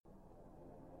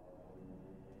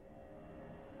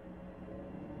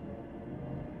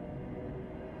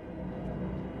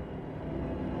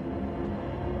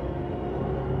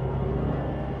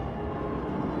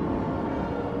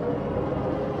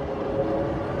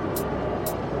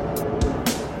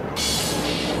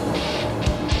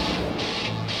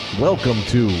Welcome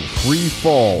to Free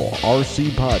Fall RC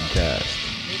Podcast.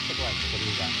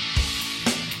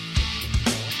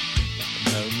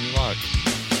 No new likes.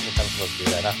 I'm supposed to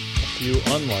do that, huh? A few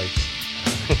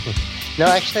unlikes. No,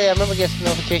 actually, I remember getting some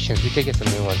notifications. We did get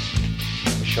some new ones.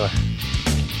 For sure.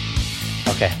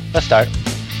 Okay, let's start.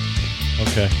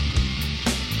 Okay.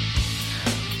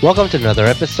 Welcome to another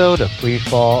episode of Free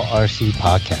Fall RC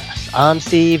Podcast. I'm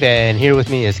Steve, and here with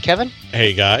me is Kevin.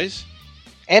 Hey, guys.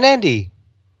 And Andy.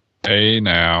 Hey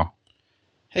now.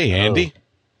 Hey, Andy.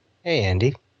 Hey,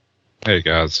 Andy. Hey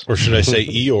guys. Or should I say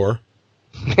Eeyore?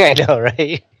 I know,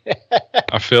 right?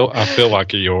 I feel like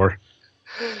Eeyore.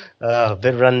 Oh, a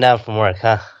bit run down from work,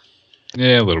 huh?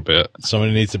 Yeah, a little bit.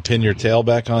 Somebody needs to pin your tail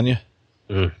back on you?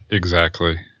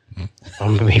 Exactly. Or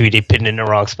maybe they pinned in the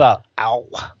wrong spot. Ow.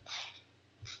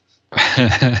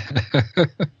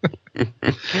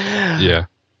 Yeah.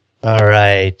 All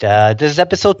right. This is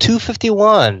episode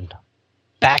 251.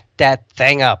 Back that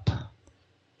thing up.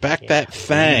 Back that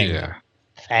thing. Yeah.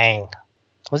 Thang.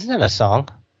 Wasn't that a song?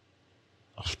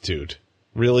 Oh, dude.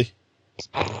 Really?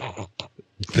 You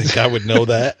think I would know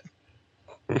that?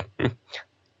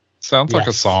 Sounds like a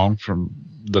Yes. song from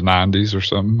the 90s or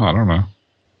something. I don't know.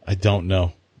 I don't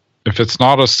know. If it's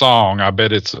not a song, I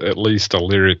bet it's at least a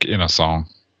lyric in a song.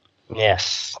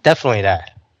 Yes, definitely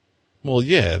that. Well,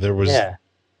 yeah, there was Yeah.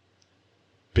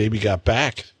 Baby Got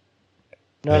Back.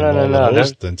 No.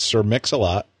 Then Sir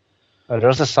Mix-a-Lot. There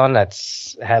was a song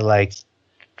that's had like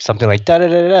something like da da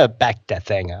da da back that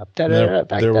thing up. Da, da, da, There,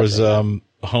 back there that was thing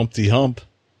up. Humpty Hump.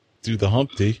 Do the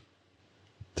Humpty.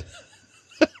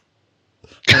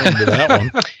 Remember that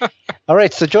one? All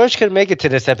right, so George couldn't make it to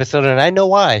this episode, and I know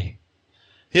why.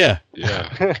 Yeah.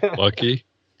 Yeah. Lucky.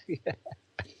 All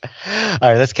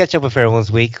right, let's catch up with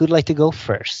everyone's week. Who'd like to go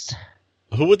first?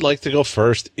 Who would like to go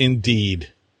first?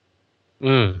 Indeed.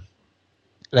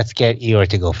 Let's get Eeyore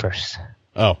to go first.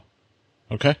 Oh.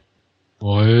 Okay.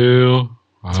 Well,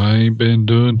 I ain't been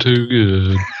doing too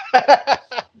good.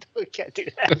 We can't do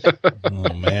that.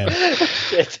 Oh, man.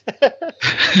 Shit.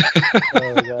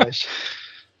 Oh, gosh.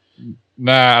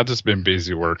 Nah, I've just been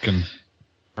busy working.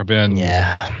 I've been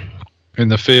Yeah. in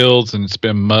the fields, and it's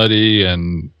been muddy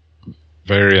and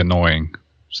very annoying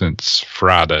since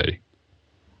Friday.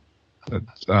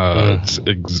 It's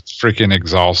freaking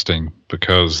exhausting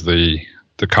because the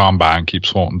combine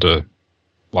keeps wanting to,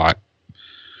 like,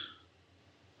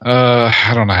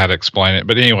 I don't know how to explain it,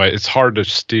 but anyway, it's hard to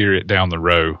steer it down the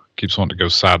row. Keeps wanting to go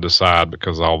side to side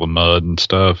because of all the mud and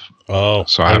stuff. Oh.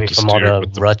 So I have Maybe to from all steer it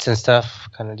with the ruts and stuff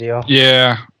kind of deal.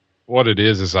 Yeah, what it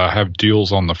is I have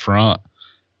duals on the front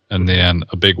and then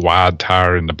a big wide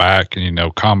tire in the back,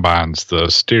 and combines the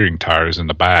steering tires in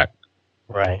the back.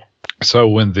 Right. So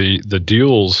when the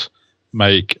duals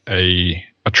make a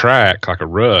track like a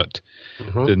rut,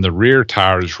 then the rear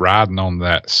tire is riding on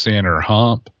that center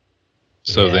hump.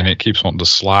 So then it keeps wanting to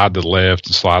slide to the left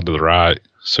and slide to the right.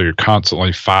 So you're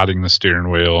constantly fighting the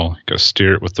steering wheel. You got to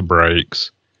steer it with the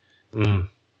brakes.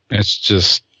 It's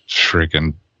just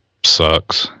freaking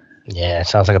sucks. Yeah, it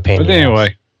sounds like a pain. But in the ass.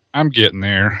 anyway, I'm getting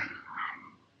there.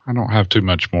 I don't have too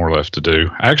much more left to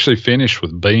do. I actually finished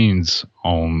with beans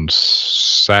on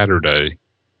Saturday.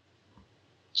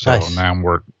 So Nice. now I'm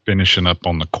finishing up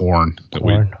on the corn that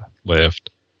we left.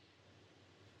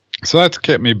 So that's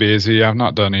kept me busy. I've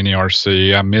not done any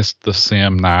RC. I missed the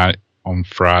sim night on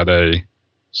Friday.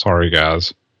 Sorry,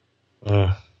 guys.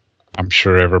 I'm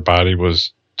sure everybody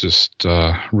was just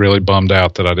really bummed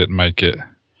out that I didn't make it.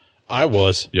 I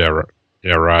was. Yeah, right.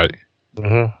 Yeah, right.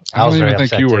 I I was don't very even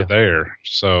think upset, you were too. there.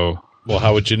 So Well,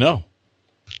 how would you know?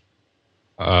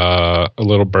 a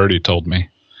little birdie told me.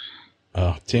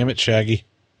 Oh, damn it, Shaggy.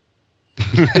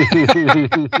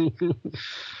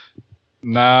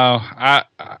 No,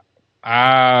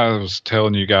 I was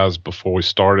telling you guys before we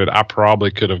started, I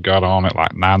probably could have got on at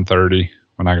like 9:30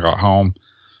 when I got home,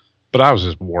 but I was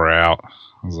just wore out.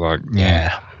 I was like,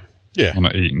 Yeah. Yeah. I'm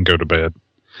gonna eat and go to bed.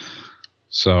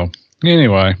 So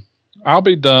anyway, I'll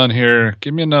be done here.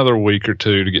 Give me another week or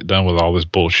two to get done with all this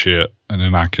bullshit, and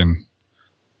then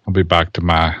I'll be back to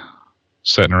my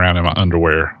sitting around in my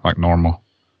underwear like normal.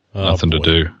 Oh, Nothing to boy.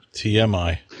 do.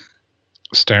 TMI.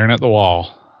 Staring at the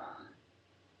wall.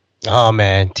 Oh,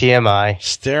 man. TMI.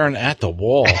 Staring at the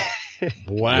wall.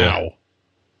 Wow. Yeah.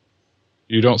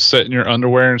 You don't sit in your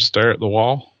underwear and stare at the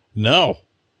wall? No.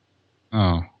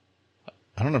 Oh.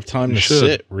 I don't have time You to should.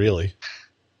 sit, really.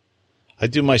 I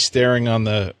do my staring on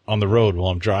the road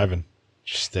while I'm driving.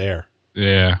 Just stare.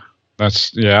 Yeah. I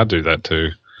do that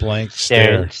too. Blank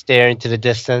stare. Staring to the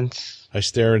distance. I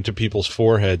stare into people's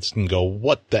foreheads and go,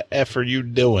 "What the F are you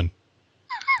doing?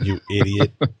 You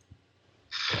idiot."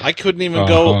 I couldn't even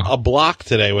go a block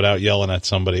today without yelling at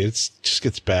somebody. It just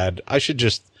gets bad. I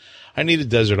need a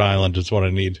desert island is what I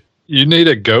need. You need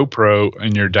a GoPro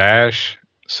in your dash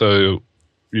so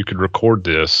you could record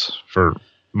this for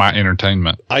my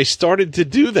entertainment. I started to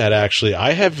do that, actually.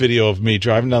 I have video of me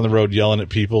driving down the road yelling at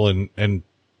people and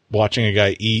watching a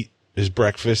guy eat his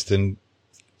breakfast and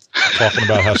talking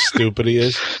about how stupid he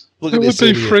is. Look at this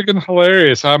would be idiot. friggin'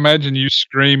 hilarious. I imagine you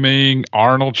screaming.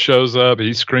 Arnold shows up.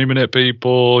 He's screaming at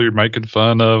people. You're making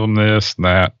fun of him, this and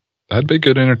that. That'd be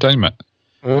good entertainment.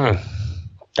 That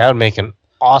would make an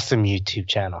awesome YouTube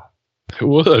channel. It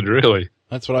would, really.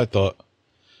 That's what I thought.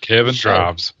 Kevin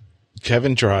drives.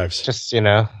 Kevin drives. Just,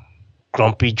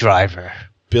 grumpy driver.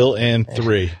 Bill and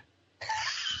 3.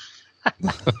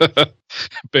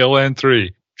 Bill and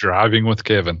 3. Driving with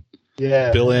Kevin.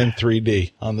 Yeah. Bill and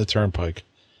 3D on the turnpike.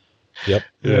 Yep.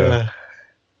 Yeah.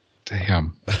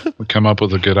 Damn. We come up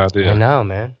with a good idea. I know,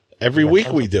 man. Every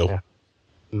week we do.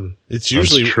 Yeah. It's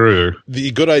usually That's true.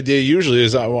 The good idea usually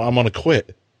is I'm going to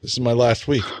quit. This is my last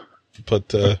week.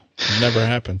 But it never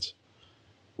happens.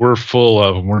 We're full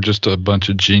of them. We're just a bunch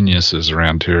of geniuses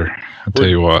around here. I'll tell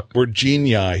you what. We're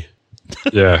genii.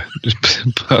 Yeah.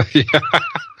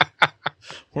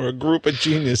 We're a group of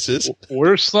geniuses.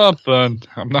 We're something.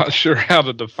 I'm not sure how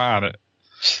to define it.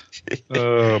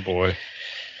 Oh, boy.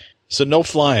 So no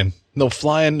flying. No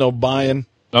flying, no buying.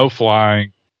 No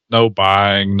flying, no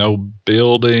buying, no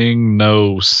building,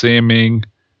 no simming.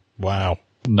 Wow.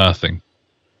 Nothing.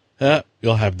 Yeah,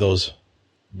 you'll have those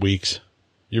weeks.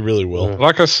 You really will.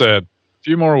 Like I said, a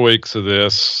few more weeks of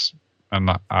this, and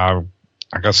I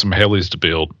got some helis to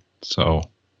build. So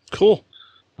Cool.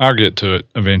 I'll get to it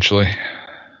eventually.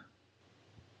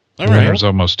 All right. Winter's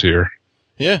almost here.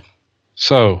 Yeah.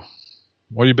 So,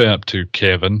 what have you been up to,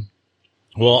 Kevin?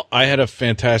 Well, I had a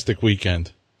fantastic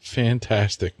weekend.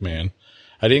 Fantastic, man.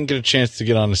 I didn't get a chance to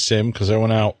get on the sim because I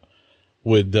went out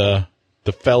with the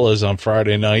fellas on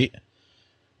Friday night.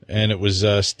 And it was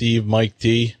Steve, Mike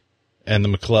D, and the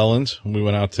McClellans. We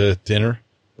went out to dinner.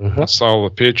 I saw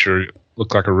the picture. It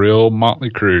looked like a real motley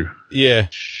crew. Yeah.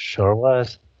 Sure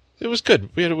was. It was good.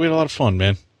 We had a lot of fun,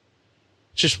 man.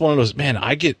 It's just one of those, man,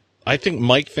 I think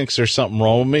Mike thinks there's something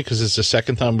wrong with me because it's the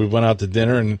second time we went out to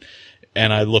dinner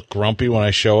and I look grumpy when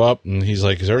I show up and he's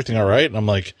like, is everything all right? And I'm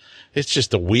like, it's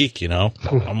just a week,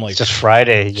 I'm like, It's just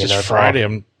Friday, it's just Friday.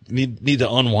 I need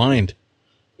to unwind.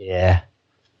 Yeah.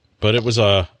 But it was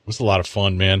a lot of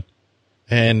fun, man.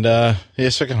 And, so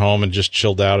I got home and just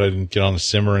chilled out. I didn't get on the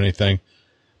sim or anything,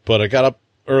 but I got up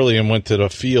early and went to the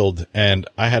field and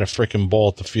I had a freaking ball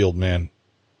at the field, man.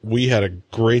 We had a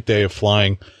great day of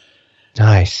flying.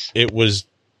 Nice. It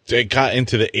got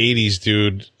into the 80s,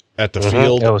 dude, at the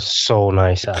field. It was so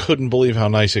nice. Couldn't believe how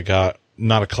nice it got.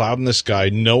 Not a cloud in the sky,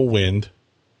 no wind.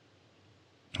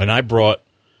 And I brought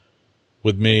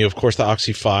with me, of course, the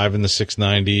Oxy 5 and the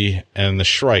 690 and the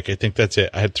Shrike. I think that's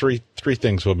it. I had three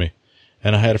things with me.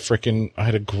 And I had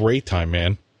a great time,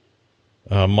 man.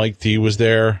 Mike D was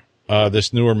there.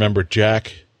 This newer member,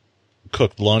 Jack,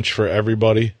 cooked lunch for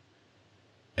everybody.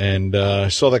 And I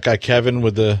saw that guy Kevin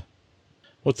with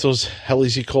what's those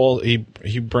helis he called? He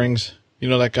brings,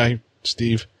 that guy,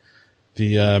 Steve,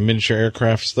 the miniature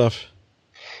aircraft stuff.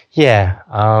 Yeah.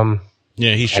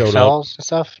 Yeah, he showed XLs up. and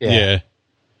stuff. Yeah.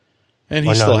 And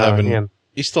he's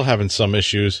still having some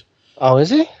issues. Oh, is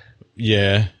he?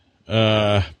 Yeah.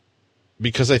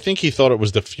 Because I think he thought it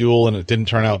was the fuel and it didn't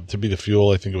turn out to be the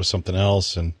fuel. I think it was something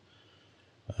else. And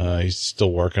he's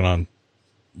still working on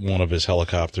one of his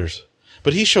helicopters.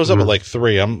 But he shows up at like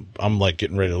 3. I'm like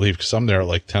getting ready to leave because I'm there at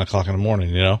like 10 o'clock in the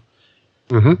morning,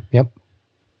 Yep.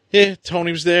 Yeah,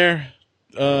 Tony was there.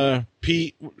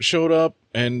 Pete showed up,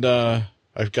 and I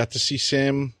got to see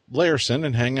Sam Layerson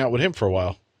and hang out with him for a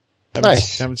while.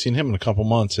 Haven't seen him in a couple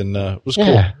months, and it was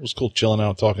cool. It was cool chilling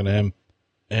out, talking to him.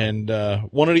 And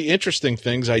one of the interesting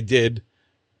things I did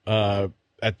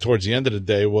towards the end of the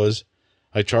day was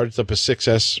I charged up a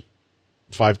 6S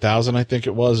 5000, I think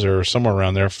it was, or somewhere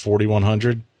around there,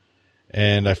 4100,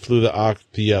 and I flew the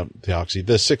Oxy,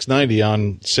 the 690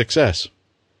 on 6S.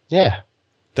 Yeah.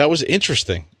 That was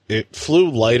interesting. It flew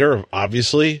lighter,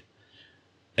 obviously,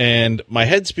 and my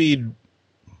head speed,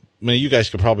 you guys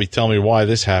could probably tell me why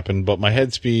this happened, but my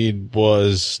head speed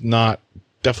was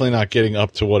definitely not getting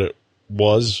up to what it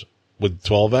was with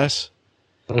 12S.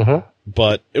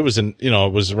 But it was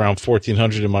it was around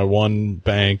 1400 in my one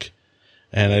bank,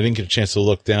 and I didn't get a chance to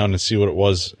look down and see what it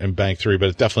was in bank 3, but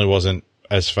it definitely wasn't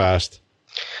as fast.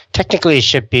 Technically, it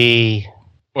should be.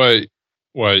 Wait.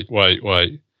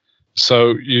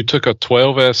 So you took a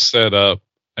 12S setup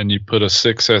and you put a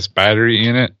 6S battery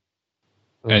in it,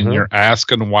 and you're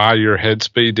asking why your head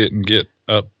speed didn't get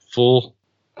up full?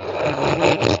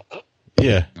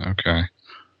 Yeah. Okay.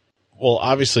 Well,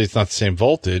 obviously it's not the same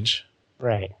voltage,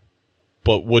 Right.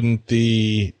 but wouldn't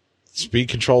the speed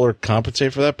controller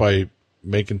compensate for that by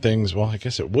making things? Well, I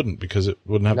guess it wouldn't because it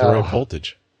wouldn't have the No. right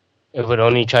voltage. It would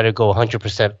only try to go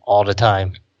 100% all the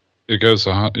time. It goes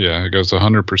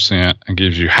 100% and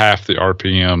gives you half the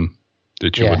RPM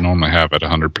that you would normally have at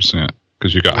 100%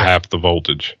 because you got half the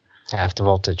voltage. Half the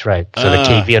voltage, right. So the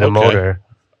kV of the motor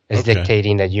is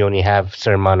dictating that you only have a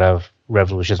certain amount of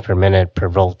revolutions per minute per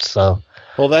volt. So,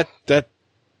 well, that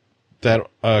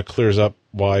clears up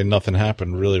why nothing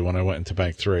happened really when I went into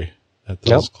Bank 3. That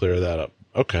does clear that up.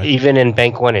 Okay. Even in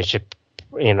Bank 1, it should,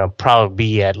 probably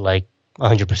be at like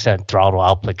 100% throttle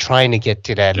output, trying to get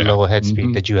to that low head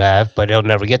speed that you have, but it'll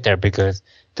never get there because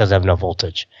it doesn't have enough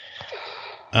voltage.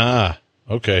 Ah,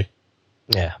 okay.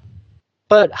 Yeah.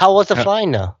 But how was the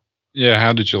flying though? Yeah,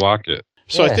 how did you like it?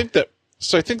 So I think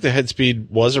the head speed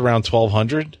was around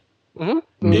 1200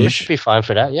 ish. Should be fine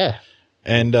for that, yeah.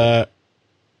 And it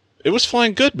was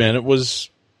flying good, man. It was,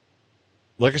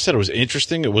 like I said, it was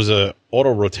interesting. It was a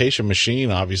auto rotation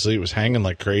machine. Obviously, it was hanging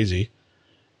like crazy.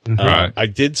 Right. I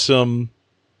did some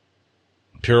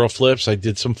Puro flips. I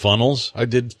did some funnels. I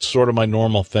did sort of my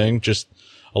normal thing, just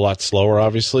a lot slower,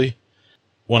 obviously.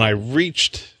 When I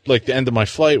reached like the end of my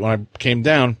flight, when I came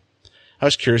down, I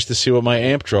was curious to see what my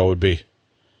amp draw would be.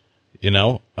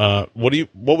 What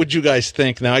would you guys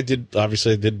think? Now I did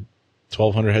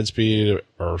 1200 head speed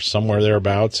or somewhere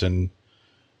thereabouts and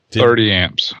 30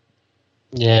 amps.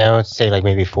 Yeah, I would say like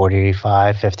maybe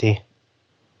 45, 50.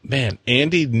 Man,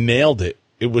 Andy nailed it.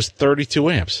 It was 32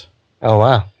 amps. Oh,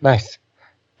 wow. Nice.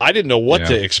 I didn't know what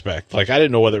to expect. Like, I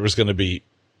didn't know whether it was going to be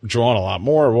drawn a lot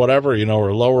more or whatever,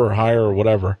 or lower or higher or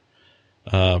whatever.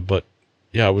 But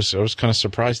yeah, I was kind of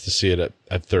surprised to see it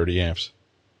at 30 amps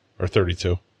or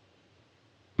 32.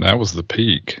 That was the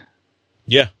peak.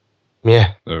 Yeah.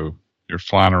 Yeah. So you're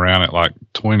flying around at like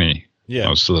 20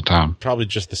 most of the time. Probably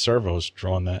just the servos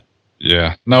drawing that.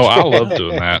 Yeah. No, I love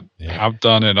doing that. I've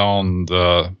done it on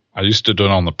I used to do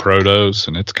it on the Protos,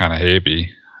 and it's kind of heavy.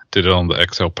 Did it on the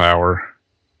XL Power.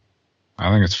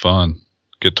 I think it's fun.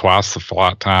 Get twice the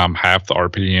flight time, half the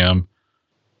RPM.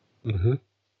 Mm-hmm.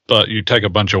 But you take a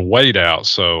bunch of weight out,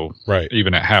 so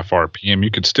even at half RPM, you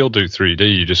could still do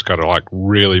 3D. You just got to like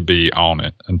really be on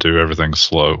it and do everything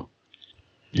slow.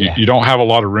 You don't have a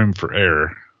lot of room for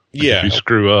error. If you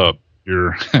screw up,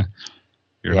 you're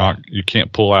you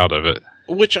can't pull out of it.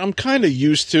 Which I'm kind of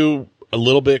used to a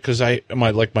little bit because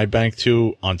my Bank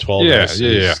 2 on 12S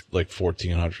is like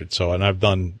 1400. So, and I've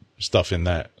done stuff in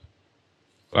that.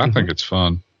 I think it's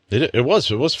fun. It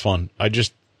was fun. I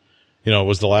just, it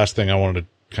was the last thing I wanted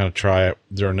to kind of try it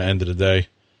during the end of the day.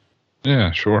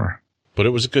 Yeah, sure. But it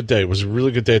was a good day. It was a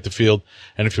really good day at the field.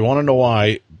 And if you want to know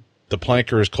why the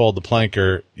Planker is called the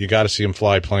Planker, you got to see him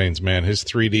fly planes, man. His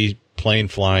 3D plane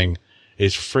flying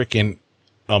is freaking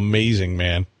amazing,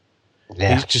 man.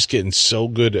 Yeah. He's just getting so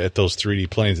good at those 3D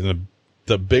planes. And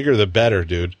the bigger, the better,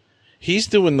 dude. He's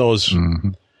doing those.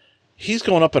 Mm-hmm. He's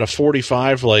going up at a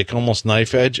 45, like almost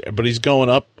knife edge, but he's going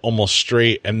up almost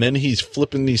straight. And then he's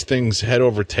flipping these things head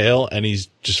over tail, and he's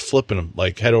just flipping them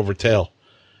like head over tail.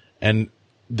 And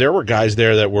there were guys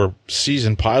there that were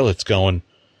seasoned pilots going,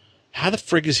 how the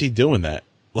frig is he doing that?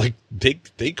 Like they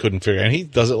couldn't figure it out. And he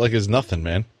does it like it's nothing,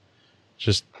 man.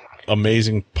 Just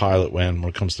amazing pilot, man, when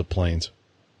it comes to planes.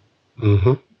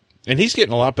 Mm-hmm. And he's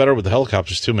getting a lot better with the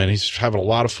helicopters too, man. He's having a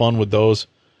lot of fun with those.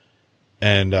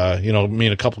 And, me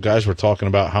and a couple guys were talking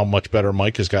about how much better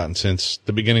Mike has gotten since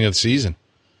the beginning of the season.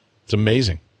 It's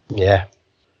amazing. Yeah.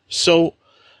 So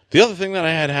the other thing that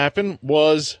I had happen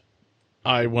was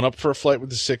I went up for a flight with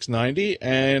the 690,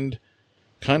 and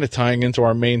kind of tying into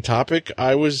our main topic,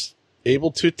 I was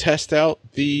able to test out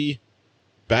the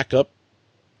backup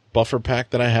buffer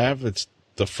pack that I have. It's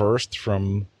the first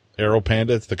from Aero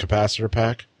Panda. It's the capacitor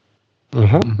pack.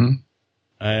 Mm-hmm. Mm-hmm.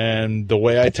 And the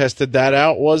way I tested that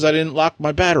out was I didn't lock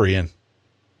my battery in.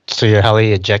 So your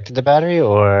heli ejected the battery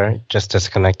or just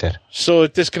disconnected? So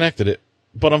it disconnected it.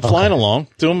 But I'm flying along,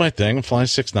 doing my thing. I'm flying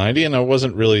 690, and I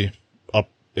wasn't really up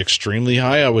extremely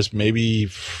high. I was maybe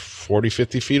 40,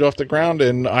 50 feet off the ground,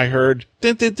 and I heard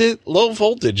low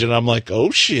voltage, and I'm like,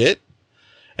 oh, shit.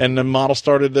 And the model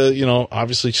started to,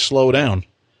 obviously slow down.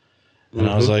 And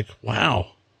I was like,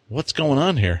 wow, what's going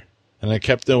on here? And I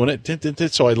kept doing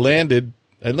it. So I landed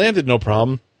no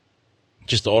problem.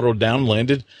 Just autoed down,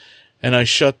 landed, and I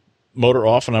shut motor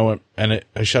off, and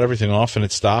I shut everything off, and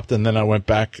it stopped, and then I went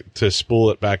back to spool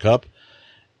it back up,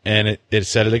 and it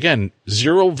said it again,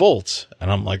 0 volts.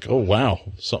 And I'm like, oh wow,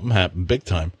 something happened big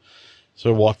time.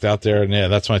 So I walked out there, and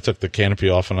that's when I took the canopy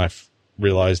off, and I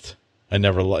realized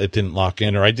it didn't lock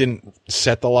in, or I didn't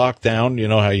set the lock down. You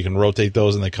know how you can rotate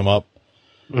those and they come up,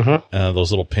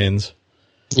 those little pins.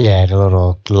 Yeah, the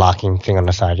little locking thing on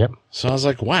the side. Yep. So I was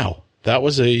like, wow, that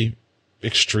was a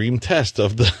extreme test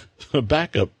of the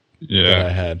backup that I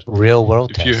had. Real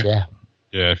world test. Yeah.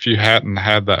 Yeah, if you hadn't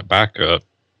had that backup,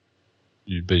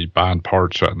 you'd be buying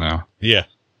parts right now. Yeah.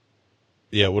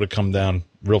 Yeah, it would have come down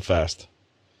real fast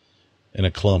in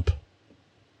a clump.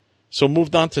 So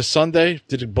moved on to Sunday,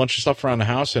 did a bunch of stuff around the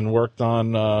house and worked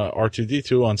on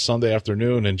R2-D2 on Sunday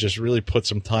afternoon and just really put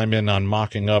some time in on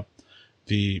mocking up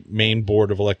the main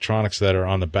board of electronics that are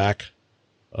on the back,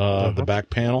 the back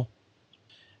panel.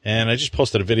 And I just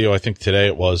posted a video, I think today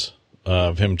it was,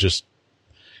 of him just,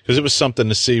 because it was something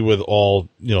to see with all,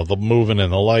 the moving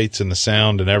and the lights and the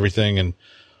sound and everything. And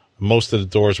most of the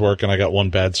doors working. I got one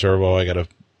bad servo I got to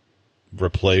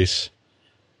replace.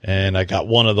 And I got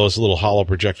one of those little hollow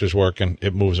projectors working.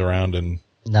 It moves around and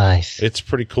nice. It's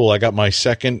pretty cool. I got my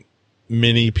second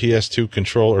mini PS2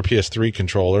 controller or PS3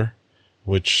 controller,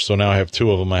 so now I have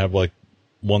two of them. I have like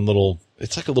one little,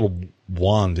 it's like a little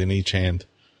wand in each hand.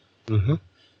 Mm-hmm.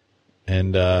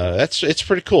 And it's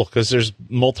pretty cool because there's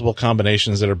multiple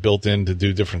combinations that are built in to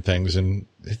do different things. And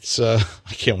it's I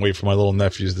can't wait for my little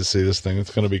nephews to see this thing.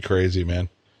 It's going to be crazy, man.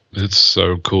 It's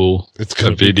so cool. It's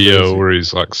a video where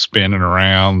he's like spinning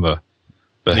around, the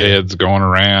head's going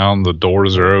around, the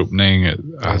doors are opening.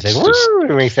 It's like, woo!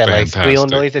 He makes that fantastic. like squeal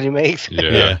noise that he makes.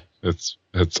 Yeah. It's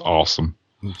awesome.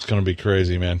 It's going to be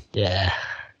crazy, man. Yeah.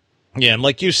 Yeah, and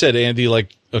like you said, Andy,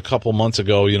 like a couple months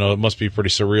ago, it must be pretty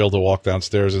surreal to walk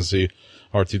downstairs and see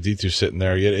R2-D2 sitting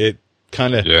there. It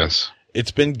kind of,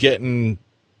 it's been getting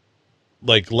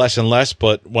like less and less,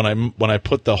 but when I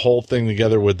put the whole thing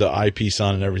together with the eyepiece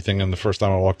on and everything, and the first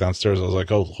time I walked downstairs, I was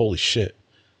like, oh, holy shit.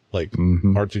 Like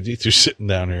R2-D2 sitting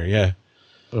down here. Yeah.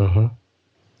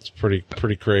 It's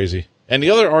pretty crazy. And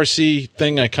the other RC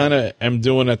thing I kind of am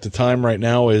doing at the time right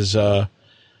now is,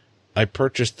 I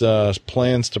purchased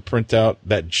plans to print out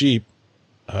that Jeep.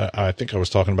 I think I was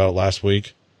talking about it last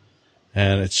week,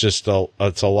 and it's just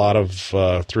it's a lot of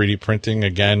 3D printing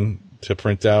again to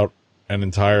print out an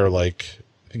entire I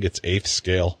think it's 8th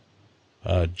scale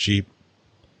Jeep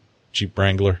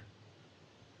Wrangler.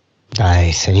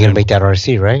 Nice, and you're gonna make that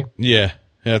RC, right? Yeah,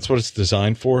 that's what it's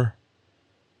designed for.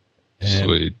 And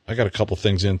sweet. I got a couple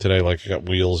things in today, like I got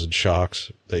wheels and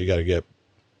shocks that you got to get,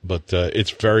 but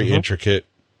it's very intricate.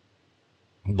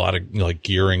 A lot of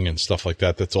gearing and stuff like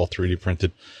that. That's all 3D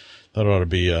printed. That ought to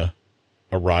be a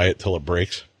riot till it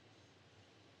breaks.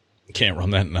 Can't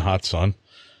run that in the hot sun.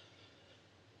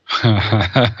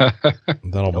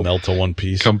 That'll melt to one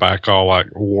piece. Come back all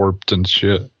like warped and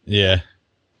shit. Yeah.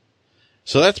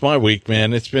 So that's my week,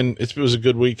 man. It was a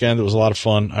good weekend. It was a lot of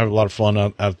fun. I had a lot of fun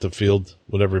out at the field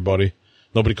with everybody.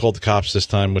 Nobody called the cops this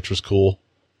time, which was cool.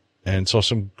 And saw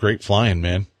some great flying,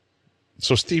 man.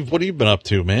 So Steve, what have you been up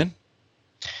to, man?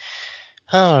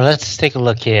 Oh, let's take a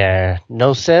look here.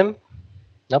 No sim.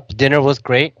 Nope. Dinner was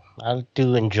great. I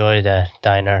do enjoy the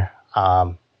diner.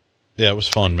 Yeah, it was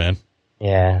fun, man.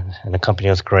 Yeah, and the company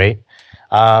was great.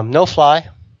 No fly.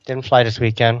 Didn't fly this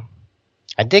weekend.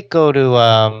 I did go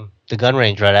to the gun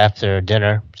range right after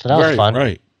dinner, so that was fun.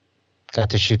 Right.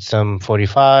 Got to shoot some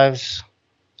 45s,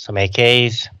 some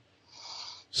AKs.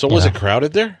 So was it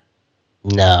crowded there?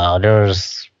 No, there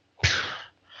was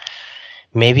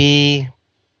maybe.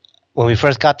 When we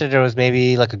first got there was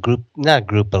maybe like not a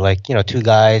group, but two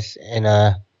guys in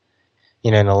a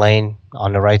lane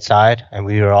on the right side, and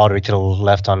we were all the way to the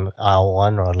left on aisle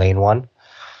 1 or lane 1.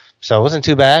 So it wasn't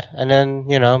too bad. And then,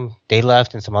 they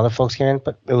left and some other folks came in,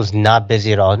 but it was not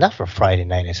busy at all. Not for Friday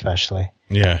night, especially.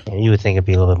 Yeah. And you would think it'd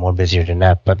be a little bit more busier than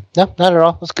that, but no, not at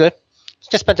all. It was good.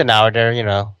 Just spent an hour there,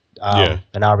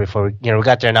 an hour before, we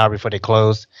got there an hour before they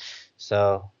closed.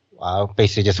 So I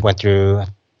basically just went through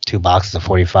 2 boxes of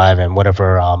 45 and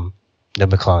whatever the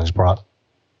McClellan's brought.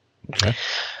 Okay.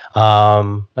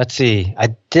 Let's see.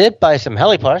 I did buy some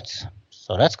heli parts,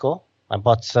 so that's cool. I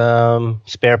bought some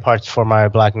spare parts for my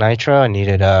Black Nitro. I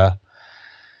needed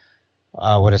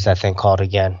what is that thing called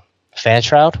again? Fan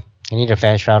shroud. I needed a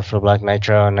fan shroud for the Black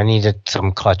Nitro, and I needed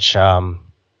some clutch, some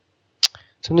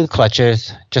new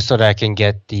clutches, just so that I can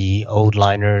get the old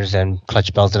liners and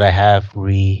clutch belts that I have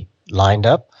re-lined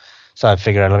up. So I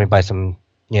figured let me buy some,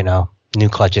 new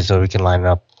clutches so we can line it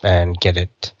up and get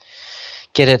it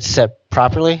set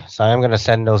properly. So I'm going to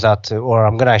send those out or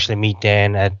I'm going to actually meet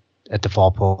Dan at the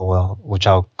fall pool, which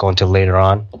I'll go into later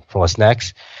on for what's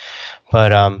next, but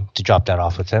to drop that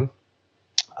off with him.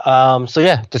 So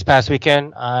yeah, this past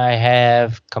weekend I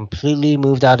have completely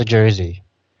moved out of Jersey.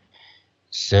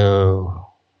 So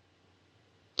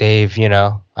they've,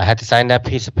 I had to sign that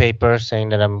piece of paper saying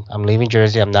that I'm leaving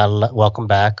Jersey. I'm not welcome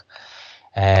back.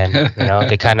 And,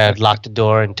 they kind of locked the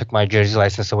door and took my Jersey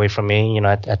license away from me,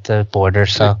 at the border.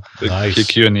 So They Nice.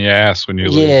 kick you in the ass when you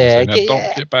leave. Yeah, Saying,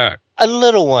 don't get back. a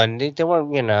little one. They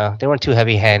weren't, they weren't too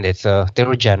heavy-handed. So they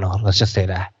were gentle. Let's just say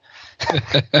that.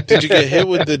 Did you get hit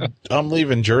with the I'm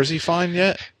leaving Jersey fine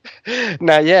yet?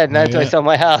 Not yet. Not until I Yeah. sell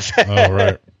my house. Oh,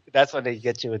 right. That's when they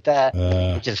get you with that,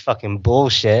 Uh, which is fucking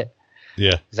bullshit.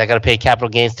 yeah. Because I got to pay capital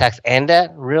gains tax and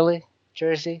that? Really?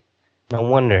 Jersey? No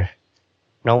wonder.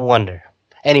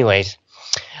 Anyways,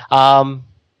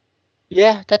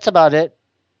 yeah, that's about it.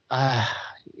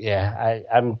 Yeah,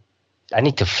 I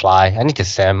need to fly. I need to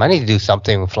sim. I need to do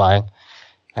something with flying.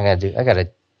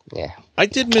 Yeah. I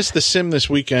did miss the sim this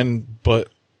weekend, but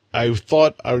I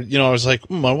thought, I was like,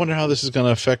 I wonder how this is going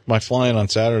to affect my flying on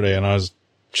Saturday. And I was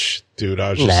just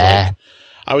like,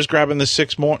 I was grabbing the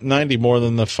 690 more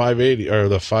than the 580 or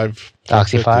the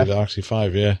 550, the Oxy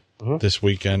 5, yeah, this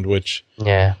weekend, which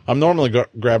Yeah. I'm normally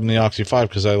grabbing the Oxy 5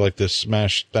 because I like to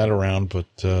smash that around.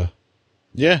 But,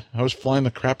 yeah, I was flying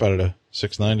the crap out of the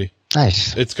 690.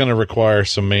 Nice. It's going to require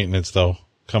some maintenance, though,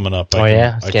 coming up.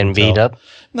 It's getting beat up.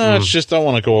 No, it's just I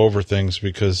want to go over things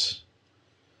because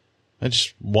I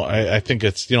think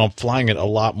it's, I'm flying it a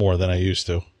lot more than I used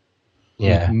to,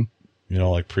 Yeah. Mhm.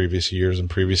 like previous years and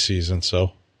previous seasons. So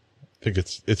I think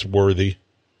it's worthy.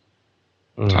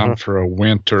 Time for a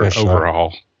winter For sure.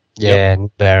 overhaul. Yeah,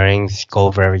 new bearings, go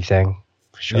over everything.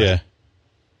 For sure. Yeah.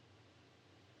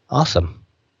 Awesome.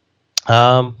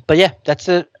 But yeah, that's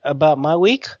it about my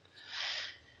week.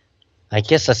 I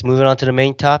guess let's move it on to the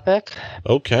main topic.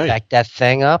 Okay. Back that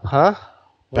thing up, huh?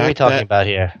 What are we Back talking that- about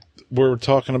here? We're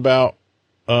talking about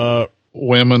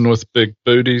Women with big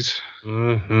booties.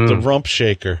 Mm-hmm. the rump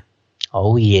shaker.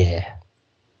 Oh yeah,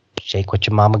 shake what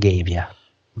your mama gave you.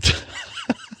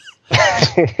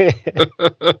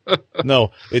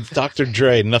 No, it's Dr.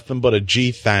 Dre, nothing but a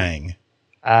G thang.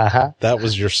 Uh-huh. That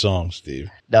was your song, Steve.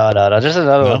 No. There's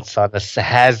another No? one song that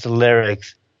has the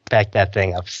lyrics. Back that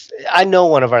thing up. I know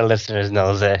one of our listeners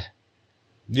knows it.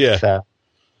 Yeah, So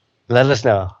let us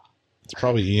know. it's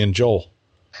probably Ian Joel.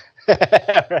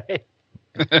 Right.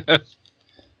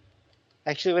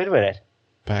 Actually, wait a minute.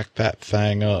 Back that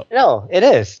thing up. No, it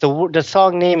is. The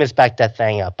song name is Back That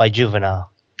Thing Up by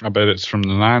Juvenile. I bet it's from the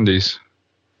 90s.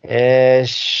 It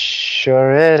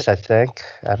sure is, I think.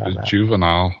 I don't know.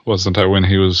 Juvenile. Wasn't that when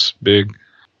he was big?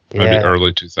 Maybe Yeah.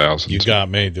 early 2000s. You got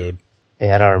me, dude.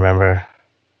 Yeah, I don't remember.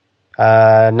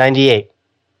 98.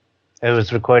 It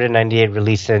was recorded in 98,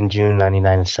 released in June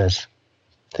 99, it says.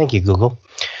 Thank you, Google.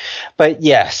 But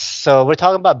yes, so we're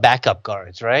talking about backup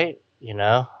guards, right?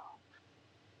 Kind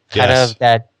Yes. of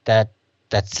that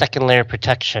second layer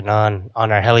protection on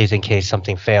our helis in case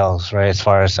something fails, right? As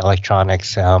far as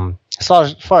electronics,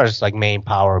 as far as like main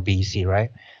power BC, right?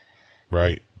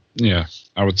 Right. Yeah,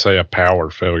 I would say a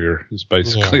power failure is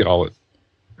basically all it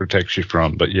protects you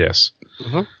from. But yes,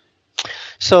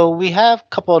 So we have a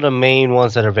couple of the main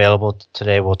ones that are available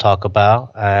today we'll talk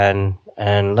about.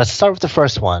 And let's start with the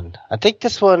first one. I think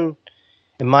this one,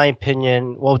 in my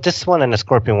opinion, this one and the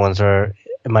Scorpion ones are,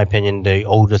 in my opinion, the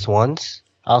oldest ones,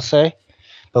 I'll say.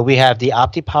 But we have the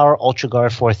OptiPower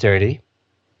UltraGuard 430.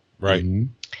 Right.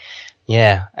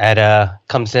 Yeah,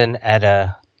 comes in at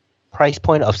a price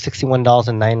point of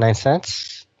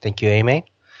 $61.99. Thank you, Amy.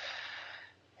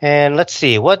 And let's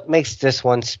see, what makes this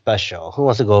one special? Who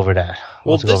wants to go over that? Who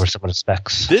wants to go over some of the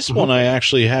specs? This one I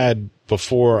actually had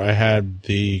before I had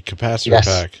the capacitor Yes.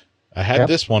 pack. I had Yep.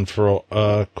 this one for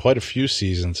quite a few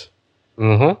seasons,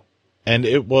 Mm-hmm. and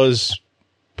it was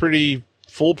pretty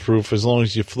foolproof as long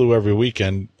as you flew every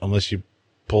weekend, unless you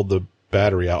pulled the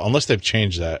battery out. Unless they've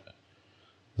changed that.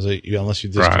 Unless you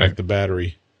disconnect Right. the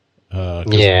battery. 'Cause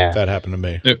Yeah. that happened to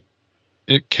me.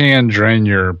 it can drain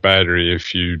your battery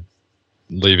if you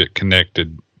leave it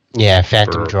connected Yeah, for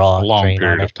phantom draw. a long drain on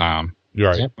period it. of time, You're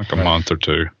right. Yep. like a month or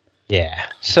two. Yeah.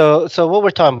 So what we're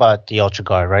talking about, the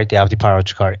UltraGuard, right? The OptiPower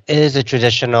UltraGuard is a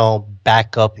traditional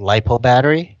backup LiPo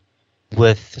battery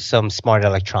with some smart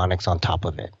electronics on top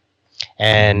of it.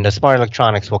 And the smart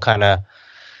electronics will kind of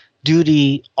do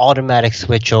the automatic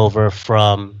switch over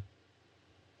from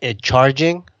it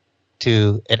charging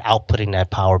to it outputting that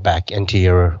power back into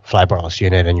your FlyBarless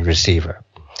unit and your receiver.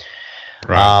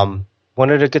 Right. One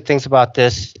of the good things about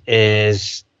this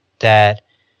is that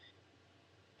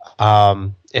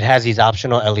it has these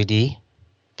optional LED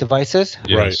devices.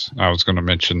 Yes, I was going to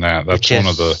mention that. That's which one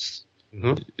of the is-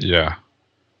 Mhm. yeah.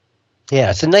 Yeah,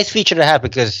 it's a nice feature to have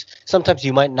because sometimes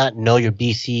you might not know your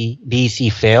BEC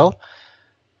failed.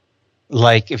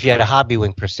 like if you had a Hobby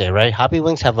Wing per se, right? Hobby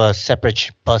Wings have a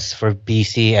separate bus for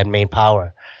BC and main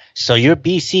power. So your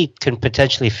BC can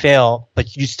potentially fail,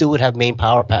 but you still would have main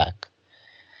power pack.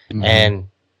 Mm-hmm. And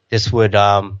this would,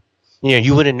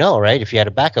 you wouldn't know, right? If you had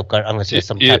a backup card, unless you had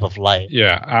some type of light.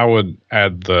 Yeah, I would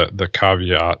add the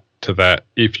caveat to that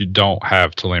if you don't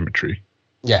have telemetry.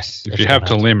 Yes. If you have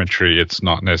telemetry, it's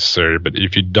not necessary. But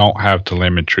if you don't have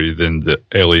telemetry, then the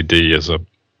LED is a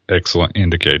excellent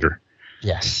indicator.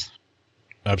 Yes.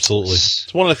 Absolutely.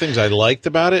 It's one of the things I liked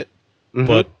about it,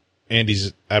 but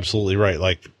Andy's absolutely right.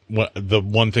 Like the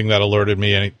one thing that alerted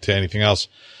me to anything else,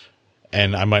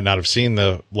 and I might not have seen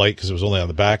the light because it was only on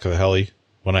the back of the heli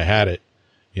when I had it.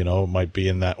 It might be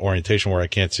in that orientation where I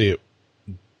can't see it.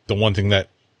 The one thing that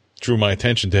drew my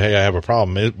attention to, hey, I have a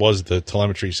problem, it was the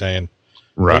telemetry saying,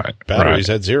 right,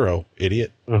 battery's at 0,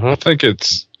 idiot. I think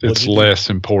it's less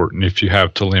important if you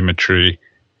have telemetry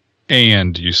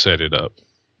and you set it up.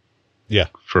 Yeah.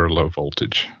 For a low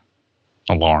voltage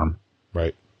alarm.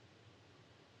 Right.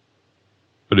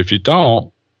 But if you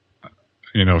don't,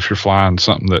 if you're flying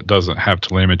something that doesn't have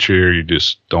telemetry or you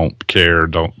just don't care,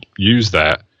 don't use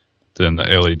that, then the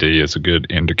LED is a good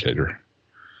indicator.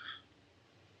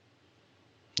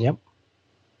 Yep.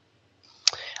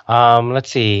 Let's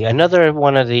see. Another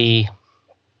one of the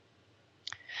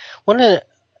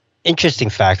interesting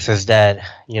facts is that,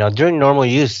 during normal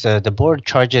use, the board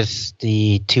charges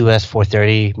the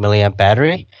 2S430 milliamp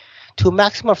battery to a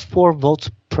maximum of 4 volts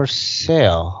per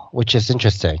cell, which is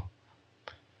interesting.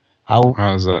 How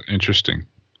is that interesting?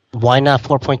 Why not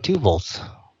 4.2 volts?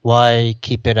 Why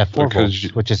keep it at 4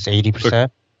 volts, which is 80%?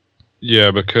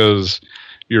 Yeah, because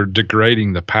you're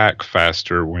degrading the pack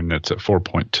faster when it's at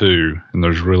 4.2, and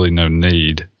there's really no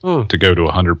need to go to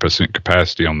 100%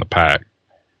 capacity on the pack.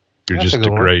 You're just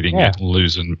degrading it,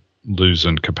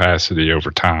 losing capacity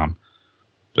over time.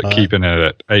 But keeping it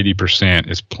at 80%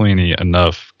 is plenty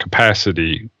enough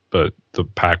capacity, but the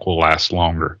pack will last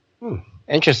longer.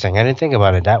 Interesting. I didn't think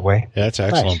about it that way. Yeah, that's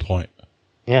an excellent point.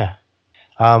 Yeah.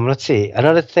 Let's see.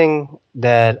 Another thing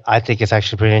that I think is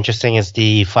actually pretty interesting is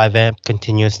the 5 amp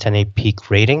continuous 10A peak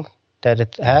rating that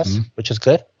it has, which is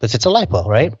good because it's a LiPo,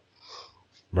 right?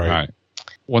 Right.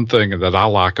 One thing that I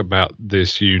like about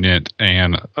this unit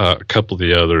and a couple of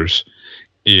the others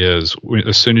is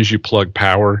as soon as you plug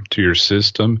power to your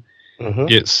system,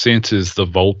 it senses the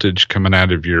voltage coming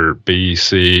out of your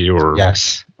BEC or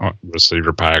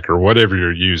receiver pack or whatever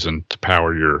you're using to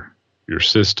power your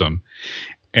system.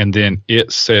 And then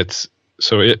it senses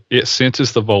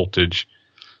the voltage.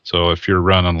 So if you're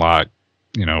running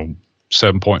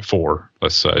 7.4,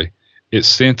 let's say, it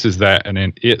senses that, and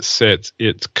then it sets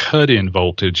its cut-in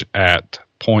voltage at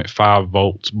 0.5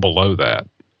 volts below that.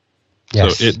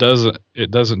 Yes. So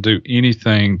it doesn't do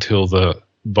anything till the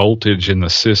voltage in the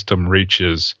system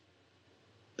reaches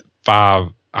a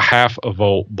half a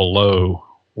volt below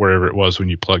wherever it was when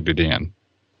you plugged it in.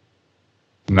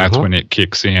 And that's when it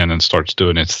kicks in and starts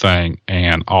doing its thing,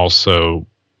 and also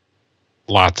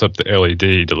lights up the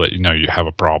LED to let you know you have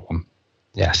a problem.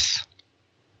 Yes.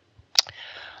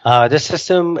 This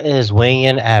system is weighing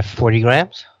in at 40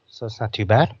 grams, so it's not too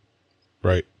bad.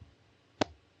 Right.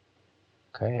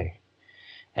 Okay.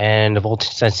 And the voltage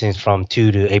sensing is from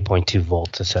 2 to 8.2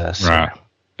 volts, it says. Right.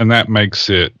 And that makes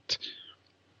it,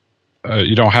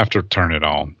 you don't have to turn it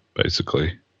on,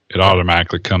 basically. It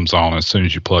automatically comes on as soon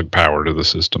as you plug power to the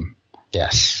system.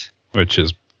 Yes. Which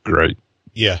is great.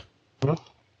 Yeah.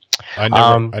 I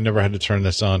never had to turn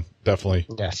this on. Definitely.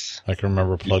 Yes. I can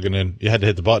remember plugging in. You had to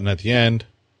hit the button at the end.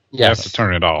 Yes. You have to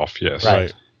turn it off, yes.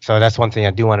 Right. So that's one thing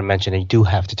I do want to mention. You do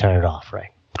have to turn it off,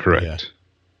 right? Correct.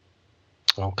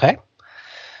 Yeah. Okay.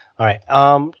 All right.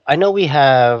 I know we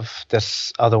have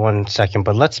this other one second,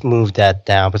 but let's move that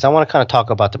down because I want to kind of talk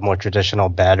about the more traditional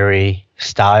battery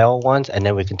style ones, and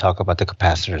then we can talk about the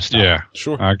capacitor style. Yeah,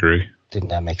 sure. I agree. I think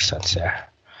that makes sense there.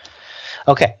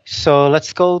 Okay, so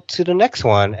let's go to the next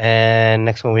one. And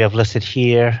next one we have listed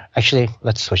here. Actually,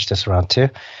 let's switch this around too.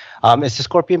 It's the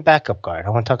Scorpion backup guard.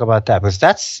 I want to talk about that because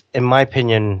that's, in my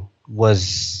opinion,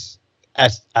 I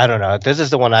don't know. This is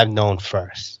the one I've known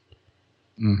first.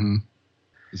 Mm-hmm.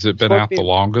 Has it been out the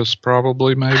longest,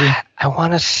 probably, maybe?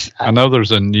 I know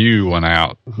there's a new one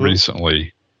out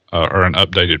recently, or an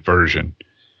updated version.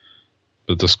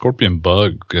 But the Scorpion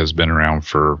Bug has been around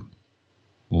for a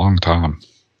long time.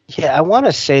 Yeah, I want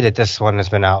to say that this one has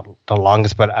been out the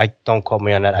longest, but don't quote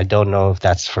me on that. I don't know if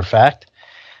that's for fact.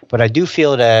 But I do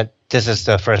feel that this is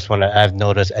the first one that I've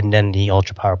noticed, and then the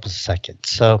Ultra Power Plus second.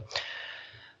 So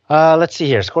let's see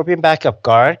here. Scorpion Backup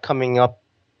Guard coming up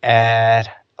at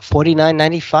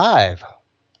 $49.95,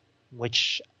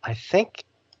 which I think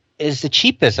is the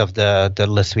cheapest of the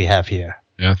list we have here.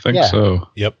 Yeah, I think Yeah. so.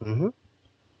 Yep. Mm-hmm.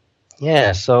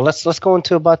 Yeah, so let's go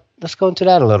into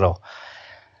that a little.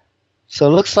 So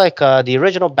it looks like the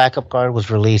original backup guard was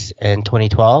released in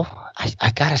 2012.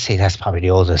 I gotta say that's probably the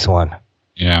oldest one.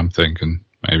 Yeah, I'm thinking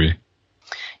maybe.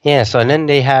 Yeah, so and then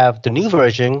they have the new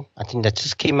version. I think that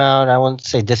just came out. I want to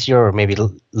say this year or maybe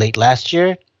late last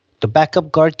year. The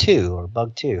backup guard 2 or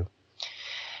bug 2.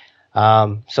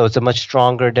 So it's a much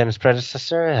stronger than its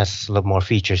predecessor. It has a little more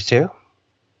features too.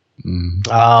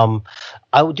 Mm.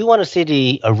 I do want to say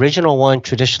the original one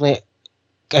traditionally,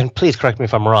 and please correct me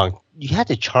if I'm wrong, you had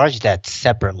to charge that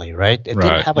separately, right? It didn't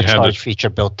Right. have a You had charge to- feature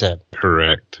built in.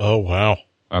 Correct. Oh, wow.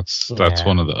 That's Yeah.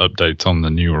 one of the updates on the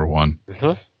newer one.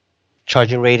 Mm-hmm.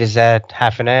 Charging rate is at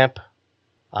 0.5 amp,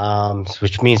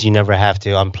 which means you never have to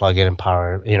unplug it and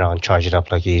power, and charge it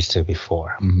up like you used to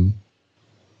before. Hmm.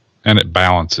 And it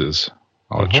balances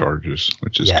all Mhm. the charges,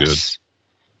 which is good.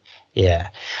 Yeah.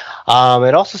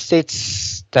 It also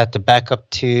states that the backup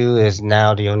 2 is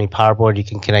now the only power board you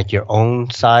can connect your own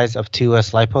size of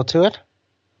 2S LiPo to it.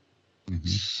 Mhm.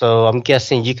 So I'm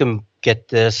guessing you can get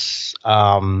this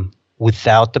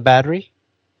without the battery.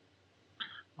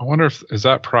 I wonder if is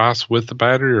that price with the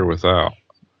battery or without?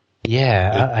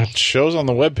 Yeah. It shows on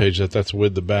the webpage that that's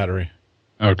with the battery.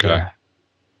 Okay. Yeah.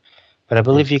 But I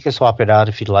believe you can swap it out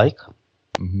if you'd like.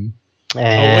 Hmm.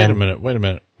 And Wait a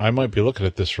minute. I might be looking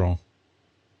at this wrong.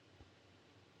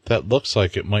 That looks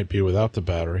like it might be without the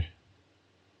battery.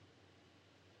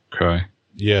 Okay.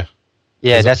 Yeah.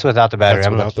 yeah, that's without the battery. that's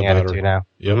I'm without looking the at it battery. too now.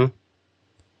 Yep. Mhm.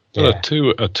 So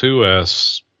Yeah. a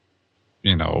 2S,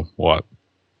 what,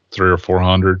 300 or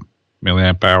 400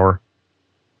 milliamp hour.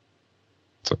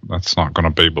 So that's not going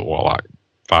to be, but what, like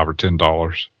 $5 or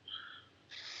 $10?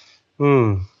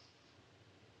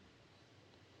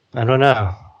 I don't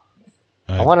know.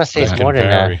 I wanna say it's that more can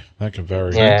than that. vary. That can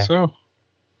vary. Yeah. Think so?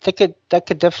 That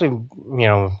could definitely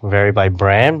vary by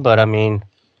brand, but I mean,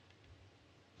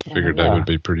 Figured they would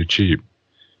be pretty cheap.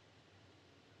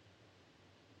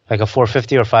 like a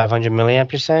 450 or 500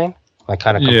 milliamp. You're saying, like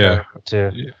kind of Yeah. comparable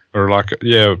to Yeah.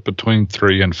 Or between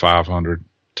 300 and 500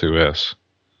 2S.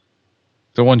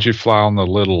 The ones you fly on the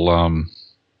little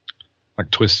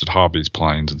like Twisted Hobbies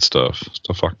planes and stuff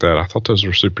like that. I thought those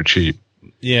were super cheap.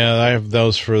 Yeah, I have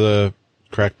those for the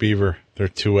Crack Beaver. They're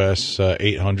 2S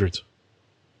 800s.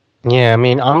 Yeah, I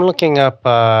mean, I'm looking up.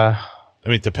 I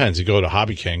mean, it depends. You go to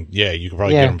Hobby King. Yeah, you can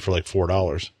probably Yeah. get them for like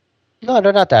 $4. No,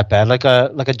 they're not that bad. Like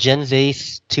a Gen Z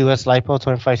 2S LiPo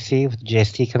 25C with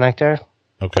GST connector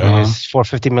Okay. Uh-huh. is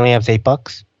 450 milliamps,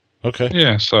 $8. Okay.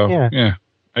 Yeah, so Yeah. yeah,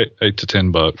 $8 to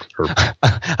 $10 or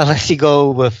Unless you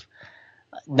go with,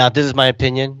 now this is my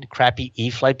opinion, crappy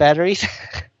E-Flight batteries.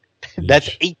 That's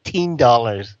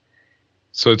 $18.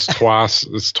 so it's twice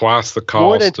the cost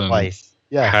More than and twice.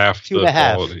 Yeah, half two the and a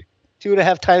half. quality.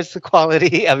 2.5 times the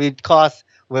quality. I mean, cost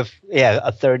with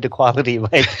a third the quality.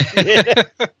 Like,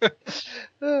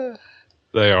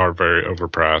 They are very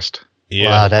overpriced. Yeah.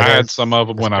 Wow, I that had is- some of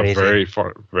them when that's I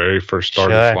very first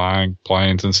started Sure. flying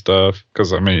planes and stuff.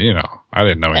 Because I mean, I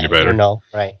didn't know any you better. know,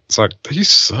 right? It's like these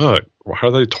suck. Why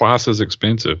are they twice as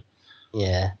expensive?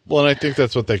 Yeah, Well, and I think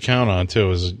that's what they count on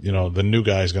too. Is the new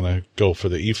guy's going to go for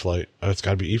the E-Flight. It's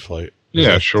got to be E-Flight.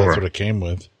 Yeah, sure. That's what it came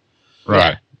with.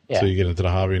 Right. Yeah. So you get into the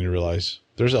hobby and you realize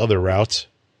there's other routes.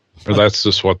 Or that's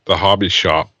just what the hobby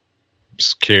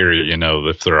shops carry.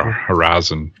 If they're a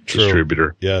Horizon True.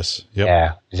 distributor, Yes. Yep.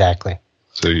 yeah, exactly.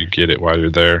 so you get it while you're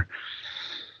there.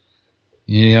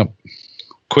 Yep.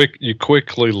 You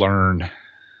quickly learn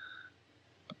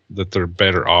that there are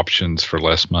better options for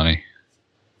less money.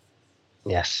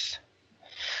 Yes.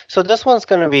 So this one's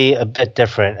going to be a bit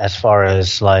different as far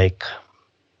as like,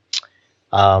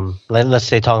 let's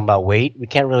say talking about weight. We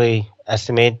can't really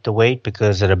estimate the weight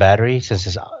because of the battery, since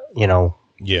it's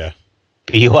Yeah.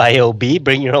 BYOB,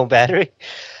 bring your own battery.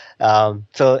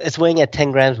 So it's weighing at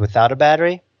 10 grams without a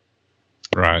battery.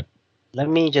 Right. Let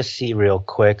me just see real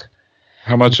quick.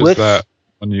 How much is With- that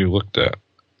when you looked at?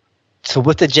 So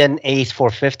with the Gen Ace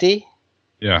 450,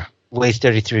 Yeah. weighs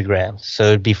 33 grams. So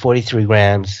it'd be 43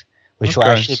 grams, which will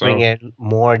Okay, actually so- bring it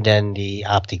more than the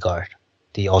OptiGuard,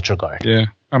 the Ultra Guard. Yeah.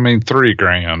 I mean, 3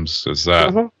 grams is that.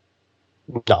 Mhm.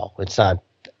 No, it's not.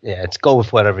 Yeah, it's go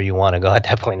with whatever you want to go at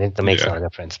that point. It makes Yeah. no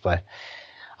difference. But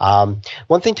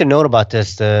one thing to note about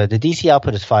this, the DC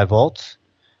output is 5 volts,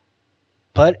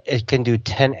 but it can do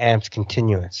 10 amps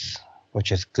continuous,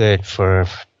 which is good for,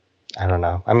 I don't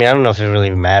know. I mean, I don't know if it really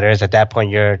matters. At that point,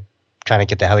 you're trying to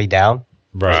get the heli down.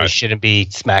 Right. You shouldn't be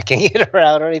smacking it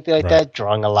around or anything like Right. that,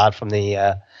 drawing a lot from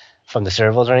the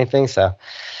servos or anything. So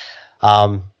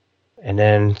And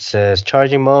then it says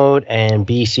charging mode and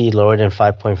BEC lower than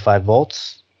 5.5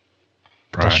 volts.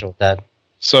 Right. Not sure what that.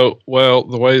 So, well,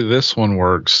 the way this one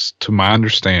works, to my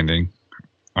understanding,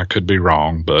 I could be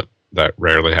wrong, but that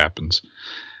rarely happens.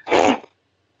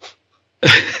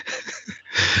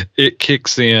 It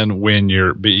kicks in when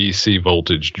your BEC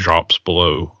voltage drops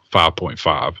below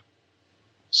 5.5.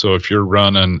 So if you're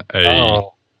running a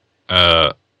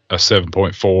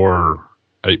 7.4 or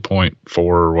 8.4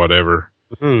 or whatever,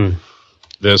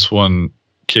 this one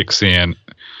kicks in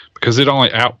because it only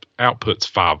outputs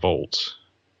 5 volts.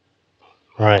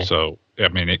 Right. So, I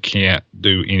mean, it can't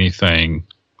do anything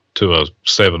to a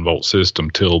 7-volt system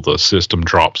till the system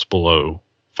drops below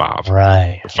 5.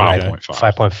 Right. 5.5.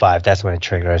 5.5. That's when it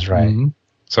triggers, right? Mm-hmm.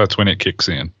 So that's when it kicks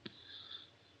in.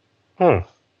 I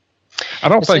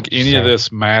don't think any of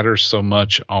this matters so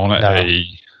much on either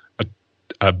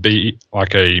a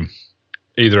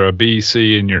BEC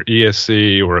in your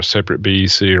ESC or a separate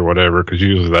BEC or whatever, because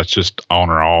usually that's just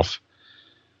on or off.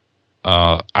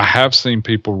 I have seen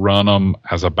people run them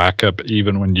as a backup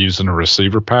even when using a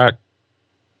receiver pack.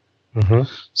 Mm-hmm.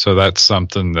 So that's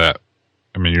something that,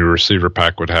 I mean, your receiver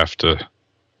pack would have to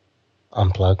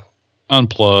unplug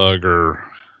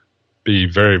or be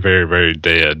very, very, very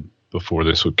dead before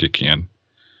this would kick in.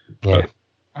 Yeah. But,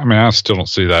 I mean, I still don't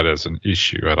see that as an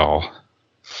issue at all.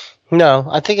 No,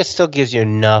 I think it still gives you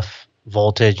enough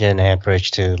voltage and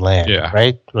amperage to land,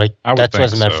 right? Like, that's what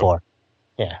it's meant for.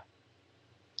 Yeah.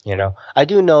 You know, I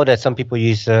do know that some people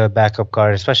use the backup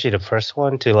card, especially the first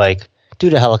one, to like do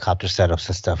the helicopter setups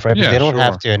and stuff, right? But they don't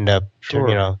have to end up,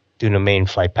 doing the main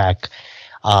flight pack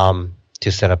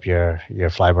to set up your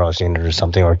fly browser unit or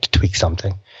something, or to tweak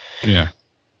something. Yeah.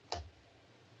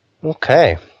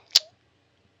 Okay.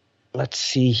 Let's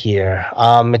see here.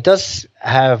 It does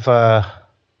have,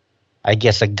 I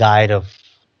guess, a guide of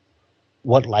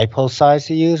what LiPo size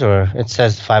to use, or it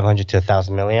says 500 to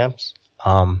 1,000 milliamps.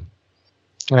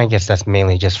 And I guess that's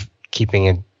mainly just keeping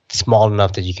it small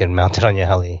enough that you can mount it on your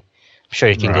heli. I'm sure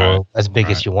you can go as big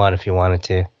as you want if you wanted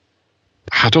to.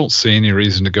 I don't see any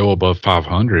reason to go above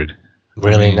 500.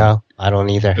 Really? I mean, no, I don't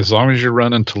either. As long as you're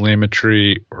running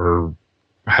telemetry or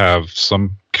have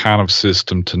some kind of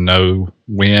system to know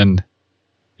when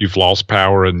you've lost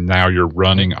power and now you're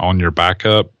running on your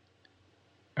backup,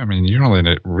 I mean, you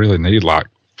only really need like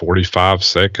 45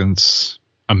 seconds,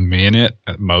 a minute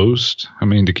at most, I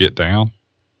mean, to get down,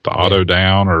 to auto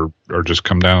down or just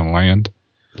come down and land.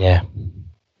 Yeah.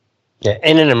 Yeah,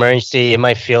 in an emergency, it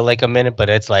might feel like a minute, but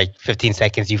it's like 15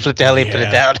 seconds. You flip the heli, put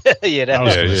it down. You know? I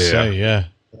was going to say,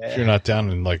 if you're not down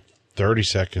in like 30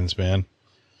 seconds, man.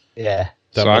 Yeah.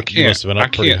 So I can't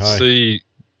see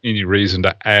any reason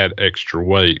to add extra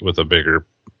weight with a bigger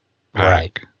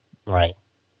pack. Right.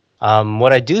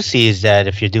 What I do see is that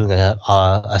if you're doing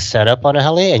a setup on a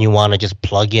heli and you want to just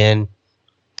plug in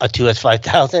a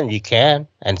 2S5000, you can,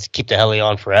 and keep the heli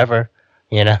on forever,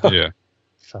 you know? Yeah.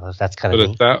 So that's kind of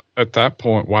neat. But at that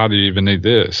point, why do you even need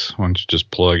this? Why don't you just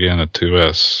plug in a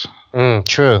 2S?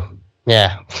 True.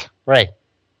 Yeah. Right.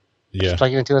 Yeah. Just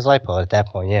plug it into his LiPo at that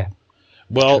point, yeah.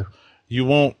 Well, you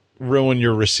won't ruin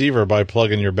your receiver by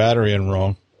plugging your battery in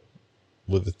wrong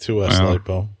with the 2S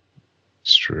LiPo.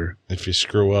 It's true. If you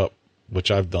screw up,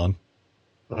 which I've done.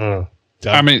 Mm.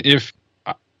 I mean,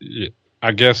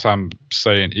 I guess I'm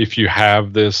saying if you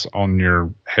have this on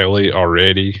your heli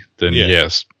already, then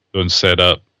yes, doing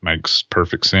setup makes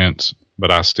perfect sense. But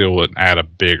I still wouldn't add a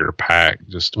bigger pack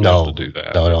just to be able to do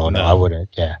that. No, I wouldn't.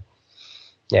 Yeah.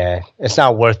 Yeah. It's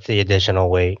not worth the additional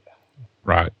weight.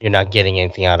 Right. You're not getting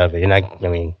anything out of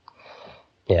it.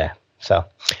 Yeah. So,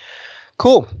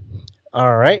 cool.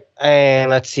 All right.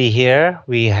 And let's see here.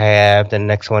 We have the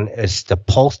next one is the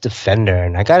Pulse Defender.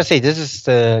 And I got to say, this is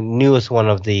the newest one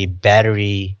of the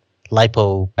battery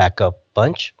LiPo backup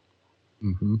bunch.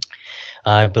 Mm-hmm.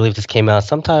 I believe this came out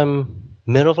sometime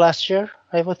middle of last year,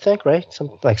 I would think, right?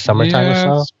 Like summertime or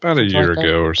so. It's about a year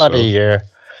ago or so. About a year.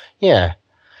 Yeah.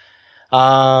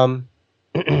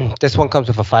 This one comes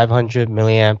with a 500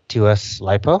 milliamp 2S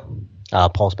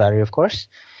LiPo, pulse battery, of course.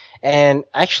 And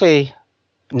actually,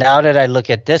 now that I look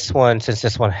at this one, since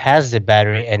this one has the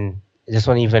battery and this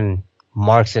one even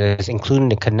marks it as including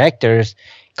the connectors,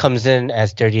 comes in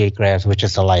as 38 grams, which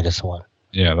is the lightest one.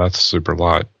 Yeah, that's super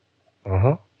light.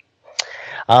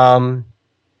 Mm-hmm.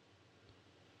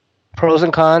 Pros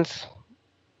and cons.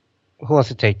 Who wants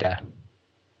to take that?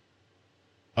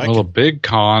 Well, a big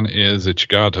con is that you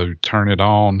got to turn it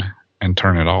on and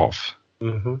turn it off.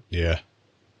 Mm-hmm. Yeah.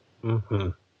 Mm-hmm.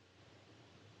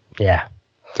 Yeah.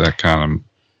 That kind of,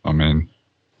 I mean,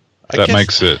 that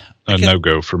makes it a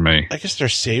no-go for me. I guess they're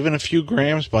saving a few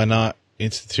grams by not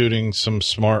instituting some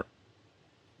smart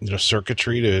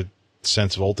circuitry to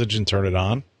sense voltage and turn it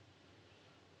on.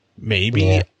 Maybe.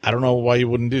 Yeah. I don't know why you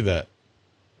wouldn't do that.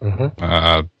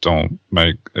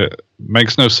 It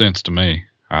makes no sense to me.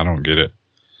 I don't get it.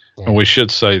 Yeah. And we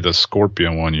should say the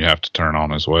Scorpion one you have to turn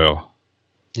on as well.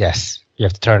 Yes, you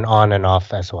have to turn on and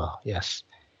off as well. Yes.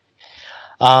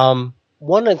 One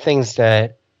of the things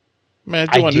that Man,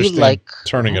 I I do do understand like-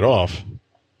 turning it off.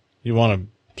 You want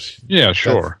to. Yeah,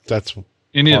 sure. That's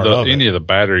Any of part of it. the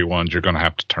battery ones you're going to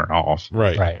have to turn off.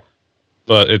 right. right.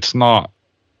 But it's not.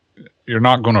 You're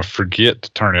not going to forget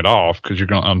to turn it off because you're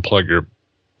going to unplug your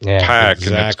Yeah. pack and it's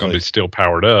going exactly. to be still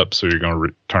powered up, so you're going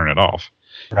to turn it off.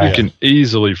 Right. You can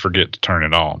easily forget to turn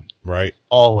it on. Right.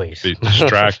 Always. Be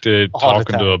distracted, All the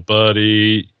talking to time. a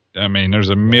buddy. I mean, there's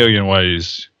a million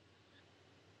ways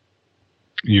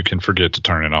you can forget to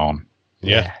turn it on.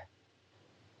 Yeah.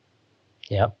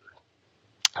 Yep.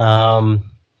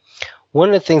 One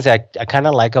of the things that I kind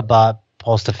of like about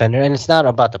Pulse Defender, and it's not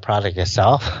about the product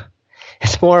itself,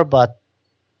 it's more about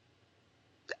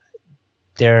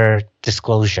their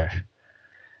disclosure.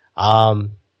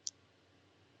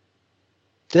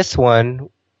 This one,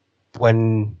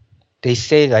 when they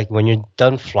say like when you're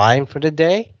done flying for the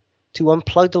day, to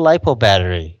unplug the LiPo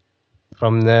battery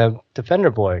from the Defender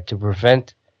board to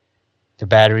prevent the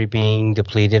battery being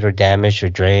depleted or damaged or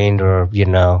drained or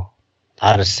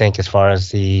out of sync as far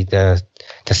as the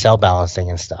cell balancing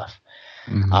and stuff.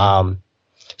 Mhm.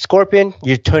 Scorpion,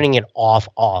 you're turning it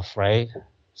off, right?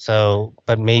 So,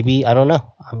 but maybe I don't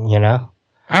know.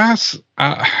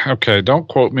 Okay, don't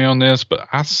quote me on this, but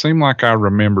I seem like I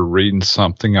remember reading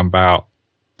something about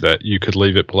that you could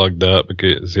leave it plugged up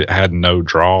because it had no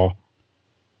draw,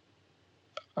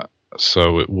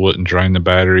 so it wouldn't drain the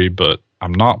battery. But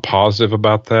I'm not positive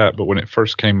about that. But when it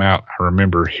first came out, I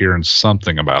remember hearing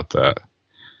something about that.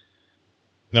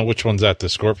 Now, which one's that? The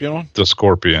Scorpion one? The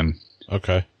Scorpion,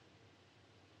 Okay.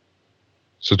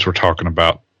 since we're talking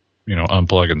about,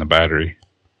 unplugging the battery.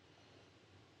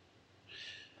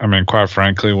 I mean, quite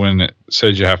frankly, when it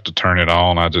says you have to turn it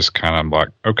on, I just kind of like,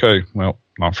 okay, well,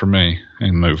 not for me,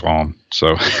 and move on.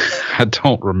 So I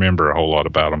don't remember a whole lot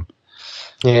about them.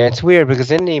 Yeah, it's weird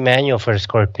because in the manual for the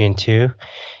Scorpion 2,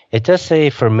 it does say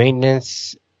for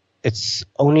maintenance, it's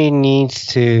only needs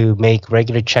to make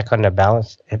regular check on the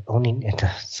balance.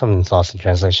 Something's lost in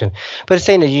translation, but it's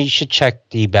saying that you should check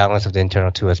the balance of the internal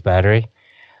 2S battery.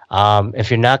 If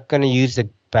you're not going to use the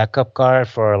backup card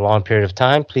for a long period of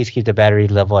time, please keep the battery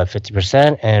level at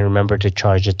 50% and remember to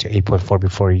charge it to 8.4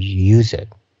 before you use it.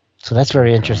 So that's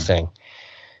very interesting.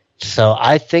 So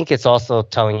I think it's also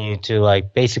telling you to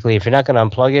basically, if you're not going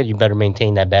to unplug it, you better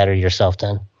maintain that battery yourself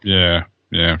then, Yeah,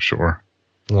 sure.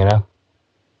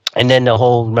 And then the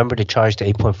whole remember to charge to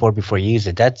 8.4 before you use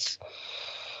it. That's,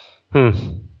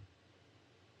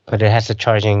 but it has a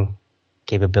charging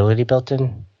capability built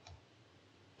in.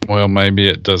 Well, maybe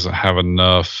it doesn't have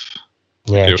enough.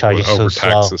 Yeah, It it charges would so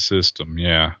overtax slow. the system,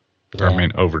 yeah. Or, Yeah. I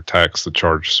mean, overtax the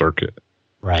charge circuit.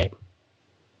 Right.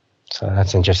 So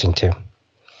that's interesting too.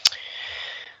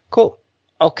 Cool.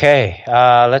 Okay.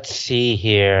 Let's see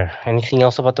here. Anything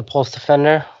else about the Pulse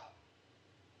Defender?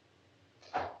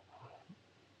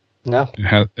 No?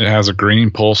 It has a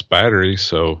green pulse battery,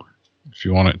 so if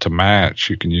you want it to match,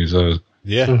 you can use those.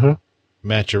 Yeah. Mm-hmm.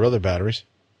 Match your other batteries.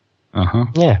 Uh-huh.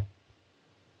 Yeah.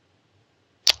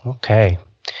 Okay.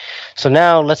 So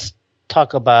now let's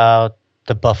talk about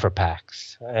the buffer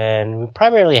packs. And we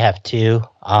primarily have two.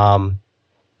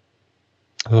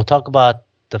 We'll talk about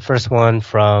the first one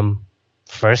from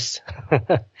Aero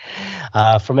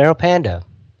Panda.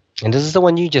 And this is the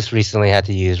one you just recently had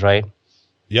to use, right?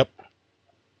 Yep.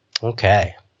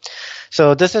 Okay.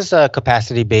 So this is a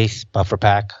capacity-based buffer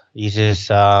pack. Uses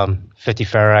 50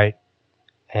 ferrite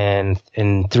and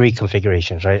in three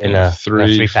configurations, right? In a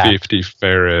three pack. 350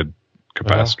 farad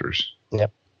capacitors. It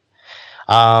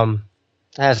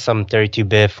has some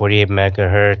 32-bit, 48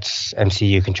 megahertz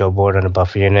MCU control board on the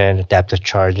buffer unit, adaptive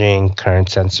charging, current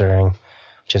censoring,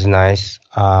 which is nice.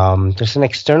 There's an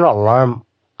external alarm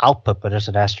output, but there's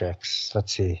an asterisk.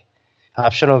 Let's see.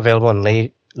 Optional available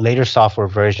in later software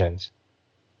versions.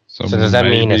 So does that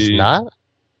mean it's maybe- not?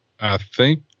 I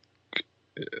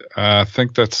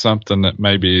think that's something that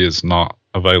maybe is not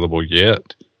available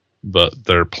yet, but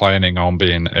they're planning on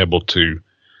being able to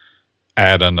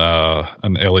add an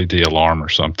LED alarm or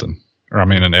something, or I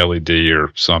mean an LED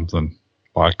or something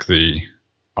like the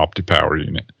OptiPower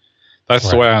unit. That's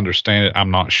the Right. way I understand it.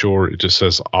 I'm not sure. It just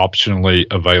says optionally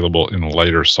available in a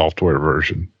later software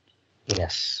version.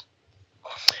 Yes.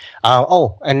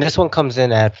 And this one comes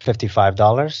in at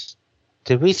 $55.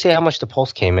 Did we say how much the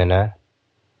Pulse came in at?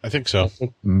 I think so.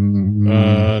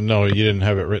 Mm, No, you didn't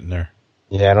have it written there.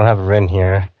 Yeah, I don't have a RIN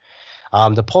here.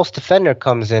 The Pulse Defender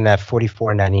comes in at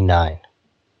 $44.99.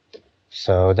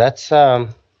 So that's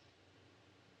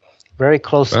very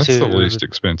close to... That's the least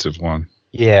expensive one.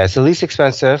 Yeah, it's the least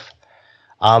expensive.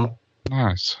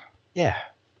 Nice. Yeah,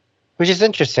 which is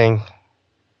interesting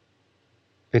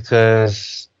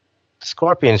because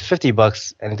Scorpion is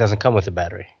 $50 and it doesn't come with a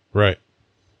battery. Right.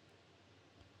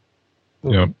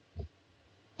 Yep.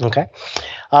 Okay.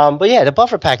 But yeah, the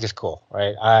buffer pack is cool,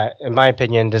 right? In my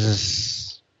opinion, this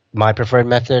is my preferred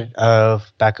method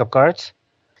of backup cards.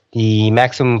 The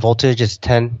maximum voltage is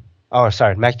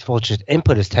max voltage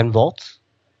input is 10 volts,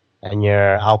 and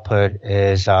your output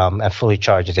is at fully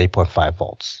charged is 8.5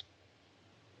 volts.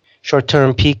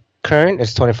 Short-term peak current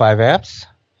is 25 amps,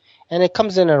 and it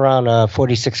comes in around a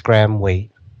 46-gram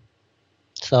weight.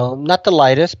 So not the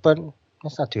lightest, but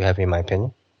it's not too heavy in my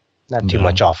opinion. Not too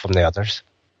much off from the others.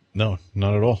 No,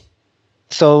 not at all.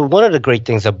 So one of the great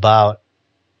things about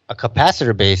a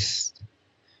capacitor-based,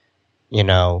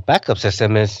 backup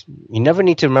system is you never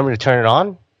need to remember to turn it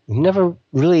on. You never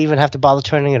really even have to bother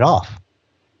turning it off.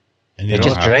 And you It don't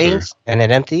just have drains and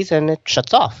it empties and it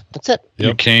shuts off. That's it. Yep.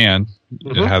 You can.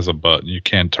 Mhm. It has a button. You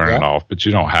can turn it off, but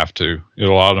you don't have to.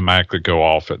 It'll automatically go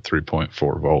off at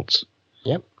 3.4 volts.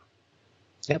 Yep.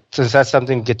 So that's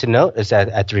something good to note is that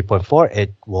at 3.4,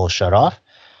 it will shut off.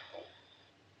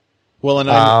 Well, and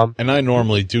I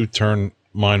normally do turn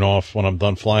mine off when I'm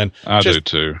done flying. I do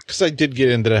too. Because I did get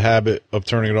into the habit of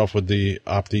turning it off with the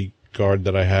Opti guard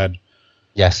that I had,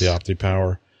 Yes. the Opti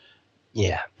Power.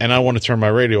 Yeah. And I want to turn my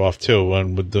radio off too.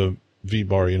 And with the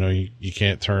V-Bar, you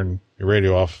can't turn your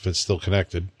radio off if it's still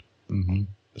connected. Mm-hmm.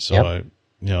 So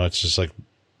it's just like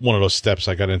one of those steps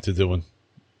I got into doing.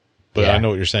 But Yeah. I know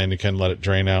what you're saying. You can let it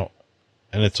drain out.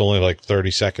 And it's only like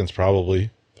 30 seconds, probably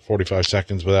 45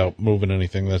 seconds without moving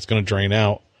anything that's going to drain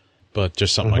out. But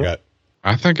just something I got.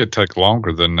 I think it'd take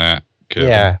longer than that, Kevin.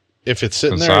 Yeah. If it's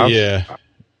sitting Since there,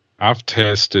 I've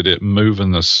tested it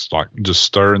moving this, like just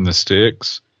stirring the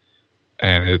sticks,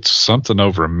 and it's something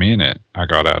over a minute I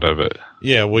got out of it.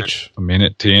 Yeah, which... A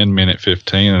minute 10, minute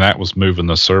 15, and that was moving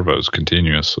the servos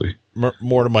continuously.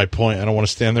 More to my point, I don't want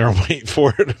to stand there and wait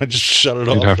for it. I just shut it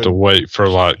off. You'd have to wait for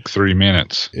like 3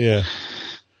 minutes. Yeah.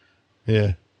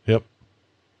 Yeah. Yep.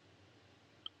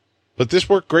 But this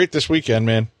worked great this weekend,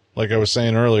 man. Like I was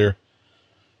saying earlier,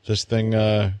 this thing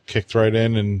kicked right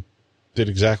in and did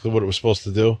exactly what it was supposed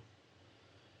to do.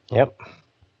 Yep.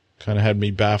 Kind of had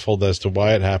me baffled as to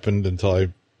why it happened until I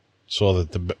saw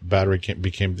that the battery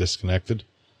became disconnected.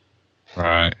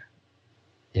 Right.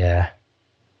 Yeah.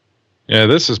 Yeah,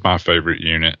 this is my favorite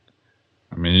unit.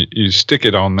 I mean, you stick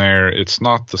it on there. It's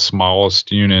not the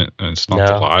smallest unit, and it's not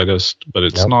the lightest, but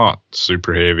it's not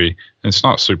super heavy. And it's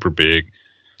not super big.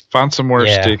 Find somewhere,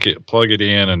 stick it, plug it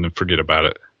in, and then forget about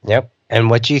it. Yep. And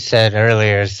what you said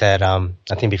earlier is that, I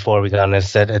think before we got on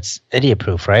this, that it's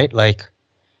idiot-proof, right? Like,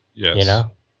 yes.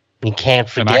 You can't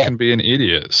forget. And I can be an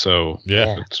idiot, so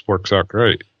it works out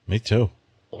great. Me too.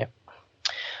 Yep.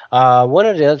 One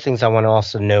of the other things I want to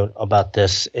also note about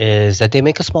this is that they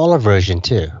make a smaller version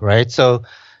too, right? So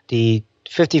the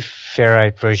 50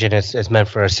 ferrite version is meant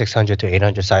for a 600 to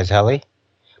 800 size heli,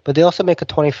 but they also make a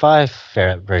 25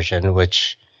 ferrite version,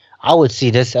 which I would see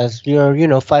this as your,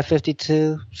 550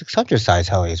 to 600 size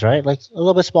helis, right? Like a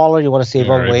little bit smaller. You want to save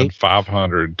on weight.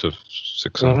 500 to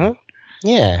 600. Mm-hmm.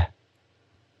 Yeah.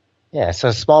 Yeah.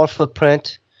 So smaller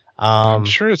footprint. I'm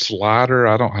sure it's lighter.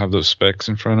 I don't have those specs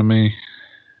in front of me.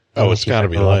 Oh, it's got to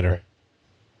be lighter.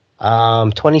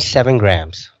 27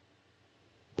 grams.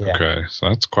 Yeah. Okay, so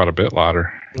that's quite a bit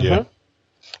lighter. Mm-hmm. Yeah.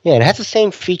 Yeah, it has the same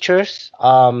features,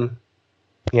 as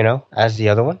the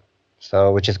other one,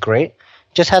 so which is great.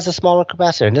 Just has a smaller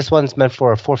capacitor, and this one's meant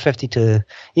for a 450 to,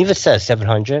 even says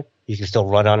 700. You can still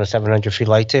run on a 700 if you'd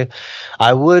like to.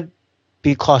 I would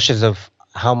be cautious of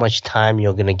how much time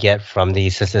you're going to get from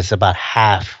these, since it's about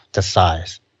half the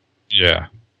size. Yeah.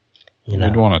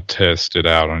 You'd want to test it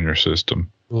out on your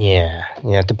system. Yeah,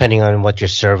 depending on what your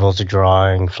servos are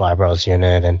drawing, flybarless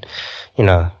unit, and,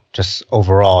 just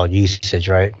overall usage,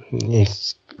 right?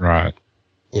 Right.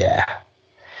 Yeah.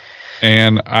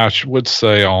 And I would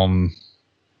say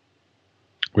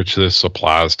which this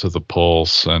applies to the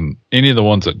Pulse and any of the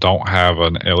ones that don't have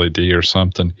an LED or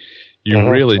something, you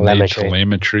really need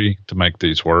telemetry to make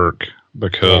these work,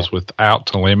 because without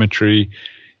telemetry,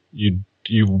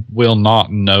 you will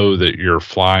not know that you're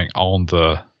flying on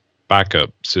the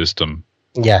backup system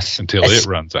until it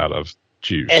runs out of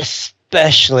juice.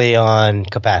 Especially on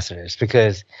capacitors,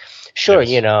 because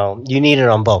you need it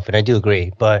on both, and I do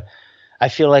agree, but I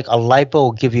feel like a LiPo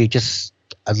will give you just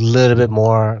a little bit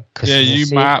more consistency. Yeah,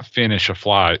 you might finish a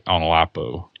flight on a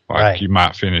LiPo. Like Right. you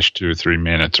might finish 2 or 3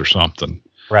 minutes or something.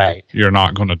 Right. You're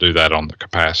not going to do that on the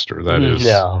capacitor. That is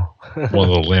No. one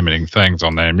of the limiting things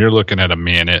on them. You're looking at a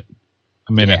minute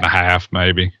and a half,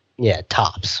 maybe. Yeah,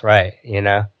 tops, right,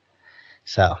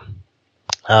 So,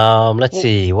 let's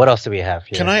see. What else do we have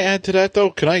here? Can I add to that though?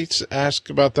 Can I ask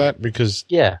about that? Because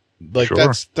Yeah. like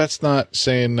Sure. that's not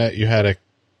saying that you had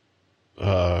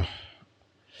a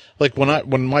like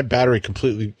when my battery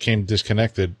completely came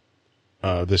disconnected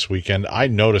this weekend, I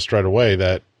noticed right away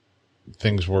that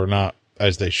things were not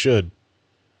as they should.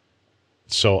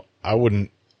 So I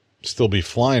wouldn't still be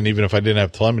flying even if I didn't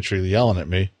have telemetry yelling at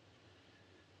me.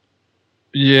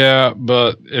 Yeah,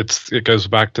 but it goes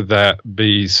back to that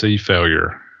BEC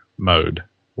failure mode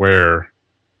where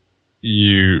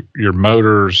your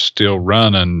motor's still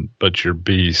running, but your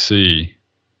BEC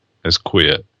has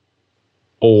quit,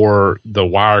 or the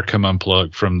wire come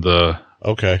unplugged from the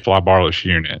Okay. fly barless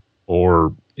unit,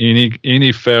 or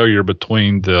any failure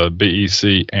between the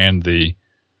BEC and the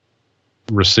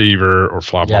receiver or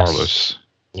fly barless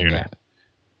unit.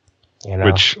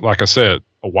 Which, like I said,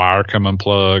 a wire come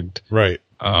unplugged, Right.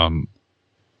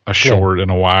 a short in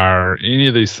a wire, any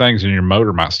of these things, and your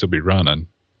motor might still be running.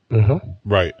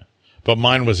 Right. But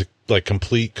mine was like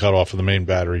complete cut off of the main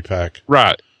battery pack.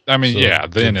 Right. I mean, So,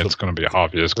 then it's going to be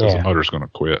obvious because the motor's going to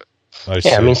quit.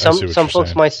 I mean, some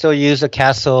folks might still use a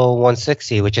Castle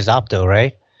 160, which is opto,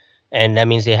 right? And that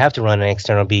means they have to run an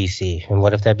external BEC. And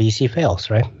what if that BEC fails,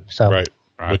 right? So, Right.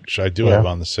 Which I do have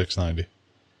on the 690.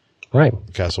 Right.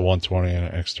 Castle 120 and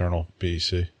an external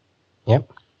BEC.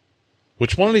 Yep.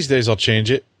 Which one of these days I'll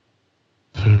change it.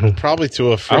 Probably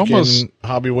to a freaking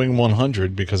Hobby Wing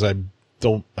 100 because I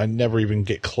never even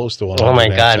get close to 100 Oh my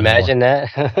amps God, anymore. imagine that.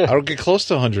 I don't get close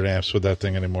to 100 amps with that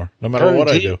thing anymore, no matter what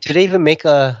I do. Do they even make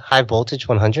a high voltage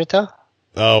 100 though?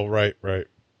 Oh, right.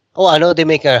 Oh, I know they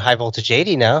make a high voltage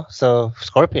 80 now. So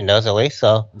Scorpion does at least.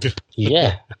 So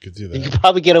yeah, I could do you that. could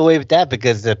probably get away with that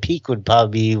because the peak would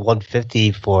probably be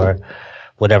 150 for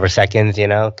whatever seconds,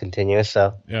 continuous.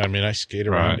 So Yeah, I mean, I skate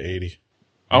around 80.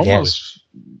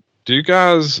 Do you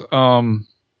guys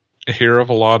hear of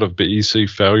a lot of BEC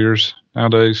failures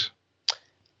nowadays?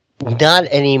 not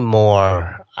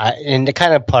anymore. And the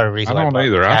kind of part of the reason I don't brought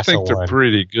either. the I Castle think they're one.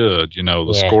 pretty good.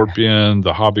 The Yeah. Scorpion,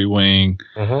 the Hobby Wing,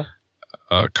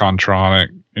 Contronic.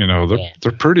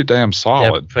 They're pretty damn They're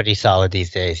solid. pretty solid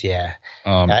these days. Yeah.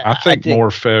 I think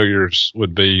more failures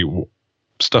would be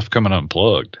stuff coming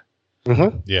unplugged.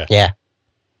 Yeah. Yeah.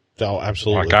 Oh,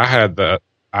 absolutely. Like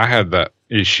I had that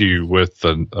issue with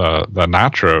the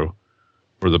Nitro,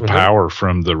 where the power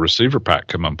from the receiver pack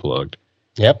come unplugged.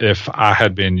 Yep. If I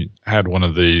had one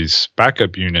of these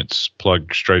backup units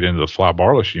plugged straight into the fly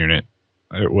barless unit,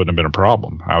 it wouldn't have been a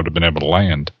problem. I would have been able to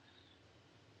land.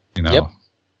 Yep.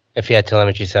 If you had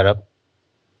telemetry set up.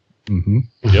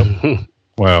 Yep.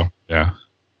 Well, yeah.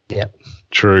 Yep.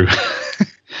 True.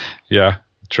 Yeah,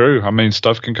 true. I mean,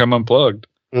 stuff can come unplugged.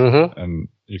 And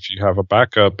if you have a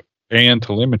backup and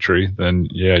telemetry, then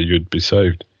yeah, you'd be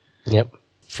saved. Yep.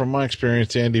 From my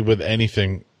experience, Andy, with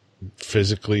anything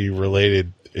physically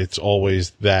related, it's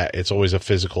always a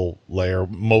physical layer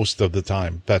most of the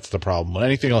time. That's the problem.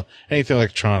 Anything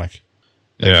electronic.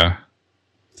 Yeah.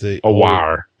 A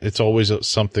wire. It's always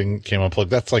something came unplugged.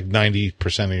 That's like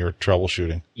 90% of your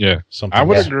troubleshooting. Yeah. Something. I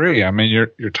would agree. I mean, you're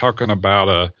talking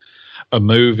about a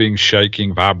moving,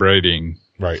 shaking, vibrating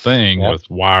thing with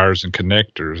wires and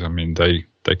connectors. I mean, they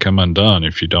come undone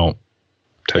if you don't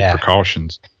take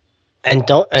precautions. And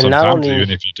sometimes not only even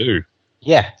if you do.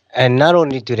 Yeah, and not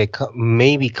only do they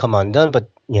maybe come undone, but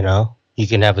you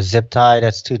can have a zip tie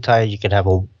that's too tight. You can have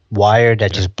a wire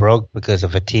that just broke because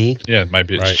of fatigue. Yeah,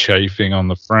 maybe it's chafing on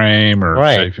the frame or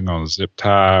chafing on the zip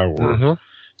tie or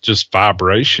just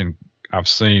vibration. I've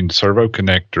seen servo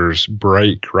connectors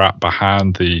break right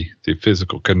behind the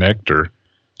physical connector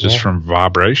just from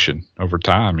vibration over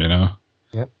time,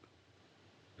 Yep.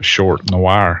 Short in the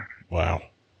wire. Wow.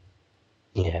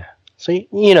 Yeah. So,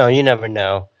 you never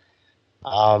know.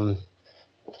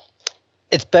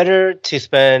 It's better to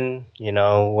spend,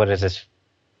 what is this?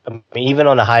 I mean, even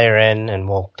on the higher end, and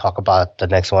we'll talk about the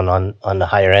next one on the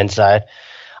higher end side,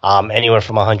 anywhere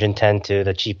from 110 to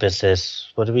the cheapest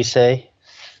is, what did we say?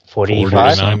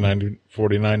 45?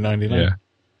 $49.99.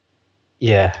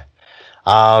 Yeah.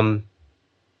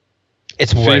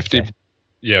 It's worth 50. it.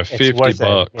 Yeah,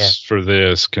 $50 for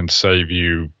this can save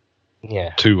you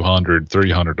 $200,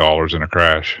 $300 in a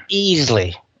crash.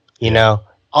 Easily.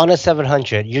 On a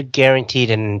 700, you're guaranteed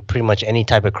in pretty much any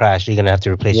type of crash, you're going to have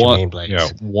to replace your main blades. Yeah,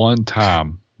 one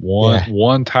time,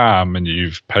 and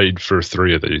you've paid for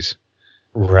 3 of these.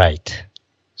 Right.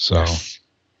 So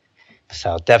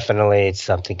So definitely it's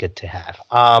something good to have.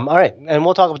 All right, and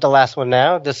we'll talk about the last one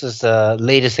now. This is the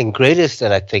latest and greatest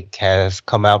that I think has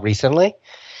come out recently.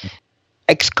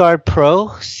 XGuard Pro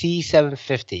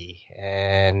C750,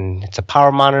 and it's a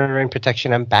power monitoring,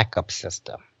 protection, and backup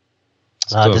system.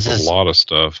 This is a lot of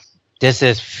stuff. This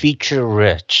is feature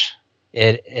rich.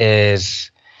 It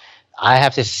is, I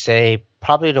have to say,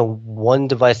 probably the one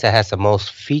device that has the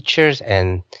most features,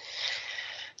 and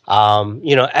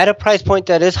at a price point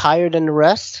that is higher than the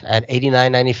rest at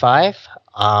 $89.95.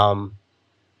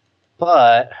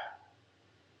 But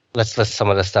let's list some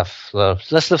of the stuff.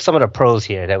 Let's list some of the pros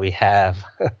here that we have.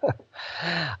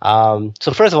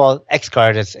 So first of all,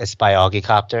 XGuard is by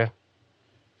Augicopter.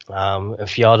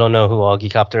 If y'all don't know who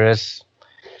Augicopter is,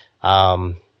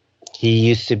 he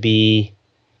used to be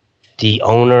the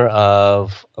owner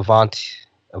of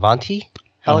Avanti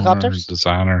helicopters.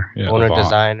 Designer.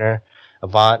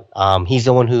 Avant. He's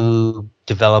the one who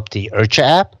developed the Urcha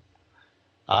app.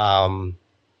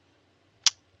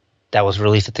 That was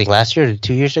released, I think, last year or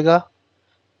 2 years ago.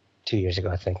 2 years ago,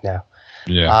 I think now.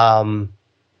 Yeah.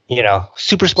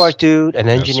 Super smart dude, an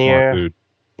engineer. Smart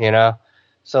dude.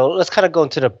 So let's kind of go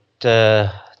into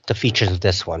the features of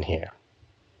this one here.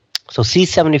 So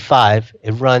C75,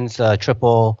 it runs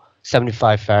triple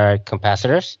 75 farad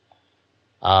capacitors.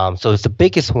 So it's the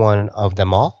biggest one of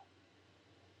them all.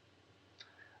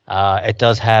 It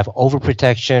does have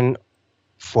overprotection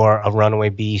for a runaway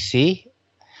BEC.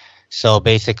 So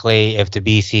basically, if the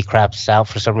BEC craps out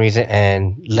for some reason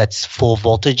and lets full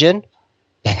voltage in,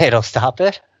 it'll stop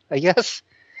it, I guess.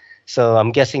 So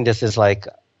I'm guessing this is like,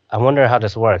 I wonder how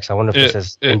this works. I wonder if this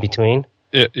is in between.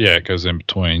 It goes in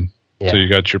between. Yeah. So you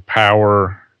got your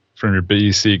power from your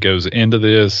BEC goes into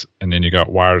this, and then you got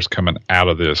wires coming out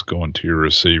of this going to your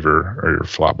receiver or your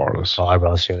fly barless.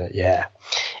 Barless unit, yeah.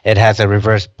 It has a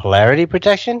reverse polarity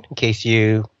protection in case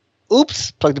you,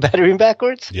 plug the battery in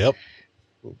backwards. Yep.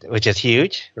 Which is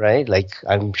huge, right? Like,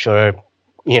 I'm sure,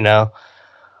 paying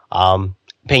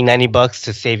 $90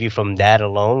 to save you from that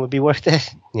alone would be worth it.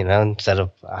 Instead of,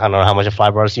 I don't know how much a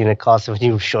fly barless unit costs when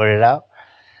you short it out.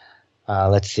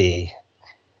 Let's see.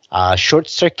 Short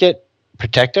circuit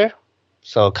protector.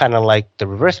 So kind of like the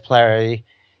reverse polarity,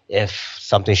 if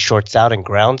something shorts out and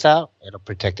grounds out, it'll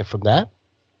protect it from that.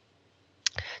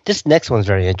 This next one's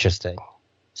very interesting.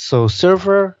 So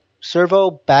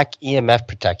servo back EMF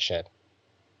protection.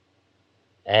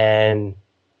 And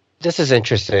this is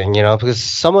interesting, because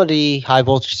some of the high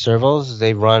voltage servos,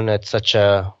 they run at such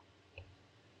a,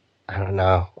 I don't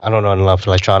know enough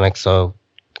electronics, so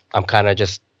I'm kind of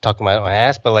just talking about my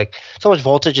ass, but like so much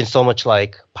voltage and so much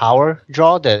like power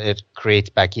draw that it creates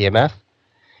back EMF.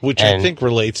 Which I think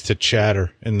relates to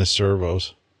chatter in the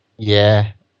servos.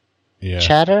 Yeah. Yeah.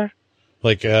 Chatter?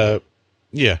 Like,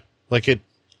 yeah. Like it,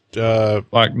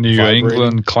 like New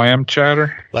England clam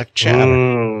chatter? Like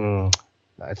chatter.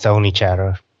 It's only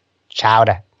chatter.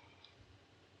 Chowder.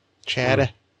 Chatter.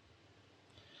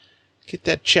 Get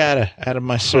that chatter out of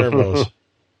my servos.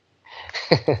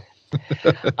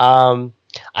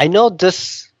 I know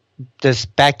this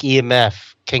back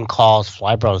EMF can cause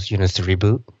fly barless units to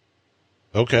reboot.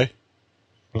 Okay.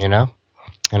 I know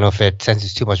if it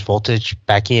senses too much voltage,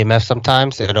 back EMF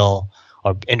sometimes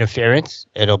or interference,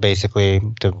 it'll basically,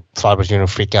 the fly barless unit will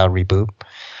freak out and reboot.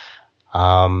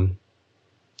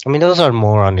 Those are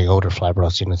more on the older fly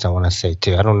barless units, I want to say,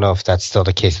 too. I don't know if that's still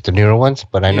the case with the newer ones,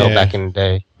 but I know back in the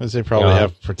day, as they probably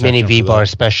have protection. Mini V-Bar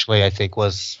especially, I think,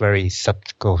 was very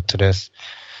susceptible to this.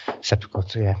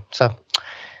 Yeah. So,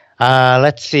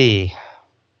 let's see.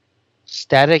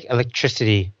 Static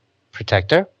electricity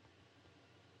protector.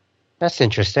 That's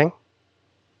interesting.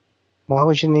 Why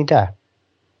would you need that?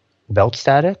 Belt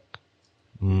static?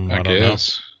 I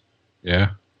guess.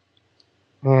 Yeah.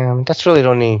 Yeah, that's really the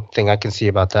only thing I can see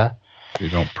about that. If you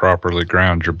don't properly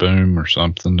ground your boom or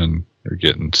something and you're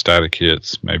getting static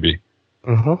hits, maybe.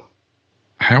 Mm-hmm.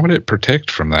 How would it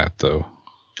protect from that, though?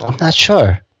 I'm not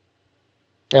sure.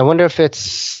 I wonder if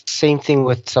it's same thing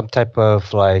with some type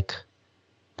of, like,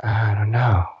 I don't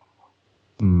know.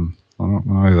 I don't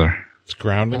know either. It's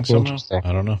grounding somehow?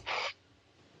 I don't know.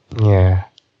 Yeah.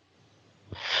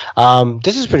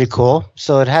 This is pretty cool.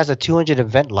 So it has a 200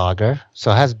 event logger.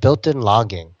 So it has built-in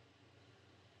logging,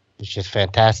 which is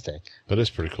fantastic. That is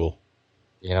pretty cool.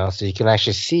 So you can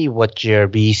actually see what your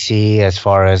BEC as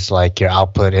far as like your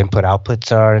input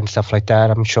outputs are and stuff like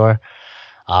that, I'm sure.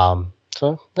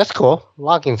 So that's cool.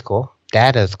 Logging's cool.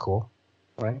 Data is cool,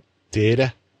 right?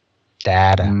 Data.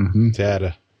 Mm-hmm.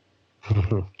 Data.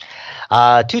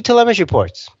 2 telemetry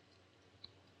ports.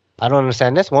 I don't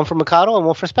understand this. One for Mikado and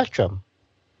one for Spectrum.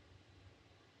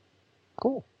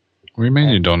 Cool. What do you mean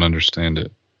you don't understand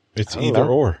it? It's I don't either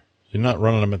know. or. You're not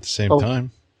running them at the same Oh.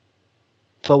 time.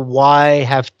 But why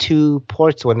have two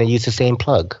ports when they use the same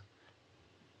plug?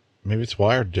 Maybe it's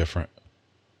wired different.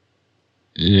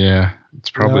 Yeah,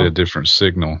 it's probably No. a different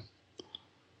signal.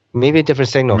 Maybe a different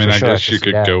signal. I mean, for I sure. guess can you see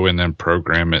could that, go in and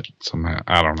program it somehow.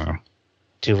 I don't know.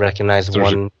 to recognize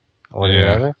There's one or the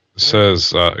yeah. other. It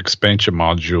says expansion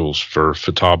modules for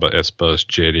Futaba, S-Bus,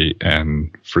 Jetty,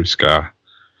 and FreeSky.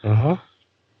 Mm-hmm.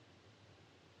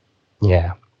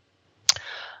 Yeah.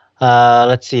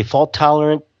 Let's see. Fault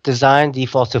tolerant design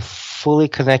defaults to fully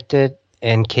connected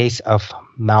in case of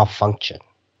malfunction.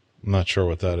 I'm not sure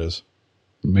what that is.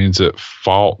 It means it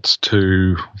faults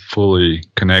to fully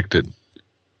connected.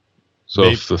 So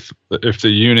if the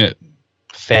unit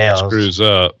Fails.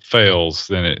 fails,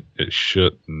 then it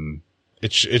shouldn't.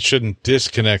 It shouldn't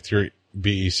disconnect your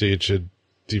BEC. It should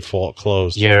default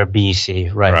closed. Your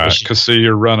BC, right? Right, It should- because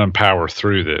you're running power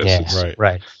through this. yes, Right.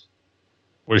 right.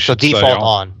 We So should say default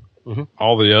all, on.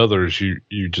 all the others,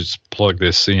 you just plug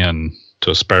this in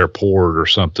to a spare port or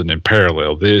something in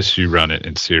parallel. This, you run it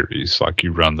in series, like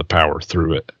you run the power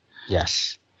through it.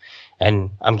 Yes.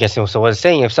 And I'm guessing, so what it's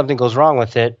saying, if something goes wrong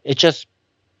with it, it just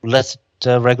lets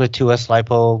the regular 2S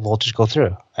LiPo voltage go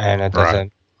through. And it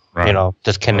doesn't, Right.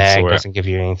 disconnect, way- doesn't give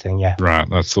you anything. Yeah. Right,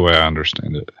 that's the way I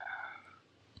understand it.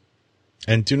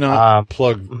 And do not Um,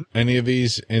 plug any of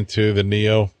these into the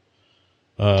Neo.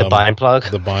 The bind plug?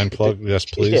 The bind plug. Yes,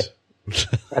 please.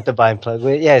 Not the bind plug.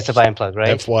 Yeah, it's a bind plug,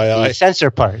 right? FYI. The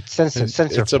sensor part. Sensor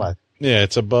It's plug. Yeah,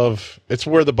 it's above. It's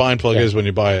where the bind plug Yeah. is when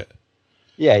you buy it.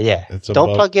 Yeah. It's Don't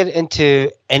above- plug it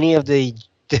into any of the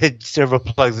server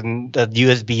plugs in the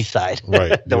USB side.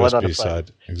 Right. The one on the USB front.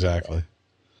 side. Exactly.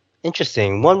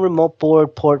 Interesting. One remote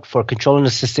board port for controlling the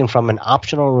system from an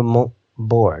optional remote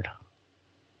board.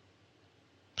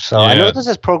 So I know Yeah. this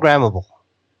is programmable.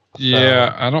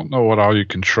 Yeah, I don't know what all you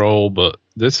control, but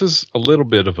this is a little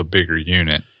bit of a bigger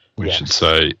unit, we Yes. should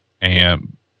say.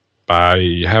 And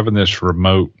by having this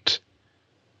remote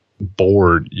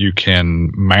board, you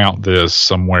can mount this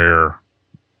somewhere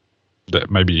that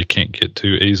maybe you can't get to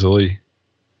easily,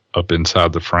 up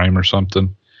inside the frame or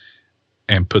something,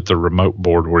 and put the remote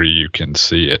board where you can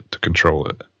see it to control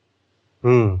it.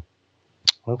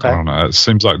 Okay. I don't know. It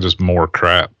seems like just more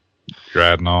crap you're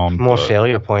adding on. More but,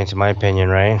 failure points, in my opinion,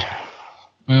 right?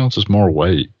 Well, it's just more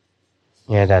weight.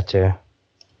 Yeah, that too.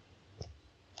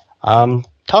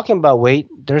 Talking about weight,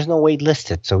 there's no weight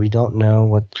listed, so we don't know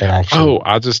what that actually. Oh,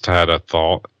 I just had a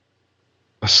thought.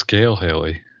 A scale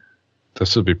heli.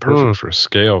 This would be perfect for a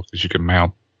scale because you can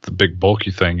mount the big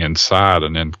bulky thing inside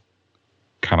and then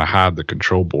kind of hide the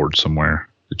control board somewhere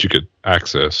that you could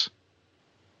access.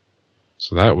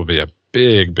 So that would be a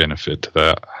big benefit to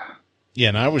that. Yeah,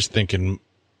 and I was thinking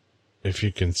if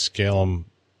you can scale them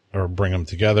or bring them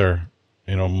together,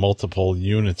 multiple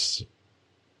units.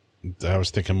 I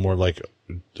was thinking more like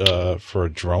for a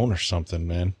drone or something,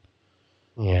 man.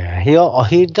 Yeah,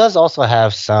 he does also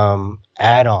have some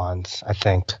add-ons, I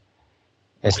think.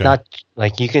 It's Okay. not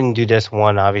like you can do this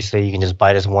one, obviously you can just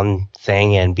buy this one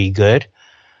thing and be good.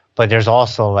 But there's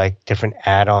also like different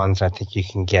add-ons I think you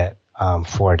can get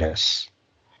for this.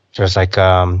 There's like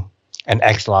an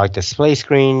X-Log display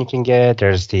screen you can get.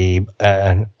 There's the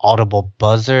an audible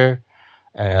buzzer,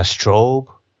 a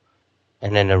strobe,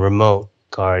 and then a remote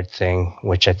guard thing,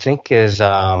 which I think is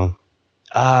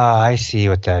I see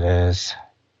what that is.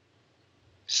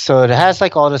 So it has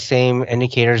like all the same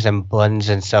indicators and buttons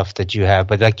and stuff that you have,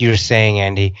 but like you were saying,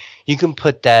 Andy, you can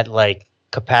put that like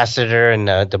capacitor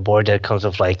and the board that comes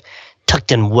with like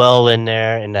tucked in well in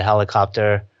there in the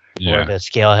helicopter or Yeah. the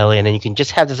scale heli, and then you can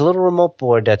just have this little remote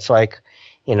board that's like,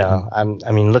 I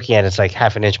mean, looking at it, it's like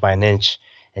half an inch by an inch,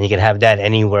 and you can have that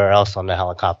anywhere else on the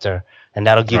helicopter, and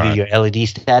that'll give you Right. your LED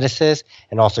statuses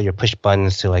and also your push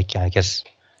buttons to like, I guess,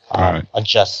 Right.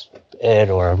 adjust it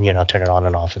or turn it on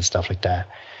and off and stuff like that.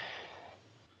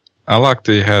 I like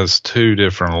that it has two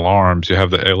different alarms. You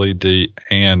have the LED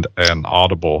and an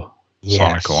audible Yes.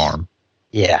 sonic alarm.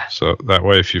 Yeah. So that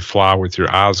way, if you fly with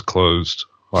your eyes closed,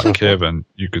 like Kevin,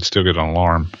 you could still get an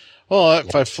alarm. Well,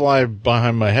 if I fly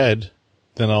behind my head,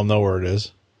 then I'll know where it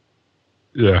is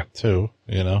Yeah. too.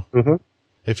 Mhm.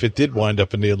 If it did wind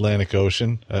up in the Atlantic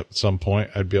Ocean at some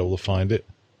point, I'd be able to find it,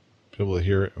 be able to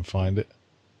hear it and find it.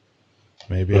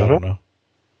 Maybe I don't know.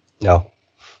 No.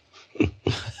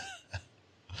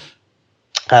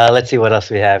 Let's see what else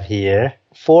we have here.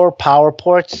 4 power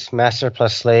ports, master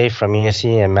plus slave from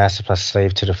ESC and master plus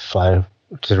slave to the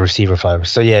receiver fiber.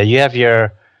 So yeah, you have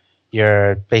your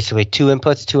basically 2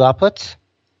 inputs, 2 outputs.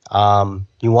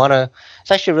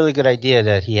 It's actually a really good idea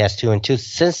that he has 2 and 2,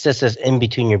 since this is in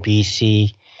between your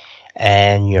BC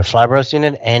and your flybarless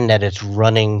unit, and that it's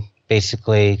running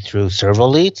basically through servo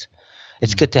leads.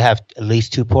 It's good to have at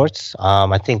least 2 ports.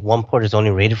 I think one port is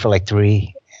only rated for like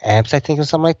 3 amps, I think, or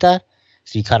something like that.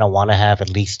 So you kind of want to have at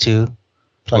least 2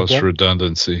 plugged Plus in.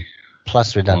 redundancy.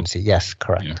 Plus redundancy, yes,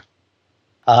 correct.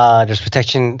 Yeah. There's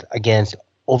protection against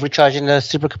overcharging the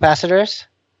supercapacitors.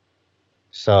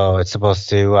 So it's supposed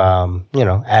to,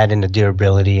 add in the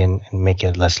durability and make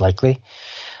it less likely.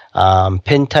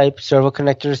 Pin type servo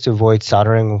connectors to avoid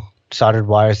soldered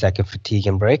wires that can fatigue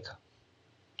and break.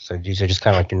 So these are just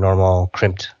kind of like your normal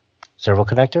crimped servo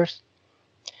connectors.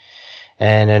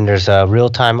 And then there's a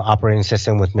real-time operating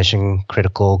system with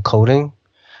mission-critical coding.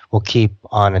 Will keep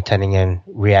on attending and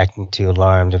reacting to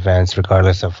alarmed events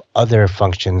regardless of other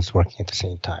functions working at the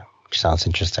same time, which sounds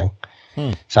interesting.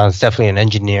 Sounds definitely an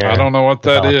engineer. I don't know what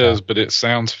that is, but it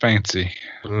sounds fancy.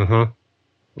 Mm-hmm.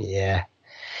 Yeah.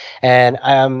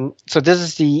 And so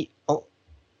this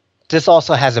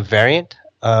also has a variant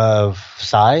of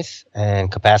size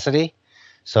and capacity.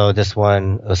 So this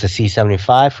one was a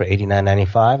C75 for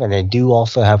 $89.95, and they do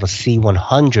also have a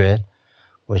C100,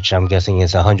 which I'm guessing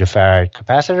is 100 farad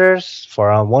capacitors for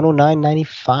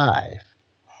 $109.95.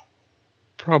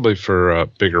 Probably for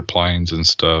bigger planes and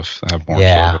stuff that have more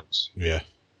servos. Yeah.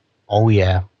 Oh,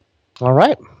 yeah. All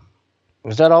right.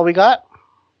 Is that all we got?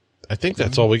 I think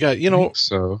that's all we got.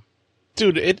 So,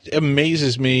 Dude, it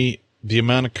amazes me the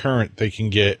amount of current they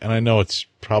can get, and I know it's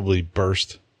probably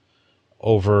burst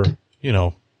over,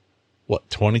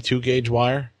 22 gauge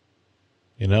wire,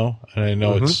 and I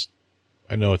know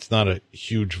it's not a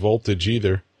huge voltage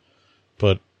either,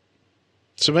 but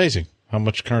it's amazing how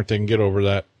much current they can get over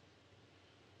that.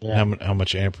 Yeah. How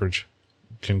much amperage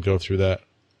can go through that.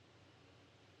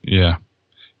 Yeah.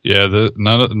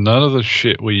 None of the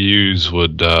shit we use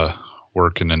would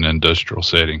work in an industrial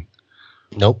setting.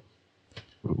 Nope.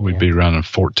 We'd be running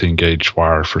 14 gauge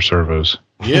wire for servos.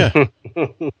 Yeah.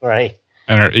 Right.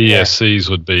 And our ESCs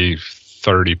would be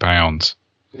 30 pounds.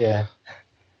 Yeah.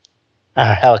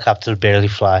 Our helicopter would barely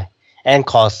fly and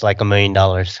cost like $1 million.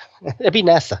 It'd be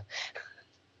NASA.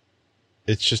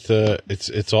 It's just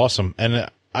it's awesome. And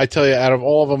I tell you, out of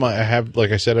all of them, I have,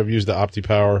 like I said, I've used the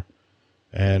OptiPower,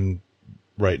 and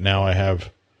right now I have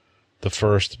the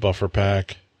first buffer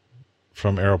pack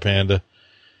from AeroPanda.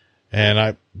 And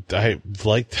I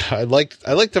like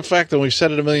the fact that we've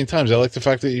said it a million times. I like the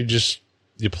fact that you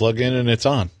plug in and it's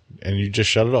on, and you just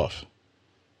shut it off.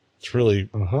 It's really,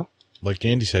 like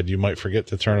Andy said, you might forget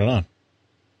to turn it on.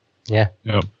 Yeah.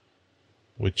 Yep.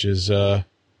 Which is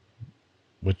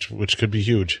which could be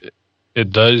huge.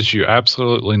 It does you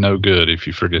absolutely no good if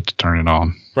you forget to turn it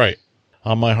on. Right.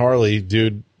 On my Harley,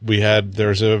 dude,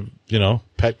 there's a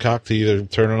petcock to either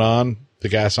turn it on, the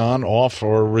gas on, off,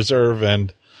 or reserve,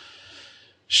 and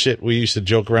shit, we used to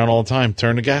joke around all the time.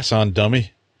 Turn the gas on,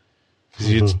 dummy.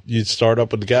 'Cause you'd start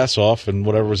up with the gas off, and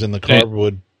whatever was in the carb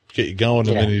would get you going,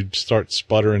 and then you'd start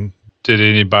sputtering. Did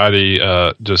anybody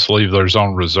just leave theirs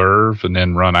on reserve and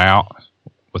then run out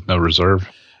with no reserve?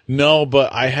 No,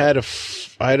 but I had a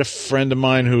friend of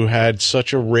mine who had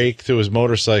such a rake to his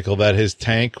motorcycle that his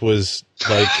tank was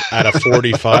like at a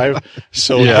 45.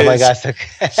 So Oh my gosh.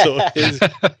 so his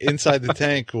inside the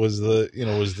tank was the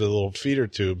little feeder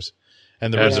tubes,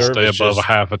 and the reserve stay is above just,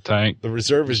 a half a tank. The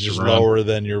reserve is just lower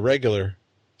than your regular.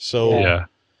 So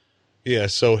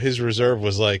so his reserve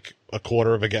was like a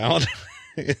quarter of a gallon.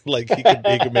 Like he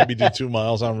could maybe do 2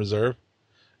 miles on reserve.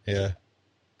 Yeah.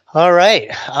 All right.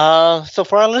 So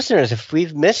for our listeners, if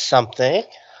we've missed something,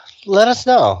 let us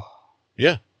know.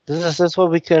 Yeah. This is what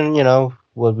we can,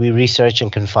 what we research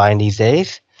and can find these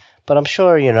days. But I'm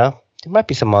sure, there might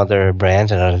be some other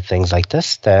brands and other things like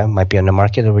this that might be on the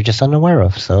market that we're just unaware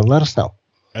of. So let us know.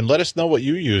 And let us know what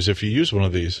you use if you use one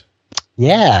of these.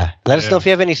 Yeah. Let us know if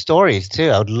you have any stories, too.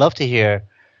 I would love to hear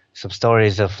some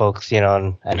stories of folks,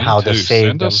 and how they saved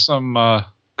Send us some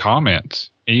comments.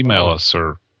 Email us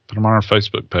or put them on our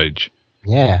Facebook page.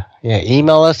 Yeah.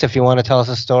 Email us if you want to tell us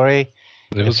a story.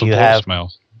 Leave us a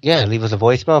voicemail. Leave us a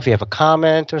voicemail if you have a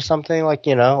comment or something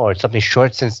or something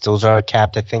short, since those are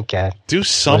capped, I think. Do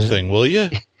something, will you?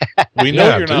 We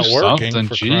know you're not working,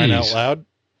 for crying out loud.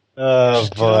 Oh,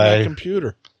 just boy. Get on that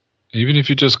computer. Even if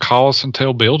you just call us and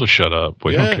tell Bill to shut up.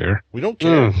 We don't care. We don't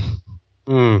care.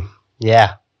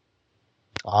 Yeah.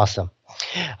 Awesome.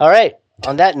 All right.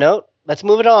 On that note, let's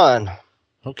move it on.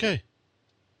 Okay.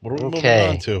 What are we moving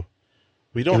on to?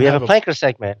 We don't have a planker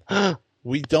segment.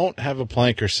 We don't have a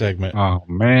planker segment. Oh,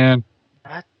 man.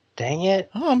 God dang it.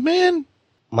 Oh, man.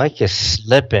 Mike is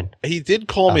slipping. He did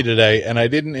call me today, and I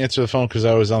didn't answer the phone because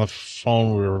I was on the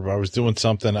phone or I was doing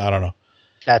something. I don't know.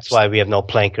 That's why we have no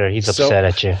planker. He's upset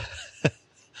at you.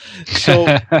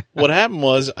 So what happened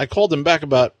was I called him back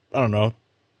about, I don't know,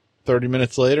 30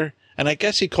 minutes later. And I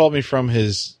guess he called me from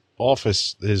his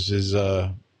office, his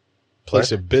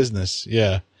place of business.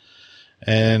 Yeah.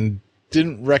 And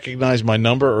didn't recognize my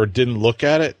number or didn't look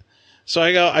at it. So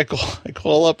I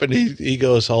call up and he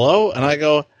goes, hello. And I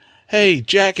go, hey,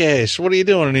 jackass, what are you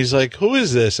doing? And he's like, who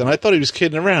is this? And I thought he was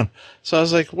kidding around. So I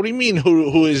was like, what do you mean?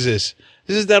 Who is this?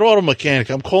 This is that auto mechanic.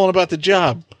 I'm calling about the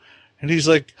job. And he's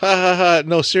like, ha ha ha.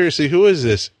 No, seriously, who is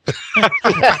this?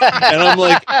 And I'm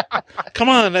like, come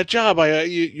on, that job.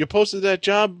 You posted that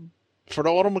job for the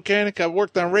auto mechanic. I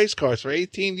worked on race cars for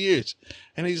 18 years.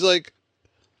 And he's like,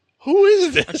 who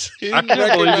is this? I can't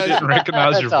believe you didn't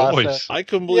recognize your voice. Awesome. I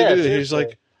couldn't believe it. Seriously. He's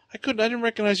like, I didn't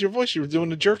recognize your voice. You were doing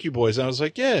the Jerky Boys. And I was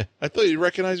like, yeah, I thought you'd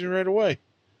recognize me right away.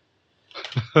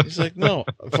 He's like, no.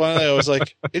 Finally, I was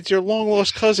like, it's your long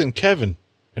lost cousin, Kevin.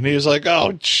 And he was like,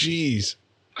 oh, jeez.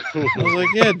 I was like,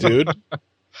 yeah, dude.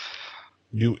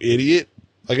 You idiot.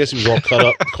 I guess he was all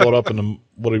caught up in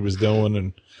what he was doing.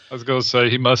 And I was going to say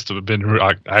he must have been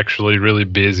actually really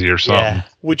busy or something. Yeah.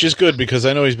 which is good because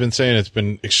I know he's been saying it's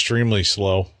been extremely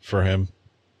slow for him.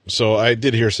 So I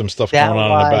did hear some stuff going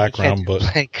on in the background, but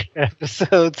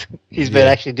episodes. He's been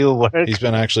actually doing work. he's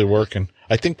been actually working.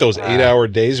 I think those 8-hour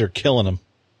days are killing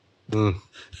him.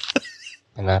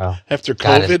 I know. After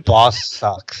God, his COVID, boss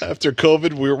sucks. after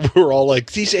COVID, we were all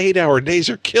like, these 8-hour days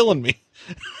are killing me.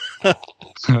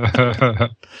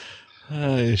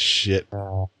 Shit.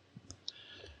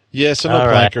 Yeah, so no All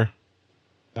right. planker.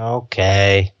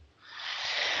 Okay.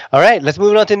 All right, let's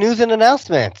move on to news and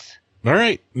announcements. All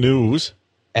right, news.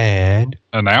 And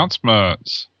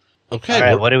Announcements. Okay, all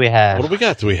right, what do we have? what do we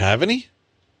got? Do we have any?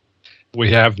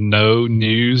 We have no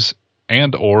news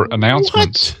and or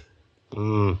announcements.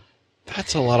 What?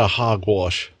 That's a lot of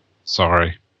hogwash.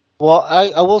 Sorry. Well,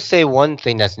 I will say one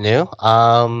thing that's new.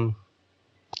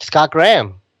 Scott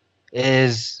Graham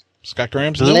is Scott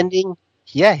Graham's new? blending.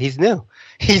 Yeah, he's new.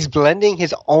 He's blending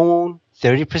his own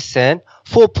 30%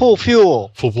 full pool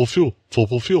fuel. Full fuel.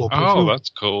 Oh, that's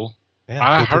cool. Yeah,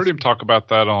 I full heard him talk about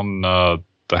that on the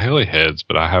Heliheads,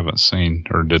 but I haven't seen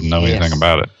or didn't know anything Yes.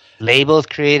 about it. Labels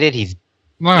created. He's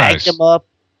bagged Nice. them up,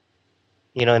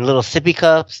 in little sippy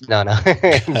cups. No,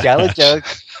 gallon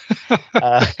jugs.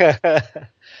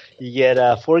 You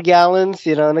get 4 gallons,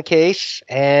 in a case,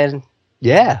 and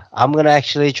yeah, I'm gonna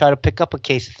actually try to pick up a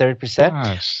case of 30%.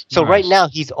 Nice. So nice. right now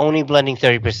he's only blending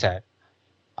 30%.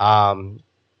 And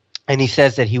he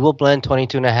says that he will blend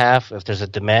 22.5 if there's a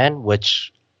demand,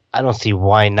 which I don't see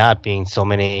why not, being so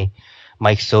many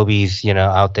Mike Sobies,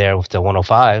 out there with the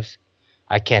 105s.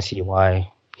 I can't see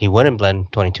why he wouldn't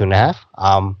blend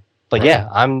 22.5. But yeah,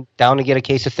 I'm down to get a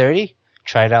case of 30,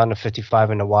 try it out on the 55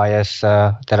 and the YS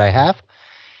that I have.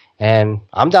 And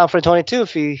I'm down for 22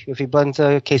 if he blends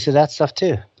a case of that stuff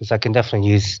too, because I can definitely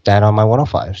use that on my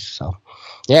 105s. So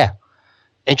yeah,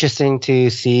 interesting to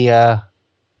see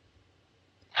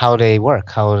how they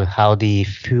work, how the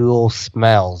fuel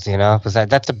smells, because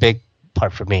that's a big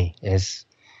part for me. Is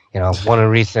one of the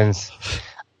reasons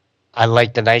I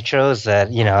like the nitros, that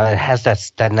it has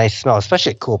that nice smell,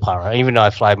 especially at Cool Power. Even though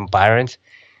I fly Byron's,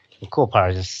 Cool Power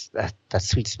is that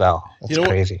sweet smell. It's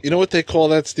crazy. You know what they call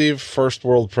that, Steve? First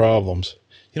world problems.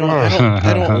 I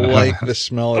don't like the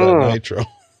smell of that nitro.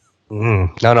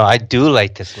 No, I do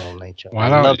like the smell of nitro. Why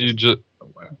don't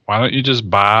you just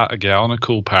buy a gallon of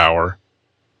Cool Power,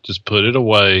 just put it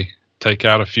away, take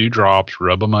out a few drops,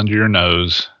 rub them under your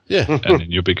nose, Yeah. and then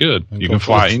you'll be good. You can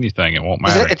fly anything; it won't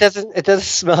matter. It doesn't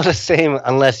smell the same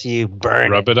unless you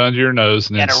burn Rub it under your nose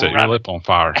and then Gotta set your rub lip on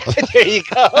fire. There you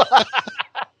go.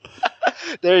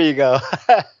 There you go.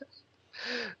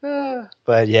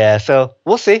 But yeah, so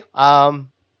we'll see.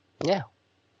 Yeah,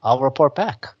 I'll report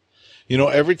back.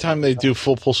 Every time they do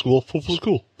full school.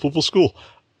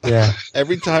 Yeah.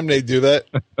 Every time they do that,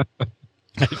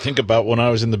 I think about when I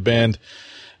was in the band,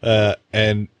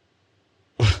 and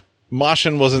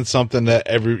moshing wasn't something that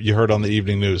you heard on the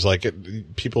evening news. Like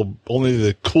only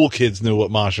the cool kids knew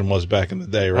what moshing was back in the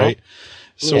day, right?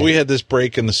 So we had this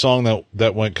break in the song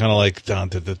that went kind of like down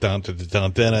to the down to the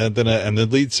down, and the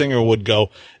lead singer would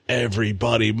go,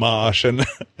 "Everybody mosh," and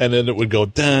then it would go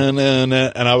down, and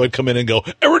I would come in and go,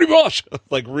 "Everybody mosh,"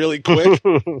 like really quick.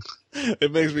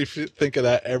 It makes me think of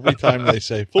that every time they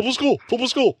say football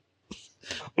school.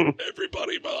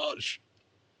 Everybody mosh.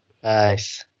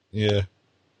 Nice. Yeah.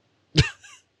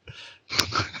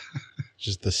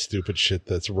 Just the stupid shit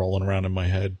that's rolling around in my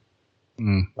head.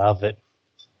 Love it.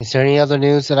 Is there any other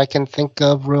news that I can think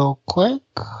of real quick?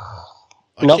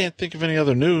 I can't think of any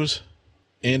other news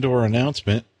and or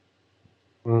announcement.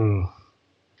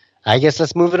 I guess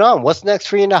let's move it on. What's next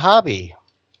for you in the hobby?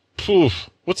 Poof.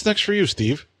 What's next for you,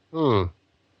 Steve?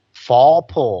 Fall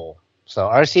poll. So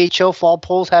RCHO fall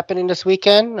poll's happening this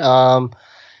weekend.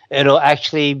 It'll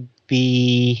actually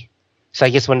be, so I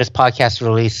guess when this podcast is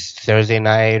released Thursday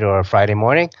night or Friday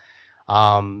morning,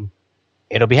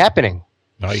 it'll be happening.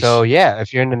 Nice. So yeah,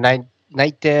 if you're in the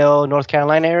Knightdale, North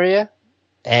Carolina area,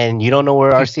 and you don't know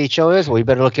where RCHO is, well, you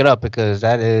better look it up because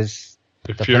that is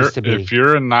the place to be. If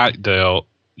you're in Knightdale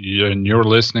and you're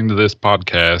listening to this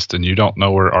podcast and you don't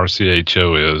know where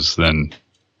RCHO is, then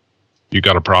you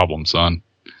got a problem, son.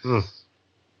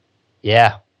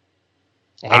 Yeah.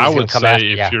 And I he's gonna would come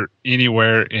say after- if you're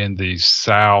anywhere in the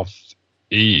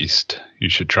southeast, you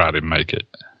should try to make it.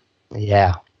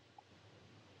 Yeah.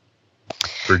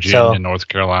 Virginia, So- North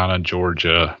Carolina,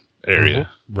 Georgia area,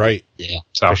 Right. Yeah.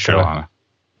 South for sure. Carolina.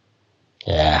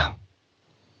 Yeah.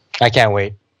 I can't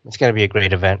wait. It's going to be a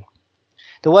great event.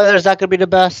 The weather's not going to be the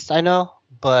best, I know,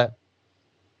 but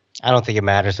I don't think it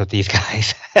matters with these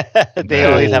guys. They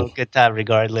No. always have a good time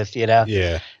regardless, you know?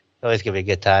 Yeah. Always going to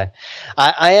be a good time.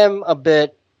 I am a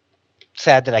bit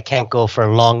sad that I can't go for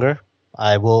longer.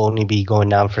 I will only be going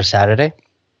down for Saturday.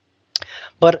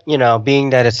 But, you know,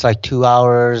 being that it's like 2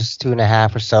 hours,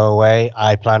 2.5 or so away,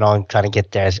 I plan on trying to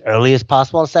get there as early as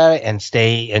possible on Saturday and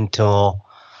stay until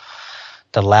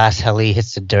the last heli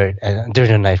hits the dirt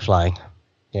during the night flying.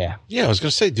 Yeah. Yeah, I was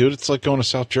gonna say, dude, it's like going to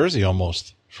South Jersey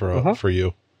almost for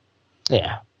you.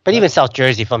 Yeah. But even South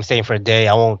Jersey, if I'm staying for a day,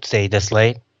 I won't stay this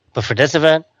late. But for this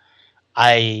event,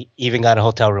 I even got a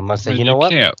hotel room. I said, I mean, you know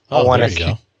what? Can't, I want there you to.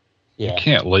 go. Yeah. You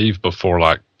can't leave before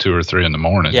like 2 or 3 in the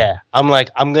morning. Yeah. I'm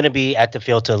going to be at the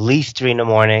field till at least 3 in the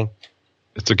morning.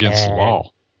 It's against the And-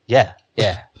 law. Yeah.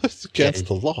 Yeah. It's against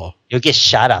the law. You'll get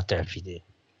shot out there if you do.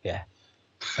 Yeah.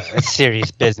 So it's serious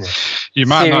business. You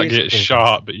might not Serious get business.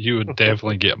 shot, but you would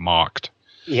definitely get mocked.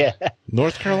 Yeah.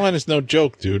 North Carolina's no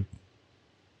joke, dude.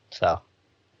 So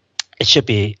it should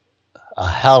be a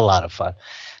hell of a lot of fun.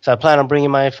 So I plan on bringing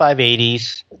my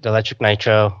 580s, the Electric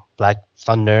Nitro, Black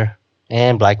Thunder,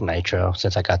 and Black Nitro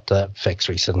since I got the fix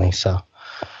recently. So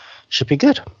should be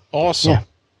good. Awesome.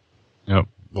 Yeah. Yep.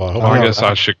 Well, I hope Well, I know. guess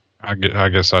I should. I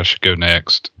guess I should go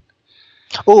next.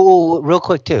 Oh, real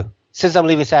quick too. Since I'm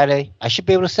leaving Saturday, I should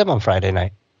be able to sim on Friday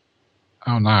night.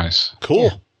 Oh, nice. cool. Yeah.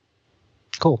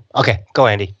 Cool. Okay, go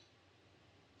Andy.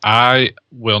 I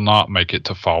will not make it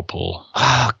to fall pool.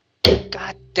 Oh,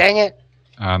 God dang it.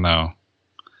 I know.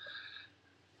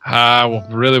 I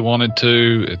really wanted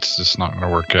to. It's just not going to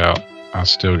work out. I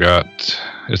still got.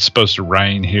 It's supposed to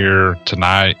rain here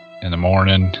tonight in the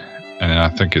morning, and I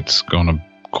think it's going to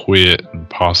quit and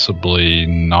possibly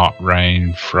not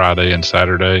rain Friday and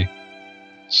Saturday.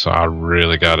 So I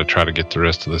really got to try to get the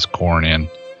rest of this corn in.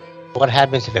 What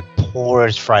happens if it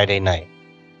pours Friday night?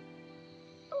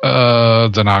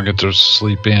 Then I'll get to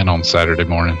sleep in on Saturday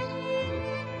morning.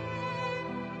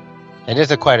 It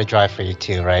is quite a drive for you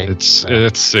too, right? It's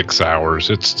 6 hours.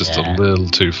 It's just Yeah. a little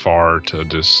too far to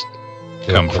just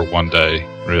come for one day,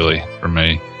 really, for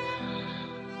me.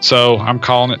 So I'm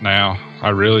calling it now. I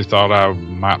really thought I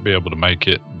might be able to make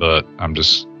it, but I'm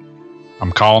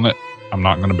calling it. I'm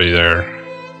not going to be there.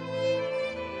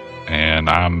 And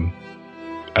I'm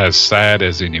as sad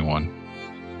as anyone.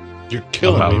 You're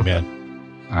killing me, Hello. man.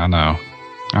 I know.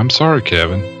 I'm sorry,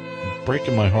 Kevin.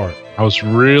 Breaking my heart. I was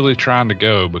really trying to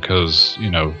go because,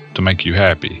 to make you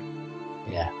happy.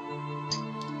 Yeah.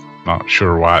 Not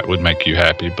sure why it would make you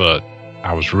happy, but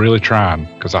I was really trying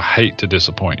because I hate to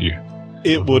disappoint you.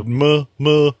 It would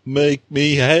make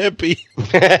me happy.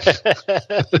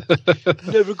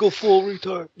 Never go full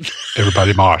retard.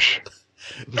 Everybody mosh.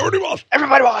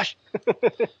 Everybody wash.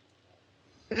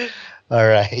 All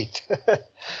right.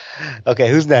 Okay,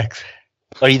 who's next?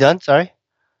 Are you done? Sorry.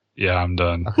 Yeah, I'm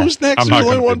done. Who's next? I'm There's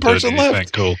not only going one to do person anything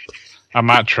left. cool. I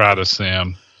might try to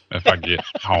sim if I get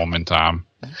home in time.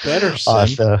 Better, son.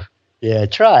 Awesome. Yeah,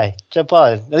 try. Jump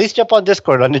on. At least jump on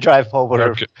Discord on the drive home or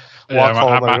Okay. walk I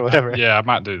home might, or whatever. Yeah, I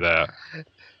might do that.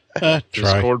 Try.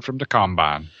 Discord from the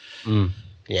combine.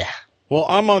 Yeah. Well,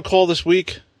 I'm on call this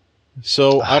week,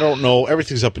 so I don't know.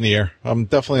 Everything's up in the air. I'm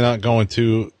definitely not going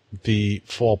to the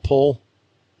fall pull,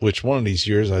 which one of these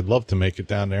years I'd love to make it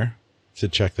down there to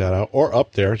check that out, or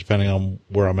up there, depending on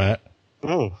where I'm at.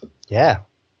 Yeah.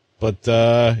 But,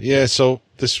 yeah, so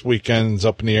this weekend's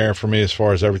up in the air for me as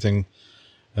far as everything.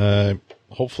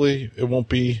 Hopefully it won't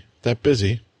be that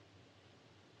busy,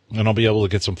 and I'll be able to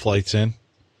get some flights in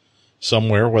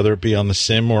somewhere, whether it be on the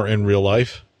sim or in real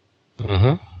life.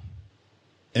 Mm-hmm.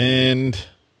 And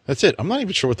that's it. I'm not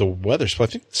even sure what the weather's. I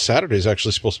think Saturday is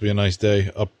actually supposed to be a nice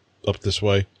day up this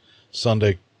way.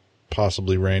 Sunday,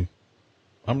 possibly rain.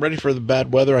 I'm ready for the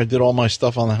bad weather. I did all my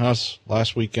stuff on the house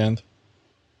last weekend.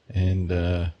 And,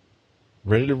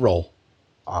 Ready to roll.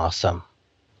 Awesome.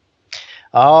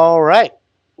 All right.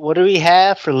 What do we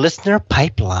have for listener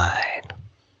pipeline?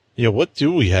 Yeah, what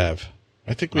do we have?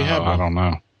 I think we have one. I don't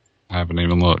know. I haven't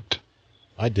even looked.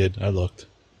 I did. I looked.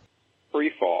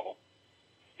 Free fall.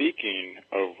 Speaking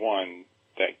of one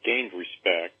that gained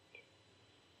respect,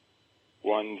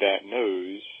 one that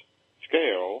knows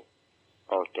scale,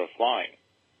 art of flying.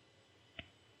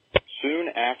 Soon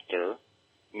after,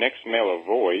 next male of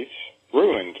voice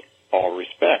ruined all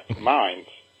respect. Minds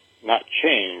not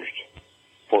changed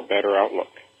for better outlook.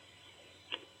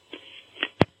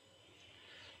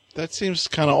 That seems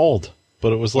kind of old,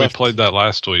 but it was We left. played that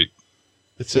last week.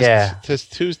 It says, Yeah. It says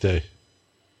Tuesday.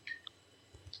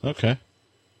 Okay.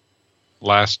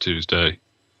 Last Tuesday.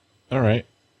 All right.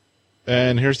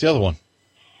 And here's the other one.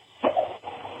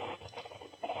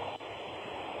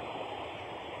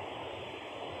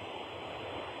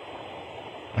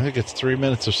 I think it's 3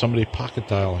 minutes of somebody pocket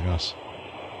dialing us.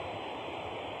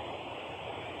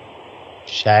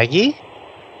 Shaggy?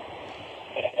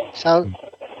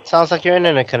 Sounds like your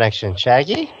internet connection.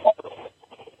 Shaggy?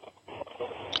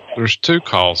 There's 2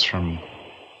 calls from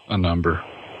a number.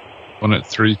 One at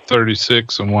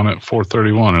 336 and one at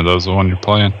 431. Are those the one you're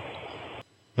playing?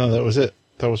 No, that was it.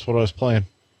 That was what I was playing.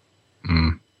 Hmm.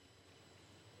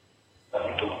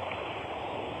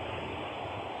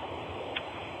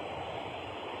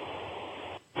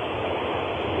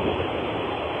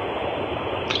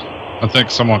 I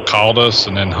think someone called us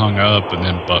and then hung up, and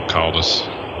then Buck called us.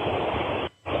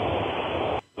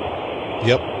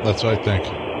 Yep, that's what I think.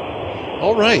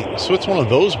 All right, so it's one of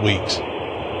those weeks.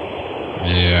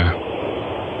 Yeah.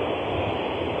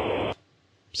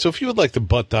 So if you would like to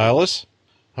butt dial us,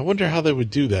 I wonder how they would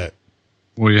do that.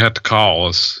 Well, you have to call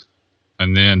us,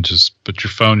 and then just put your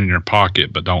phone in your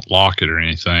pocket, but don't lock it or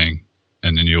anything,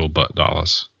 and then you'll butt dial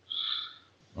us.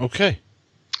 Okay.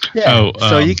 Yeah. Oh,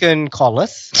 So you can call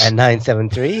us at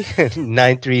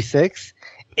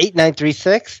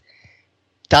 973-936-8936.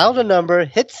 Dial the number,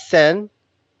 hit send,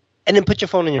 and then put your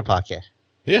phone in your pocket.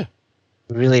 Yeah.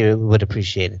 Really would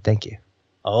appreciate it. Thank you.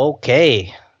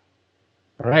 Okay.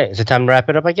 All right. Is it time to wrap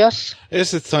it up, I guess? I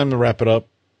guess it's time to wrap it up.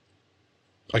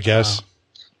 I guess.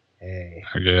 Hey,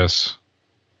 I guess.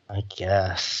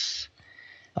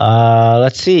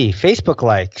 Let's see. Facebook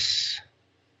likes.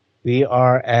 We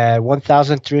are at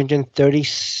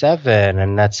 1,337,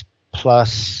 and that's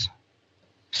plus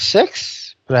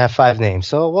 6. But I have 5 names,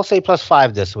 so we'll say plus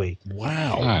 5 this week.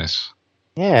 Wow. Nice.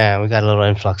 Yeah, we got a little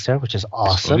influx there, which is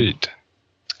awesome. Sweet.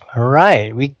 All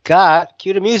right, we got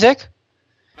cue to music.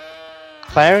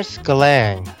 Clarence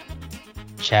Galang,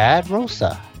 Chad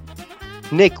Rosa,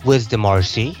 Nick Wisdom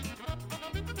RC,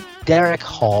 Derek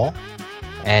Hall,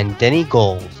 and Denny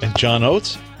Gold. And John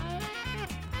Oates?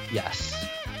 Yes.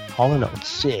 Hall and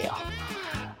Oates, yeah.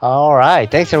 All right.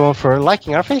 Thanks, everyone, for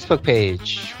liking our Facebook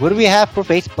page. What do we have for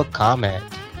Facebook comment?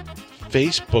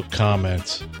 Facebook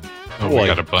comments. Oh, Boy, we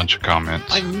got a bunch of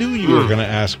comments. I knew you were going to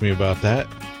ask me about that.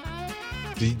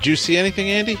 Did you see anything,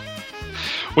 Andy?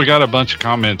 We got a bunch of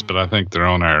comments, but I think they're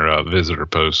on our visitor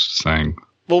posts thing.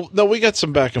 Well, no, we got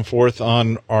some back and forth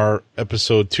on our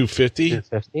episode 250,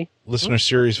 250? Listener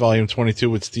Series Volume 22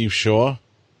 with Steve Shaw.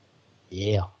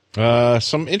 Yeah.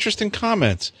 Some interesting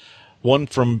comments. One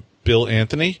from Bill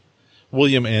Anthony,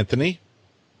 William Anthony.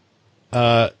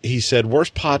 He said,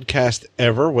 worst podcast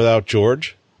ever without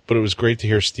George, but it was great to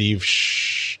hear Steve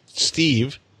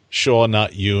Shaw,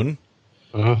 not Yoon.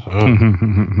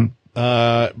 Ray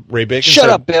Bacon Shut said,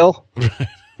 up, Bill.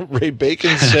 Ray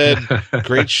Bacon said,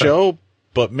 great show,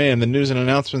 but man, the news and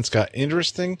announcements got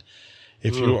interesting.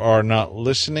 If you are not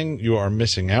listening, you are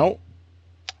missing out.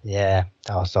 Yeah,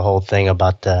 that was the whole thing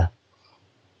about that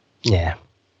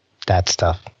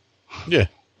stuff. Yeah.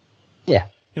 Yeah.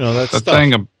 You know, that's The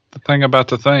thing about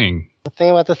the thing. The thing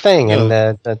about the thing and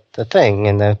the thing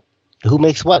and the who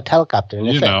makes what helicopter and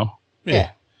the You thing. know.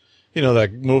 Yeah. You know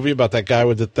that movie about that guy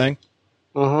with the thing?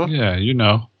 Mm-hmm. Yeah, you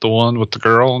know. The one with the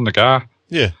girl and the guy.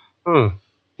 Yeah.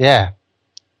 Yeah.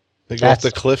 They go off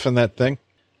the cliff in that thing.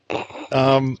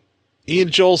 Ian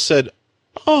Joel said,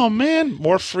 oh, man,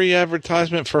 more free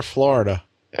advertisement for Florida.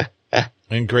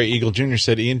 And Gray Eagle Jr.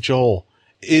 said, Ian Joel,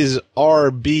 is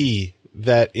RB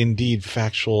that indeed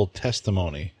factual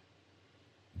testimony?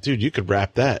 Dude, you could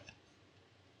rap that.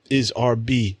 Is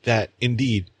RB that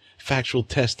indeed factual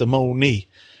testimony?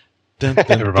 Dun, dun,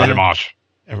 Everybody dun. mosh.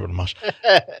 Everyone mosh.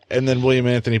 And then William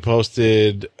Anthony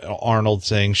posted Arnold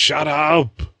saying, shut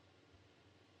up.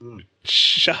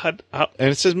 Shut up. And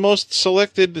it says most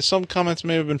selected. Some comments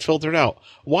may have been filtered out.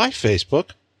 Why,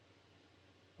 Facebook?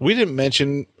 We didn't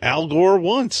mention Al Gore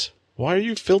once. Why are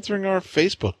you filtering our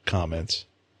Facebook comments?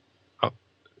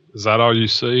 Is that all you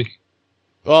see?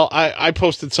 Well, I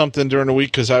posted something during the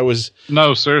week because I was...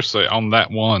 No, seriously, on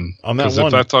that one. On that one. Because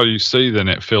if that's all you see, then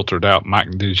it filtered out Mike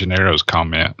DeGenero's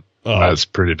comment. Oh. That's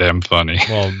pretty damn funny.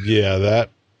 Well, yeah, that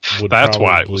would That's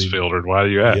why it was filtered. Why are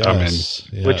you at? Yes,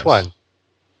 yes. Which one?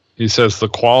 He says the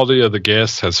quality of the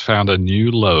guests has found a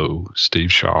new low,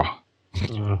 Steve Shaw.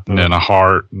 And then a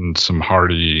heart and some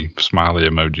hearty smiley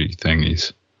emoji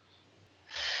thingies.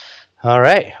 All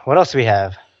right. What else do we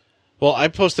have? Well, I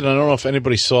posted, I don't know if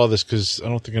anybody saw this because I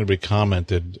don't think anybody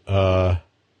commented.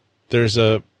 There's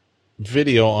a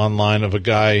video online of a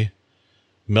guy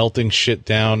melting shit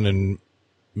down and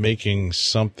making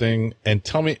something. And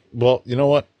tell me, well, you know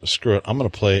what? Screw it. I'm going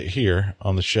to play it here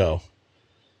on the show.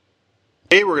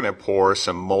 Today we're going to pour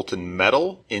some molten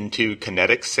metal into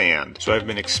kinetic sand. So I've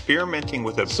been experimenting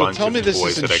with a bunch of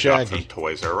toys that I got from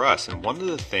Toys R Us, and one of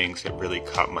the things that really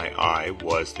caught my eye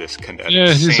was this kinetic sand.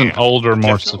 Yeah, he's an older,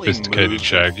 more sophisticated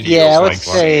Shaggy. Yeah, I would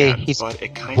say he's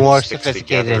more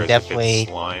sophisticated and definitely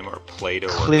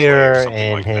clearer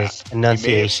in his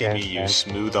enunciation. You may have seen me use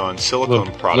smooth-on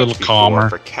silicone products little calmer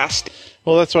for casting.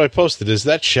 Well, that's what I posted. Is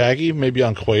that Shaggy? Maybe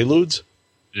on Quaaludes?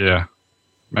 Yeah.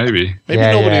 Maybe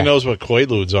nobody knows what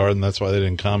Quaaludes are, and that's why they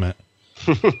didn't comment.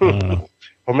 I don't know.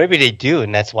 Or maybe they do,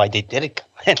 and that's why they didn't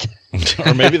comment.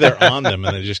 Or maybe they're on them,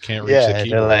 and they just can't reach the keyboard.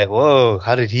 They're like, whoa,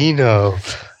 how did he know?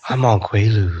 I'm on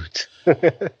Quaaludes.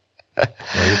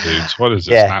 Quaaludes, what is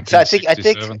it, yeah,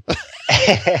 1967? So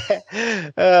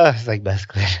it's like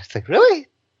masculine. It's like, really?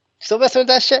 Still messing with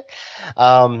that shit?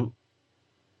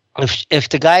 If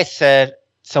the guy said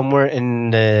somewhere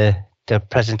in the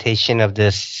presentation of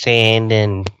the sand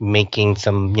and making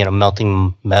some,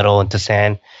 melting metal into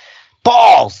sand,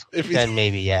 balls, then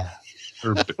maybe, yeah.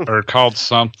 Or called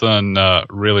something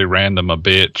really random a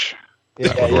bitch.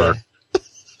 That would work.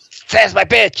 Sand's my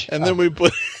bitch. And then we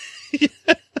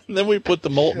put the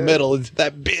molten metal into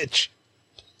that bitch.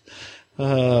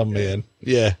 Oh man,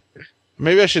 yeah.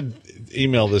 Maybe I should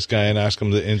email this guy and ask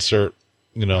him to insert,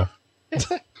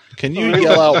 Can you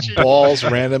yell out balls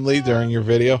randomly during your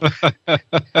video?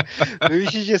 Maybe you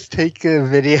should just take a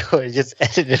video and just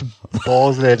edit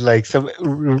balls and like some,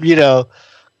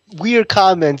 weird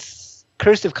comments,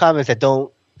 cursive comments that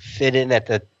don't fit in at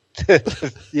the, at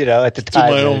the time.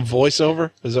 Do my own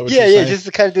voiceover? Is that what you're saying? Yeah, just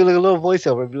to kind of do like a little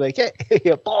voiceover and be like, hey,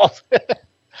 yeah, balls.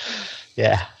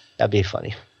 Yeah, that'd be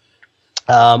funny.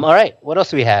 All right, what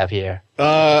else do we have here?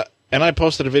 And I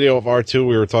posted a video of R2.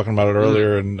 We were talking about it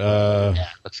earlier, and yeah,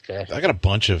 looks good. I got a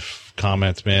bunch of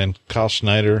comments, man. Kyle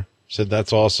Schneider said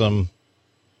that's awesome.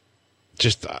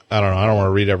 Just I don't know. I don't want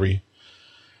to read every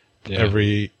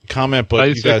comment, but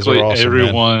basically, you guys are awesome.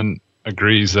 Everyone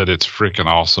agrees that it's freaking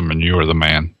awesome, and you are the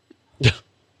man.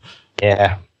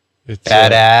 Yeah, it's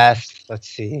badass. Let's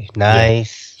see,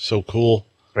 nice, so cool,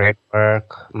 great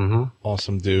work. Mm-hmm.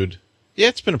 Awesome, dude. Yeah,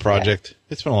 it's been a project. Yeah.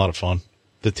 It's been a lot of fun.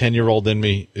 The 10-year-old in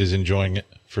me is enjoying it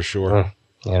for sure.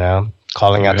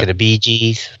 Calling out to the Bee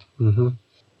Gees. Mm-hmm.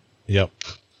 Yep.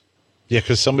 Yeah,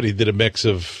 because somebody did a mix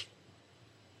of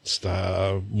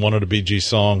one of the Bee Gees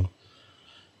songs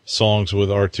with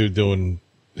R2 doing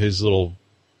his little,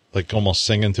 like almost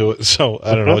singing to it. So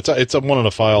I don't know. It's one of the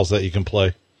files that you can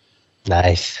play.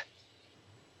 Nice.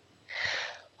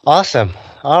 Awesome.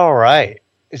 All right.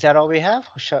 Is that all we have?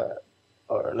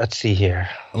 Or let's see here.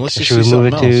 Unless you see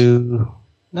something else.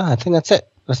 No, I think that's it.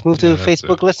 Let's move to the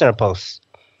Facebook listener posts.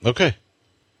 Okay.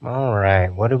 All right.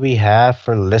 What do we have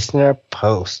for listener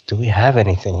posts? Do we have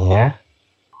anything here?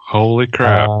 Holy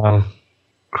crap.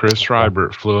 Chris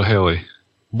Rybert flew a heli.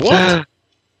 What?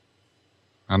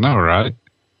 I know, right?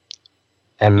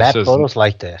 And Matt Photos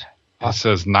liked it. It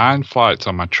says 9 flights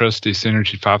on my trusty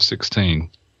Synergy 516.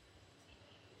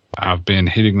 I've been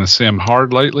hitting the sim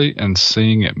hard lately and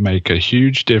seeing it make a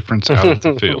huge difference out of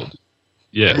the field.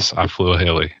 Yes, I flew a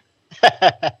heli.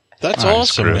 That's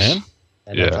awesome, Chris. Man.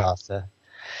 That's awesome.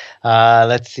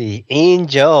 Let's see.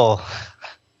 Angel.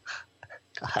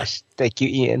 Gosh, thank you,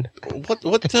 Ian. What?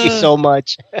 Thank you so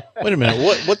much. Wait a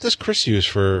minute. What does Chris use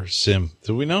for sim?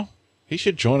 Do we know? He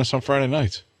should join us on Friday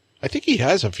nights. I think he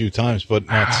has a few times, but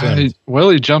not sim.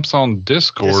 He jumps on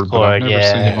Discord, but I've never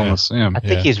seen him on the sim. I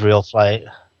think he's real flight.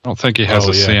 I don't think he has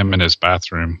a sim in his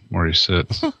bathroom where he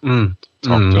sits. Talk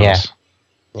to us.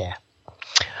 Yeah.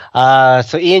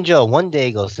 So Ian Joe one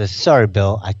day says, "Sorry,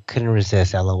 Bill, I couldn't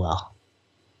resist. LOL."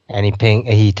 And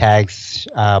he tags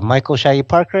Michael Shaggy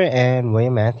Parker and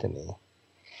William Anthony.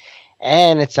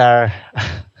 And it's our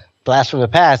blast from the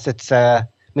past. It's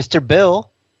Mr.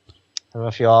 Bill. I don't know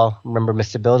if you all remember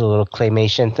Mr. Bill, the little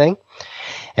claymation thing.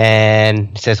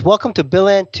 And it says, "Welcome to Bill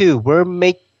and 2.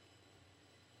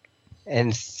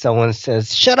 and someone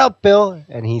says, "Shut up, Bill,"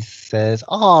 and he says,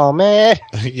 "Oh man."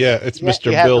 Yeah, it's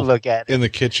Mr. Bill look at in the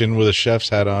kitchen with a chef's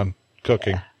hat on,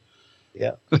 cooking.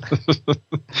 Yeah.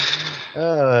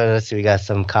 Let's see. We got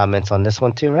some comments on this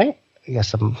one too, right? We got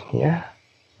some here.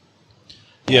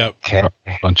 Yeah. Okay.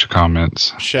 A bunch of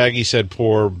comments. Shaggy said,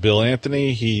 "Poor Bill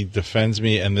Anthony. He defends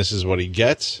me, and this is what he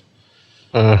gets."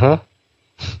 Mm-hmm.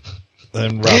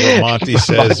 Then Robert Monty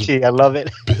says, Monty, I love it.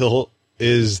 Bill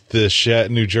is the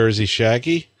New Jersey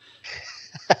Shaggy.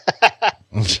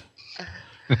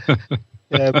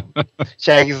 Yeah,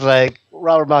 Shaggy's like,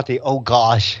 Robert Monty, oh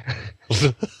gosh.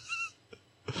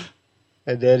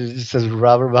 And then it says,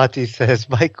 Robert Monty says,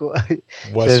 Michael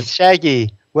says,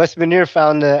 Shaggy, West Menier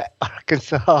found the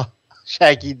Arkansas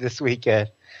Shaggy this weekend.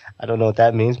 I don't know what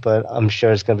that means, but I'm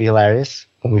sure it's going to be hilarious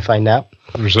when we find out.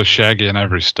 There's a Shaggy in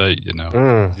every state, you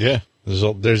know. Yeah.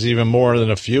 There's even more than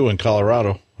a few in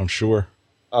Colorado, I'm sure.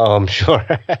 Oh, I'm sure.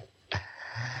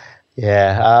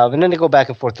 Yeah. And then they go back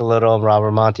and forth a little.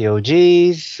 Robert Monty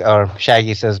OGs, or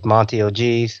Shaggy says Monty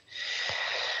OGs.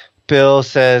 Bill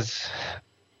says,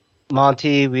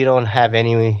 Monty, we don't have a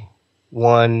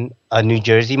New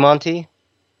Jersey Monty.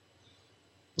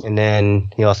 And then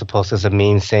he also posts a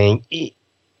meme saying,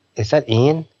 is that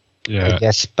Ian? Yeah. I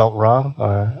guess spelt wrong,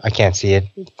 or I can't see it.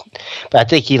 But I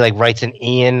think he writes an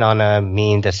Ian on a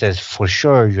meme that says, "For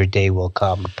sure your day will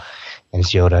come." And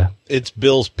it's Yoda. It's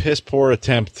Bill's piss poor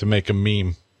attempt to make a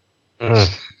meme. And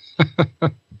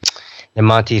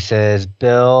Monty says,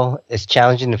 Bill, it's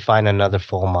challenging to find another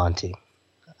full Monty.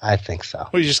 I think so.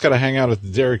 Well, you just got to hang out at the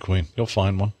Dairy Queen. You'll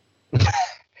find one.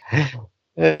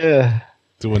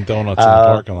 Doing donuts in the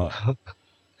parking lot.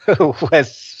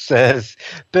 Wes says,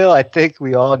 Bill, I think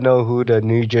we all know who the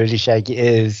New Jersey Shaggy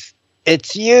is.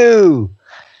 It's you.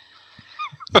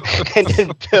 And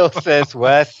then Bill says,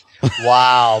 Wes,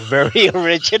 wow, very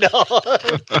original.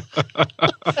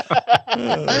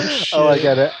 Oh,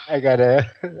 I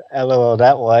gotta LOL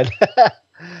that one.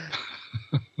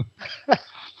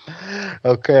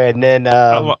 Okay, and then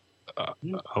I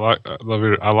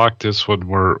like this one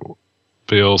where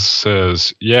Bill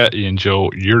says, "Yeah, Ian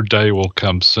Joel, your day will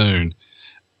come soon."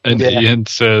 And Ian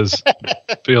says,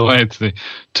 "Bill Anthony,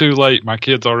 too late. My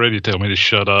kids already tell me to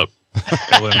shut up."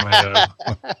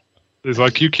 He's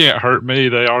like, "You can't hurt me.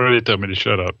 They already tell me to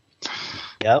shut up."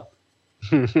 Yep.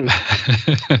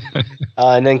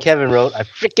 And then Kevin wrote, "I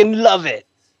freaking love it."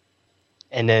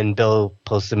 And then Bill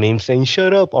posts a meme saying,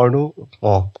 "Shut up, Arnold."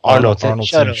 Well, Arnold said,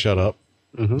 "Shut up."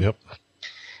 Mm-hmm. Yep.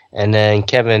 And then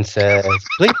Kevin says,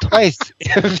 "Blink twice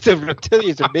if the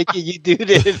reptilians are making you do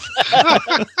this."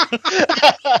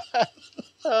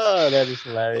 Oh, that is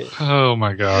hilarious. Oh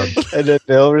my God. And then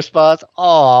Bill responds,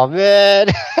 "Oh man."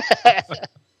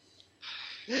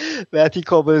 Matthew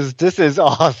Coleman's, "This is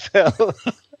awesome."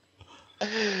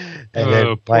 And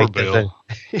then poor Mike Bill.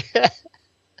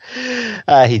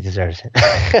 He deserves it.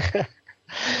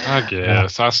 I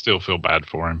guess. I still feel bad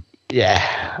for him.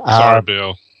 Yeah. Sorry,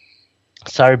 Bill.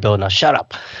 Sorry, Bill. Now shut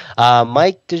up.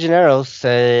 Mike DeGenero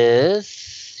says,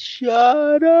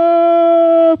 "Shut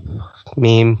up."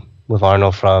 Meme with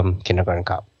Arnold from Kindergarten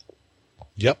Cop.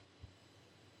 Yep.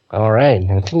 All right.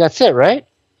 I think that's it, right?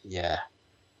 Yeah.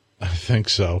 I think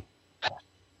so.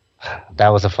 That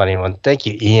was a funny one. Thank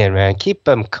you, Ian, man. Keep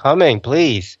them coming,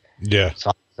 please. Yeah. It's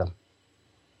awesome.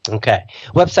 Okay.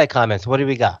 Website comments. What do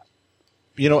we got?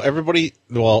 You know, everybody,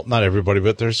 well, not everybody,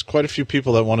 but there's quite a few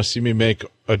people that want to see me make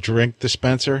a drink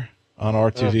dispenser on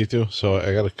R2D2, so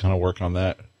I got to kind of work on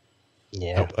that.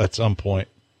 Yeah. At some point.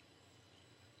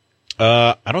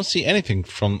 I don't see anything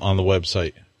from the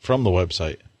website,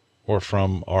 or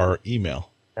from our email.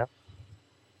 Yep.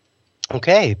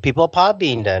 Okay. People at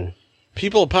Podbean then.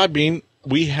 People at Podbean,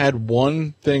 we had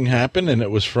one thing happen, and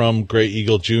it was from Gray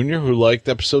Eagle Jr., who liked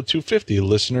episode 250,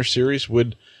 listener series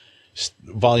with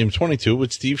volume 22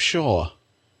 with Steve Shaw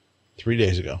 3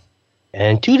 days ago.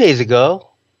 And 2 days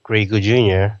ago, Gray Eagle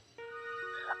Jr.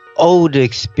 owed the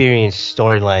experience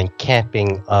storyline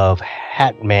camping of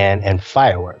Hatman and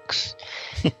fireworks.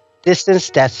 Distance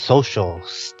that's social.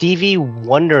 Stevie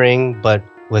wondering, but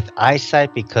with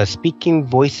eyesight because speaking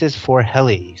voices for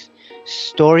Hellies.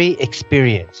 Story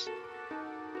experience.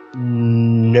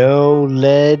 No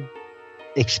lead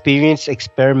experience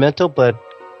experimental, but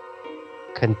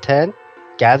content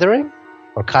gathering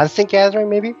or constant gathering,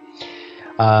 maybe.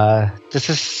 This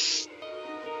is,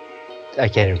 I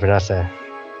can't even pronounce that.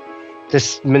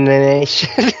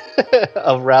 Dissemination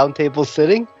of round table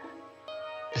sitting.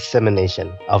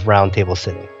 Dissemination of round table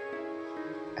sitting.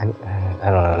 I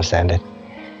don't understand it.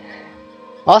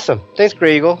 Awesome. Thanks,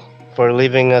 Gray Eagle, for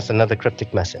leaving us another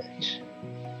cryptic message.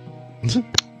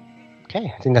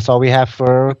 Okay, I think that's all we have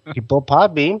for people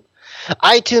Podbean.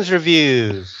 iTunes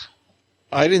reviews.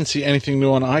 I didn't see anything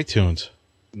new on iTunes.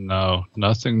 No,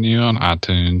 nothing new on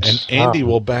iTunes. And Andy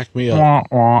will back me up. Wah,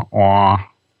 wah, wah.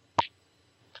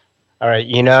 All right,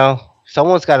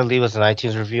 someone's got to leave us an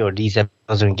iTunes review, or these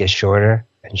episodes are going to get shorter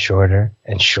and shorter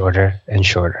and shorter and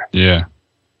shorter. Yeah.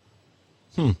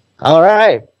 All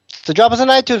right. So drop us an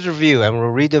iTunes review, and we'll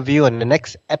read the review in the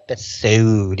next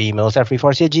episode. Email us at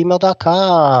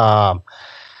freeforcy@gmail.com.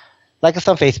 Like us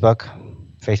on Facebook,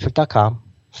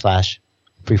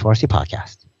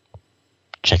 facebook.com/freeforcypodcast.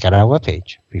 Check out our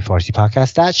webpage,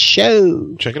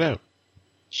 freeforcypodcast.show. Check it out.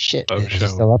 Shit, Oh, is it show.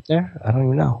 still up there? I don't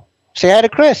even know. Say hi to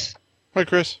Chris. Hi,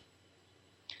 Chris.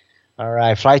 All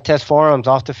right, Flight Test Forums,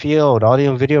 Off the Field,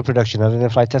 audio and video production other than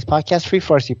Flight Test Podcast, Free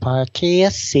Forcy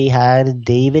Podcast. Say hi to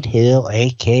David Hill,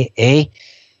 a.k.a.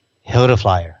 Hill the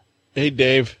Flyer. Hey,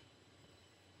 Dave.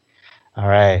 All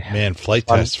right. Man, Flight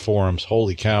Test Forums.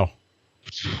 Holy cow.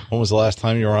 When was the last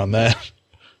time you were on that?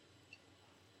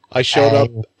 I showed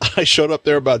up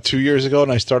there about 2 years ago,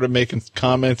 and I started making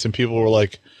comments, and people were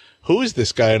like, who is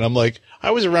this guy? And I'm like, I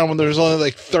was around when there was only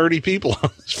like 30 people on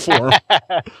this forum.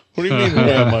 What do you mean,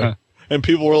 where am I? And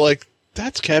people were like,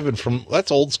 that's Kevin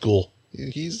that's old school.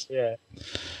 He's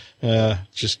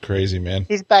just crazy, man.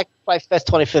 He's back Flight Fest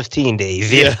 2015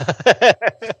 days. Yeah.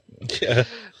 Yeah.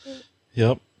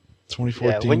 Yep.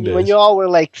 2014 days. When you all were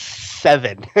like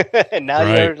 7. And now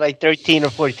Right. you're like 13 or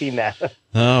 14 now.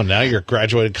 Oh, now you're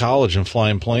graduated college and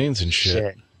flying planes and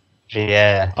shit.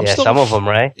 Yeah. I'm Yeah, still some of them,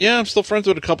 right? Yeah, I'm still friends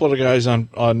with a couple of the guys on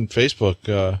Facebook.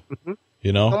 I Oh.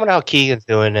 wonder how Keegan's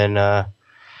doing. And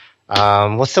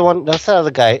what's the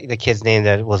other guy, the kid's name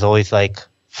that was always like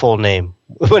full name?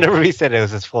 Whenever he said it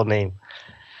was his full name.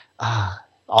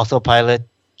 Also pilot,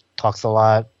 talks a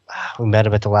lot. We met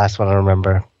him at the last one, I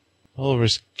remember. Well, there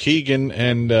was Keegan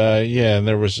and and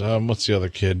there was what's the other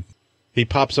kid? He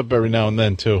pops up every now and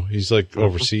then too. He's like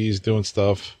overseas doing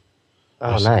stuff.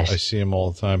 Oh, nice. I see him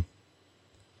all the time.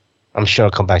 I'm sure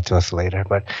he'll come back to us later.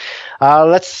 But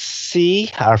let's see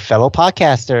our fellow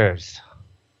podcasters.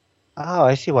 Oh,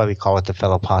 I see why we call it the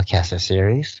Fellow Podcaster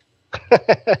Series.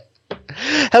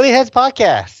 Heliheads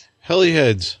Podcast.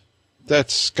 Heliheads.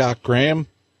 That's Scott Graham,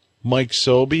 Mike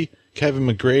Sobey, Kevin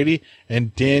McGrady,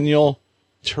 and Daniel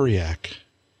Turiak.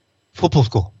 Football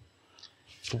School.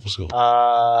 Football School.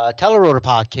 Telerotor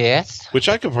Podcast. Which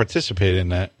I could participate in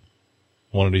that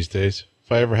one of these days.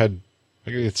 If I could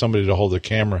get somebody to hold a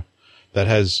camera that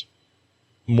has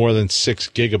more than 6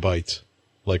 gigabytes,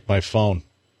 like my phone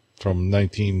from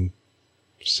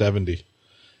 1970.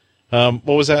 What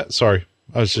was that? Sorry.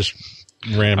 I was just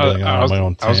rambling on my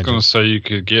own tangent. I was going to say you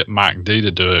could get Mike D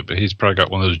to do it, but he's probably got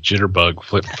one of those jitterbug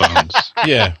flip phones.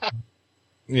 Yeah.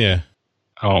 Yeah.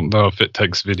 I don't know if it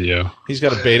takes video. He's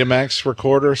got a Betamax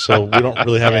recorder, so we don't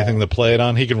really have anything to play it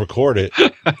on. He can record it,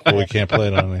 but we can't play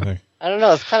it on anything. I don't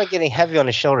know. It's kind of getting heavy on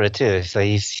his shoulder, too. So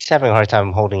he's having a hard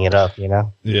time holding it up, Yeah.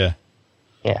 Yeah.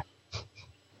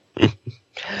 All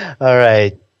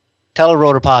right.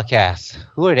 Telerotor Podcast.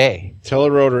 Who are they?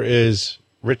 Telerotor is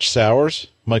Rich Sowers,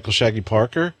 Michael Shaggy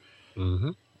Parker,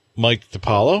 Mike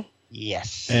DiPaolo,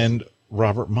 Yes. and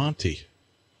Robert Monty.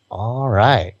 All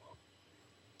right.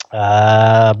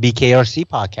 BKRC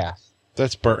Podcast.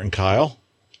 That's Bert and Kyle.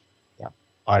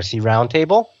 RC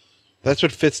Roundtable. That's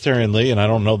with Fitzterry and Lee, and I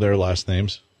don't know their last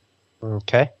names.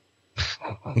 Okay.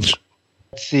 Let's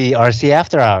see. RC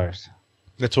After Hours.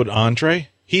 That's with Andre.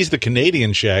 He's the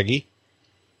Canadian Shaggy,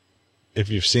 if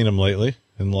you've seen him lately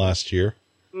in the last year.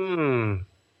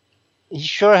 He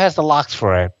sure has the locks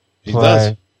for it. He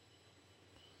does.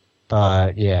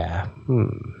 But, yeah.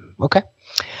 Okay.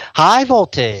 High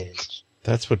Voltage.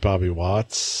 That's with Bobby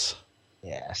Watts.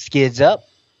 Yeah. Skids Up.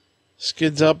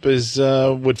 Skids Up is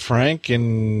with Frank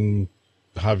and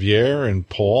Javier and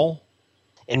Paul.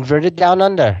 Inverted Down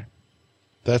Under.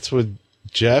 That's with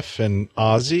Jeff and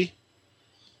Ozzy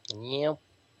Yep.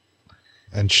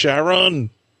 and Sharon.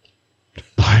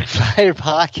 Park Flyer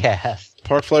Podcast.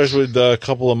 Park Flyers with a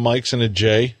couple of Mikes and a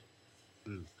J.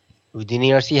 Houdini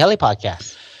RC Heli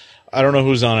Podcast. I don't know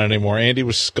who's on it anymore. Andy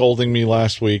was scolding me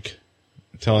last week,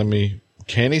 telling me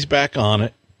Kenny's back on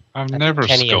it. I've never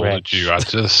Kenny and scolded Rich. you. I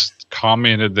just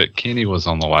commented that Kenny was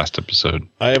on the last episode.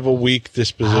 I have a weak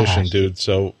disposition, dude.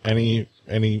 So any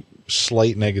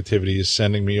slight negativity is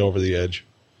sending me over the edge.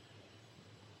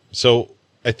 So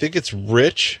I think it's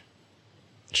Rich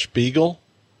Spiegel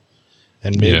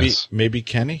and maybe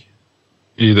Kenny.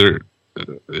 Either,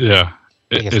 yeah,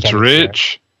 think it's it's Kenny,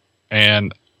 Rich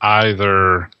and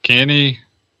either Kenny,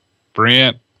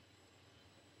 Brent,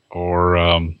 or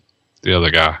the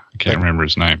other guy. I can't remember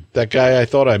his name. That guy I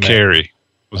thought I met. Carrie.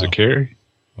 Was it Carrie?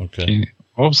 Okay.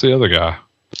 What was the other guy?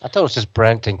 I thought it was just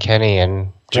Brent and Kenny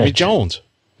and Jimmy Rich. Jones.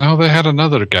 No, they had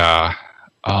another guy.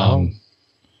 Dang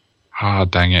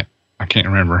it. I can't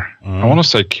remember. I want to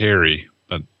say Kerry,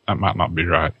 but that might not be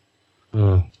right.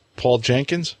 Paul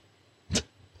Jenkins?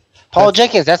 Paul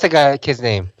Jenkins, that's the kid's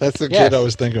name. That's the kid I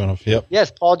was thinking of. Yep.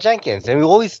 Yes, Paul Jenkins. And we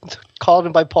always called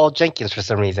him by Paul Jenkins for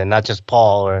some reason, not just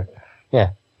Paul or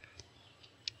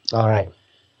All right.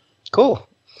 Cool.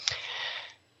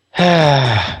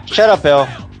 Shut up, Bill.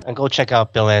 And go check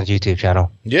out Bill Ann's YouTube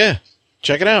channel. Yeah.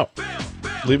 Check it out.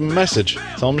 Leave him a message.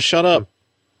 Tell him to shut up.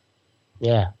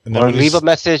 Yeah. And then Or leave a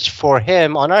message for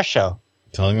him on our show.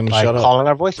 Telling him to by shut up. calling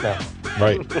our voicemail.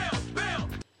 Right.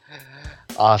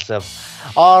 Awesome.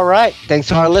 All right. Thanks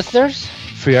to our listeners.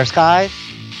 Free our skies.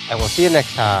 And we'll see you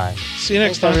next time. See you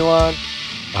next Thanks, time. everyone.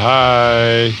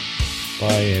 Bye.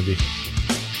 Bye, Andy.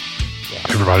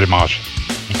 Everybody march.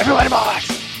 Everybody march.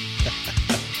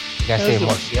 You gotta say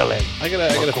more feeling. I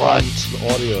gotta find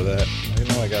the audio of that. I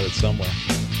know I got it somewhere.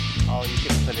 Oh, you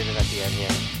can put it in at the end,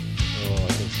 yeah. Oh,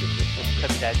 I think so.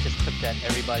 Just clip that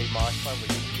everybody march part where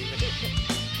you leave it.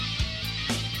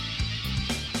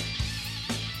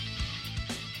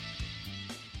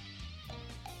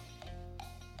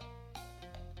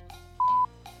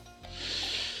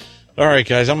 All right,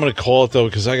 guys, I'm gonna call it though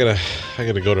because I gotta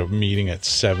go to a meeting at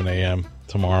 7 a.m.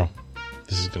 tomorrow.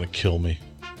 This is gonna kill me.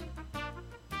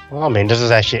 Well, I mean, this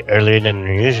is actually earlier than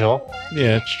usual.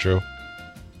 Yeah, it's true.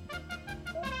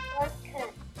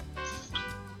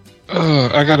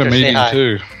 I got a meeting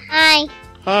too. Hi.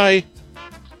 Hi.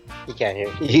 He can't hear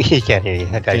you. He can't hear you.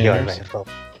 I gotta go on my phone.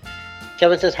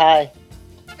 Kevin says hi.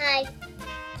 Hi.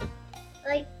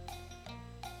 Hi.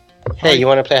 Hey, you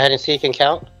want to play hide and seek and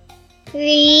count?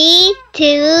 3,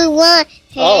 2, 1.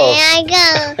 Here I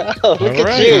go. Oh, look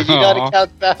at you. You know how to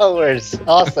count backwards.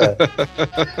 Awesome.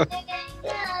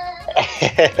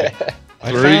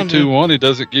 3, 2, 1. He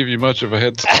doesn't give you much of a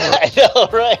head start. I know,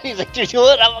 right? He's like, 3, 2,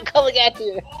 1. I'm coming at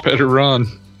you. Better run.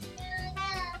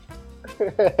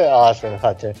 Awesome,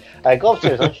 Hunter. All right, go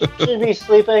upstairs. Should you be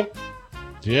sleeping?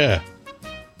 Yeah.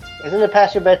 Isn't it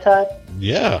past your bedtime?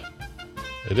 Yeah.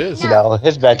 It is. No,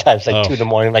 his bedtime's like 2 in the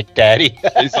morning, like Daddy.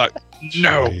 He's like,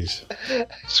 no. Jeez.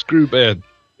 Screw bed.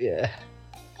 Yeah.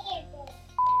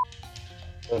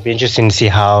 It'll be interesting to see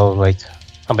how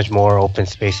much more open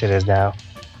space it is now.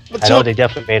 What's I know up? they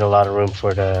definitely made a lot of room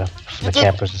for the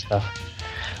campers and stuff.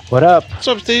 What up? What's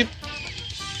up, Steve?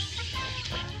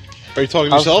 Are you talking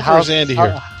to yourself or is Andy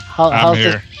here? I'm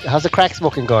here. How's the crack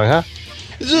smoking going, huh?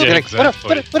 Yeah,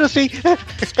 exactly. What is he?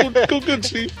 Go good,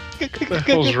 Steve. What the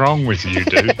hell's wrong with you,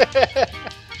 dude?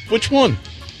 Which one?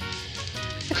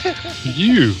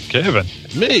 You, Kevin.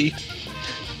 Me?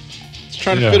 Just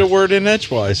trying to fit a word in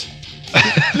edgewise.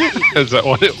 Is that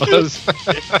what it was?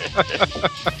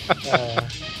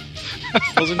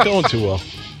 Wasn't going too well.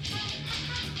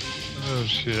 Oh,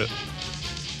 shit.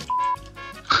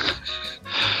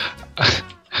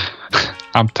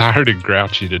 I'm tired and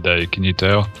grouchy today. Can you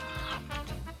tell?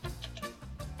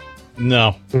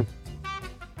 No.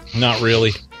 Not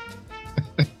really.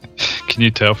 Can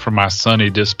you tell from my sunny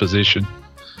disposition?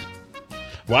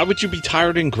 Why would you be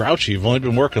tired and grouchy? You've only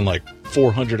been working like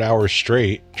 400 hours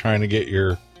straight trying to get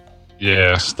your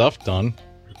stuff done,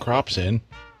 your crops in.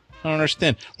 I don't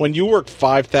understand. When you work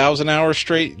 5,000 hours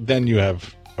straight, then you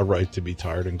have a right to be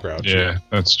tired and grouchy. Yeah,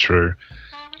 that's true.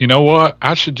 You know what?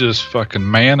 I should just fucking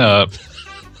man up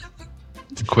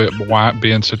and quit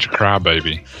being such a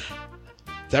crybaby.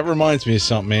 That reminds me of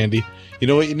something, Andy. You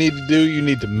know what you need to do? You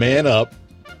need to man up.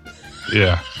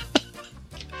 Yeah.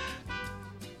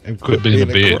 And quit being a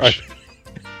bitch.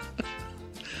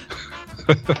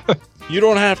 You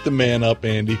don't have to man up,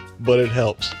 Andy, but it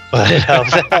helps. But it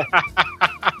helps.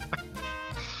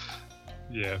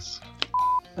 Yes.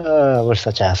 We're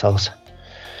such assholes.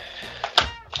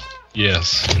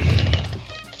 Yes.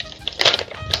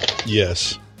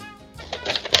 Yes.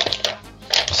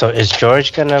 So is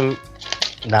George gonna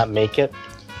not make it?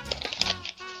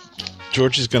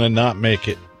 George is gonna not make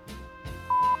it.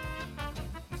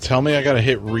 Tell me I gotta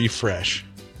hit refresh.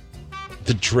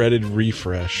 The dreaded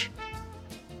refresh.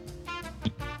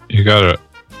 You gotta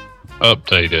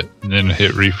update it and then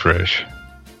hit refresh.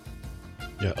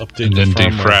 Yeah, update and then the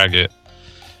firmware. defrag it.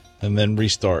 And then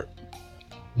restart.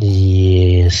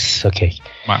 Yes. Okay.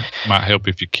 Might help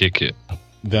if you kick it.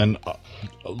 Then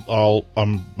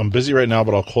I'm busy right now,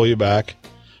 but I'll call you back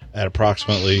at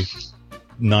approximately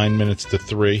 9 minutes to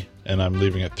 3, and I'm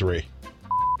leaving at 3.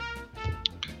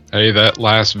 Hey, that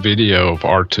last video of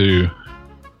R2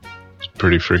 is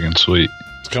pretty friggin' sweet.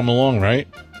 It's coming along, right?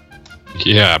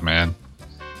 Yeah, man.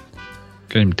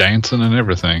 Got him dancing and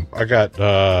everything. I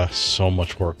got so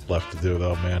much work left to do,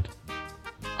 though, man.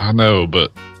 I know,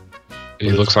 but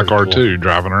he looks like R2 cool.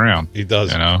 Driving around. He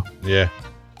does. You know? Yeah.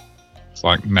 It's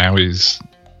like now he's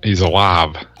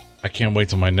alive. I can't wait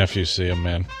till my nephews see him,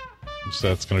 man. So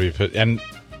that's going to be... And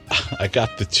I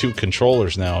got the 2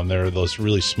 controllers now, and they're those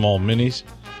really small minis.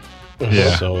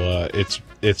 Yeah. So it's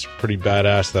pretty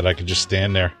badass that I could just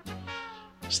stand there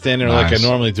like I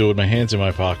normally do with my hands in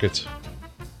my pockets.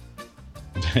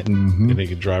 And they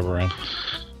can drive around.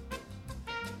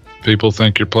 People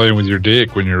think you're playing with your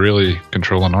dick when you're really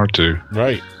controlling R2.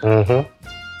 Right.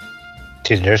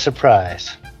 To their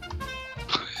surprise.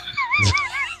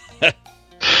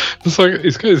 It's like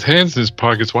he's got his hands in his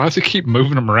pockets. Why does he keep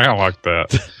moving them around like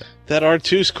that? That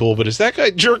R2's cool, but is that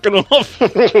guy jerking off?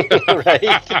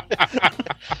 Right.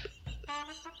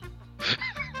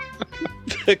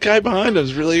 The guy behind him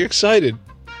is really excited.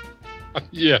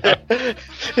 Yeah.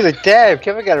 He's like, damn,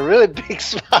 Kevin got a really big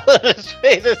smile on his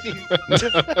face as he's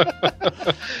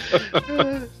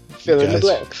filling the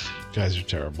blanks. Guys are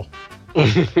terrible.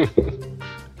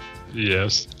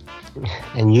 Yes.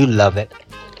 And you love it.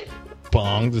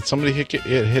 Bong. Did somebody hit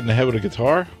in the head with a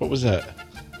guitar? What was that?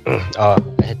 Oh,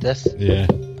 I hit this? Yeah.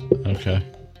 Okay.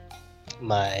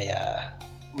 My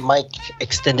mic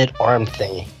extended arm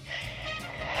thingy.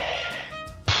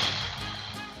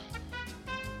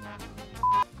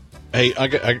 Hey,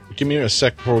 give me a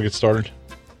sec before we get started.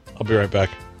 I'll be right back.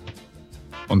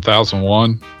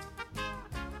 1001.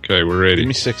 Okay, we're ready. Give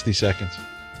me 60 seconds.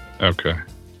 Okay.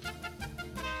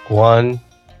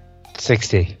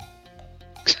 160.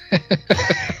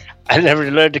 I never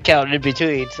learned to count in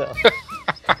between, so.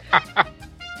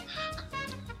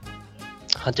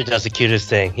 Hunter does the cutest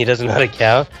thing. He doesn't know how to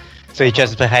count, so he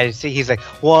tries to play hide and seek. He's like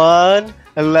 1,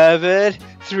 11,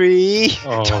 3,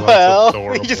 12.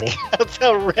 He just counts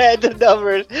out random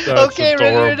numbers. That's okay,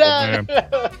 ready or not?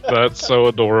 That's so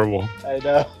adorable. I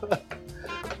know.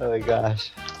 Oh my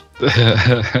gosh.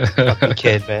 Fucking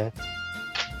kid, man.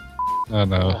 I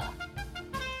know.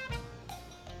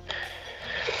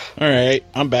 All right,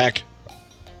 I'm back.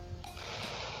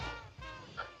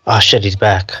 Oh shit, he's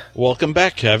back. Welcome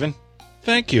back, Kevin.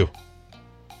 Thank you.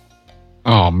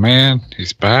 Oh man,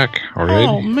 he's back already.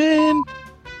 Oh man.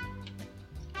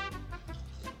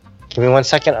 Give me 1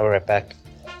 second, I'll be right back.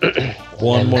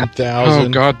 1,000. Oh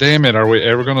god damn it! Are we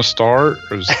ever going to start,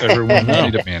 or does everyone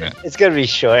need a minute? It's gonna be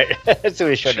short. It's gonna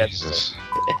be a short episode.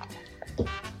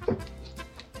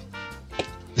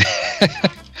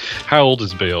 How old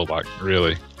is Bill? Like,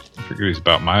 really? I figure he's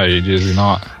about my age, is he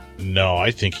not? No, I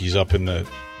think he's up in the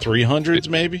 300s,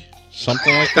 maybe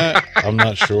something like that. I'm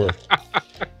not sure.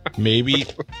 Maybe,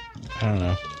 I don't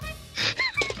know.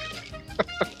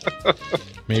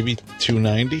 Maybe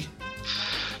 290.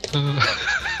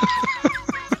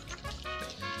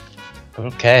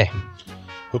 Okay.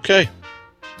 Okay.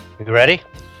 You ready?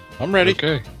 I'm ready.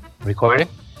 Okay. Recording?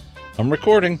 I'm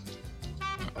recording.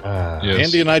 Yes.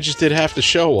 Andy and I just did half the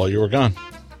show while you were gone.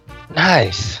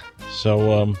 Nice.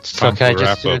 So, so can I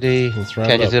just do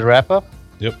the wrap up?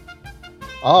 Yep.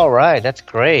 All right, that's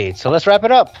great. So let's wrap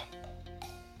it up.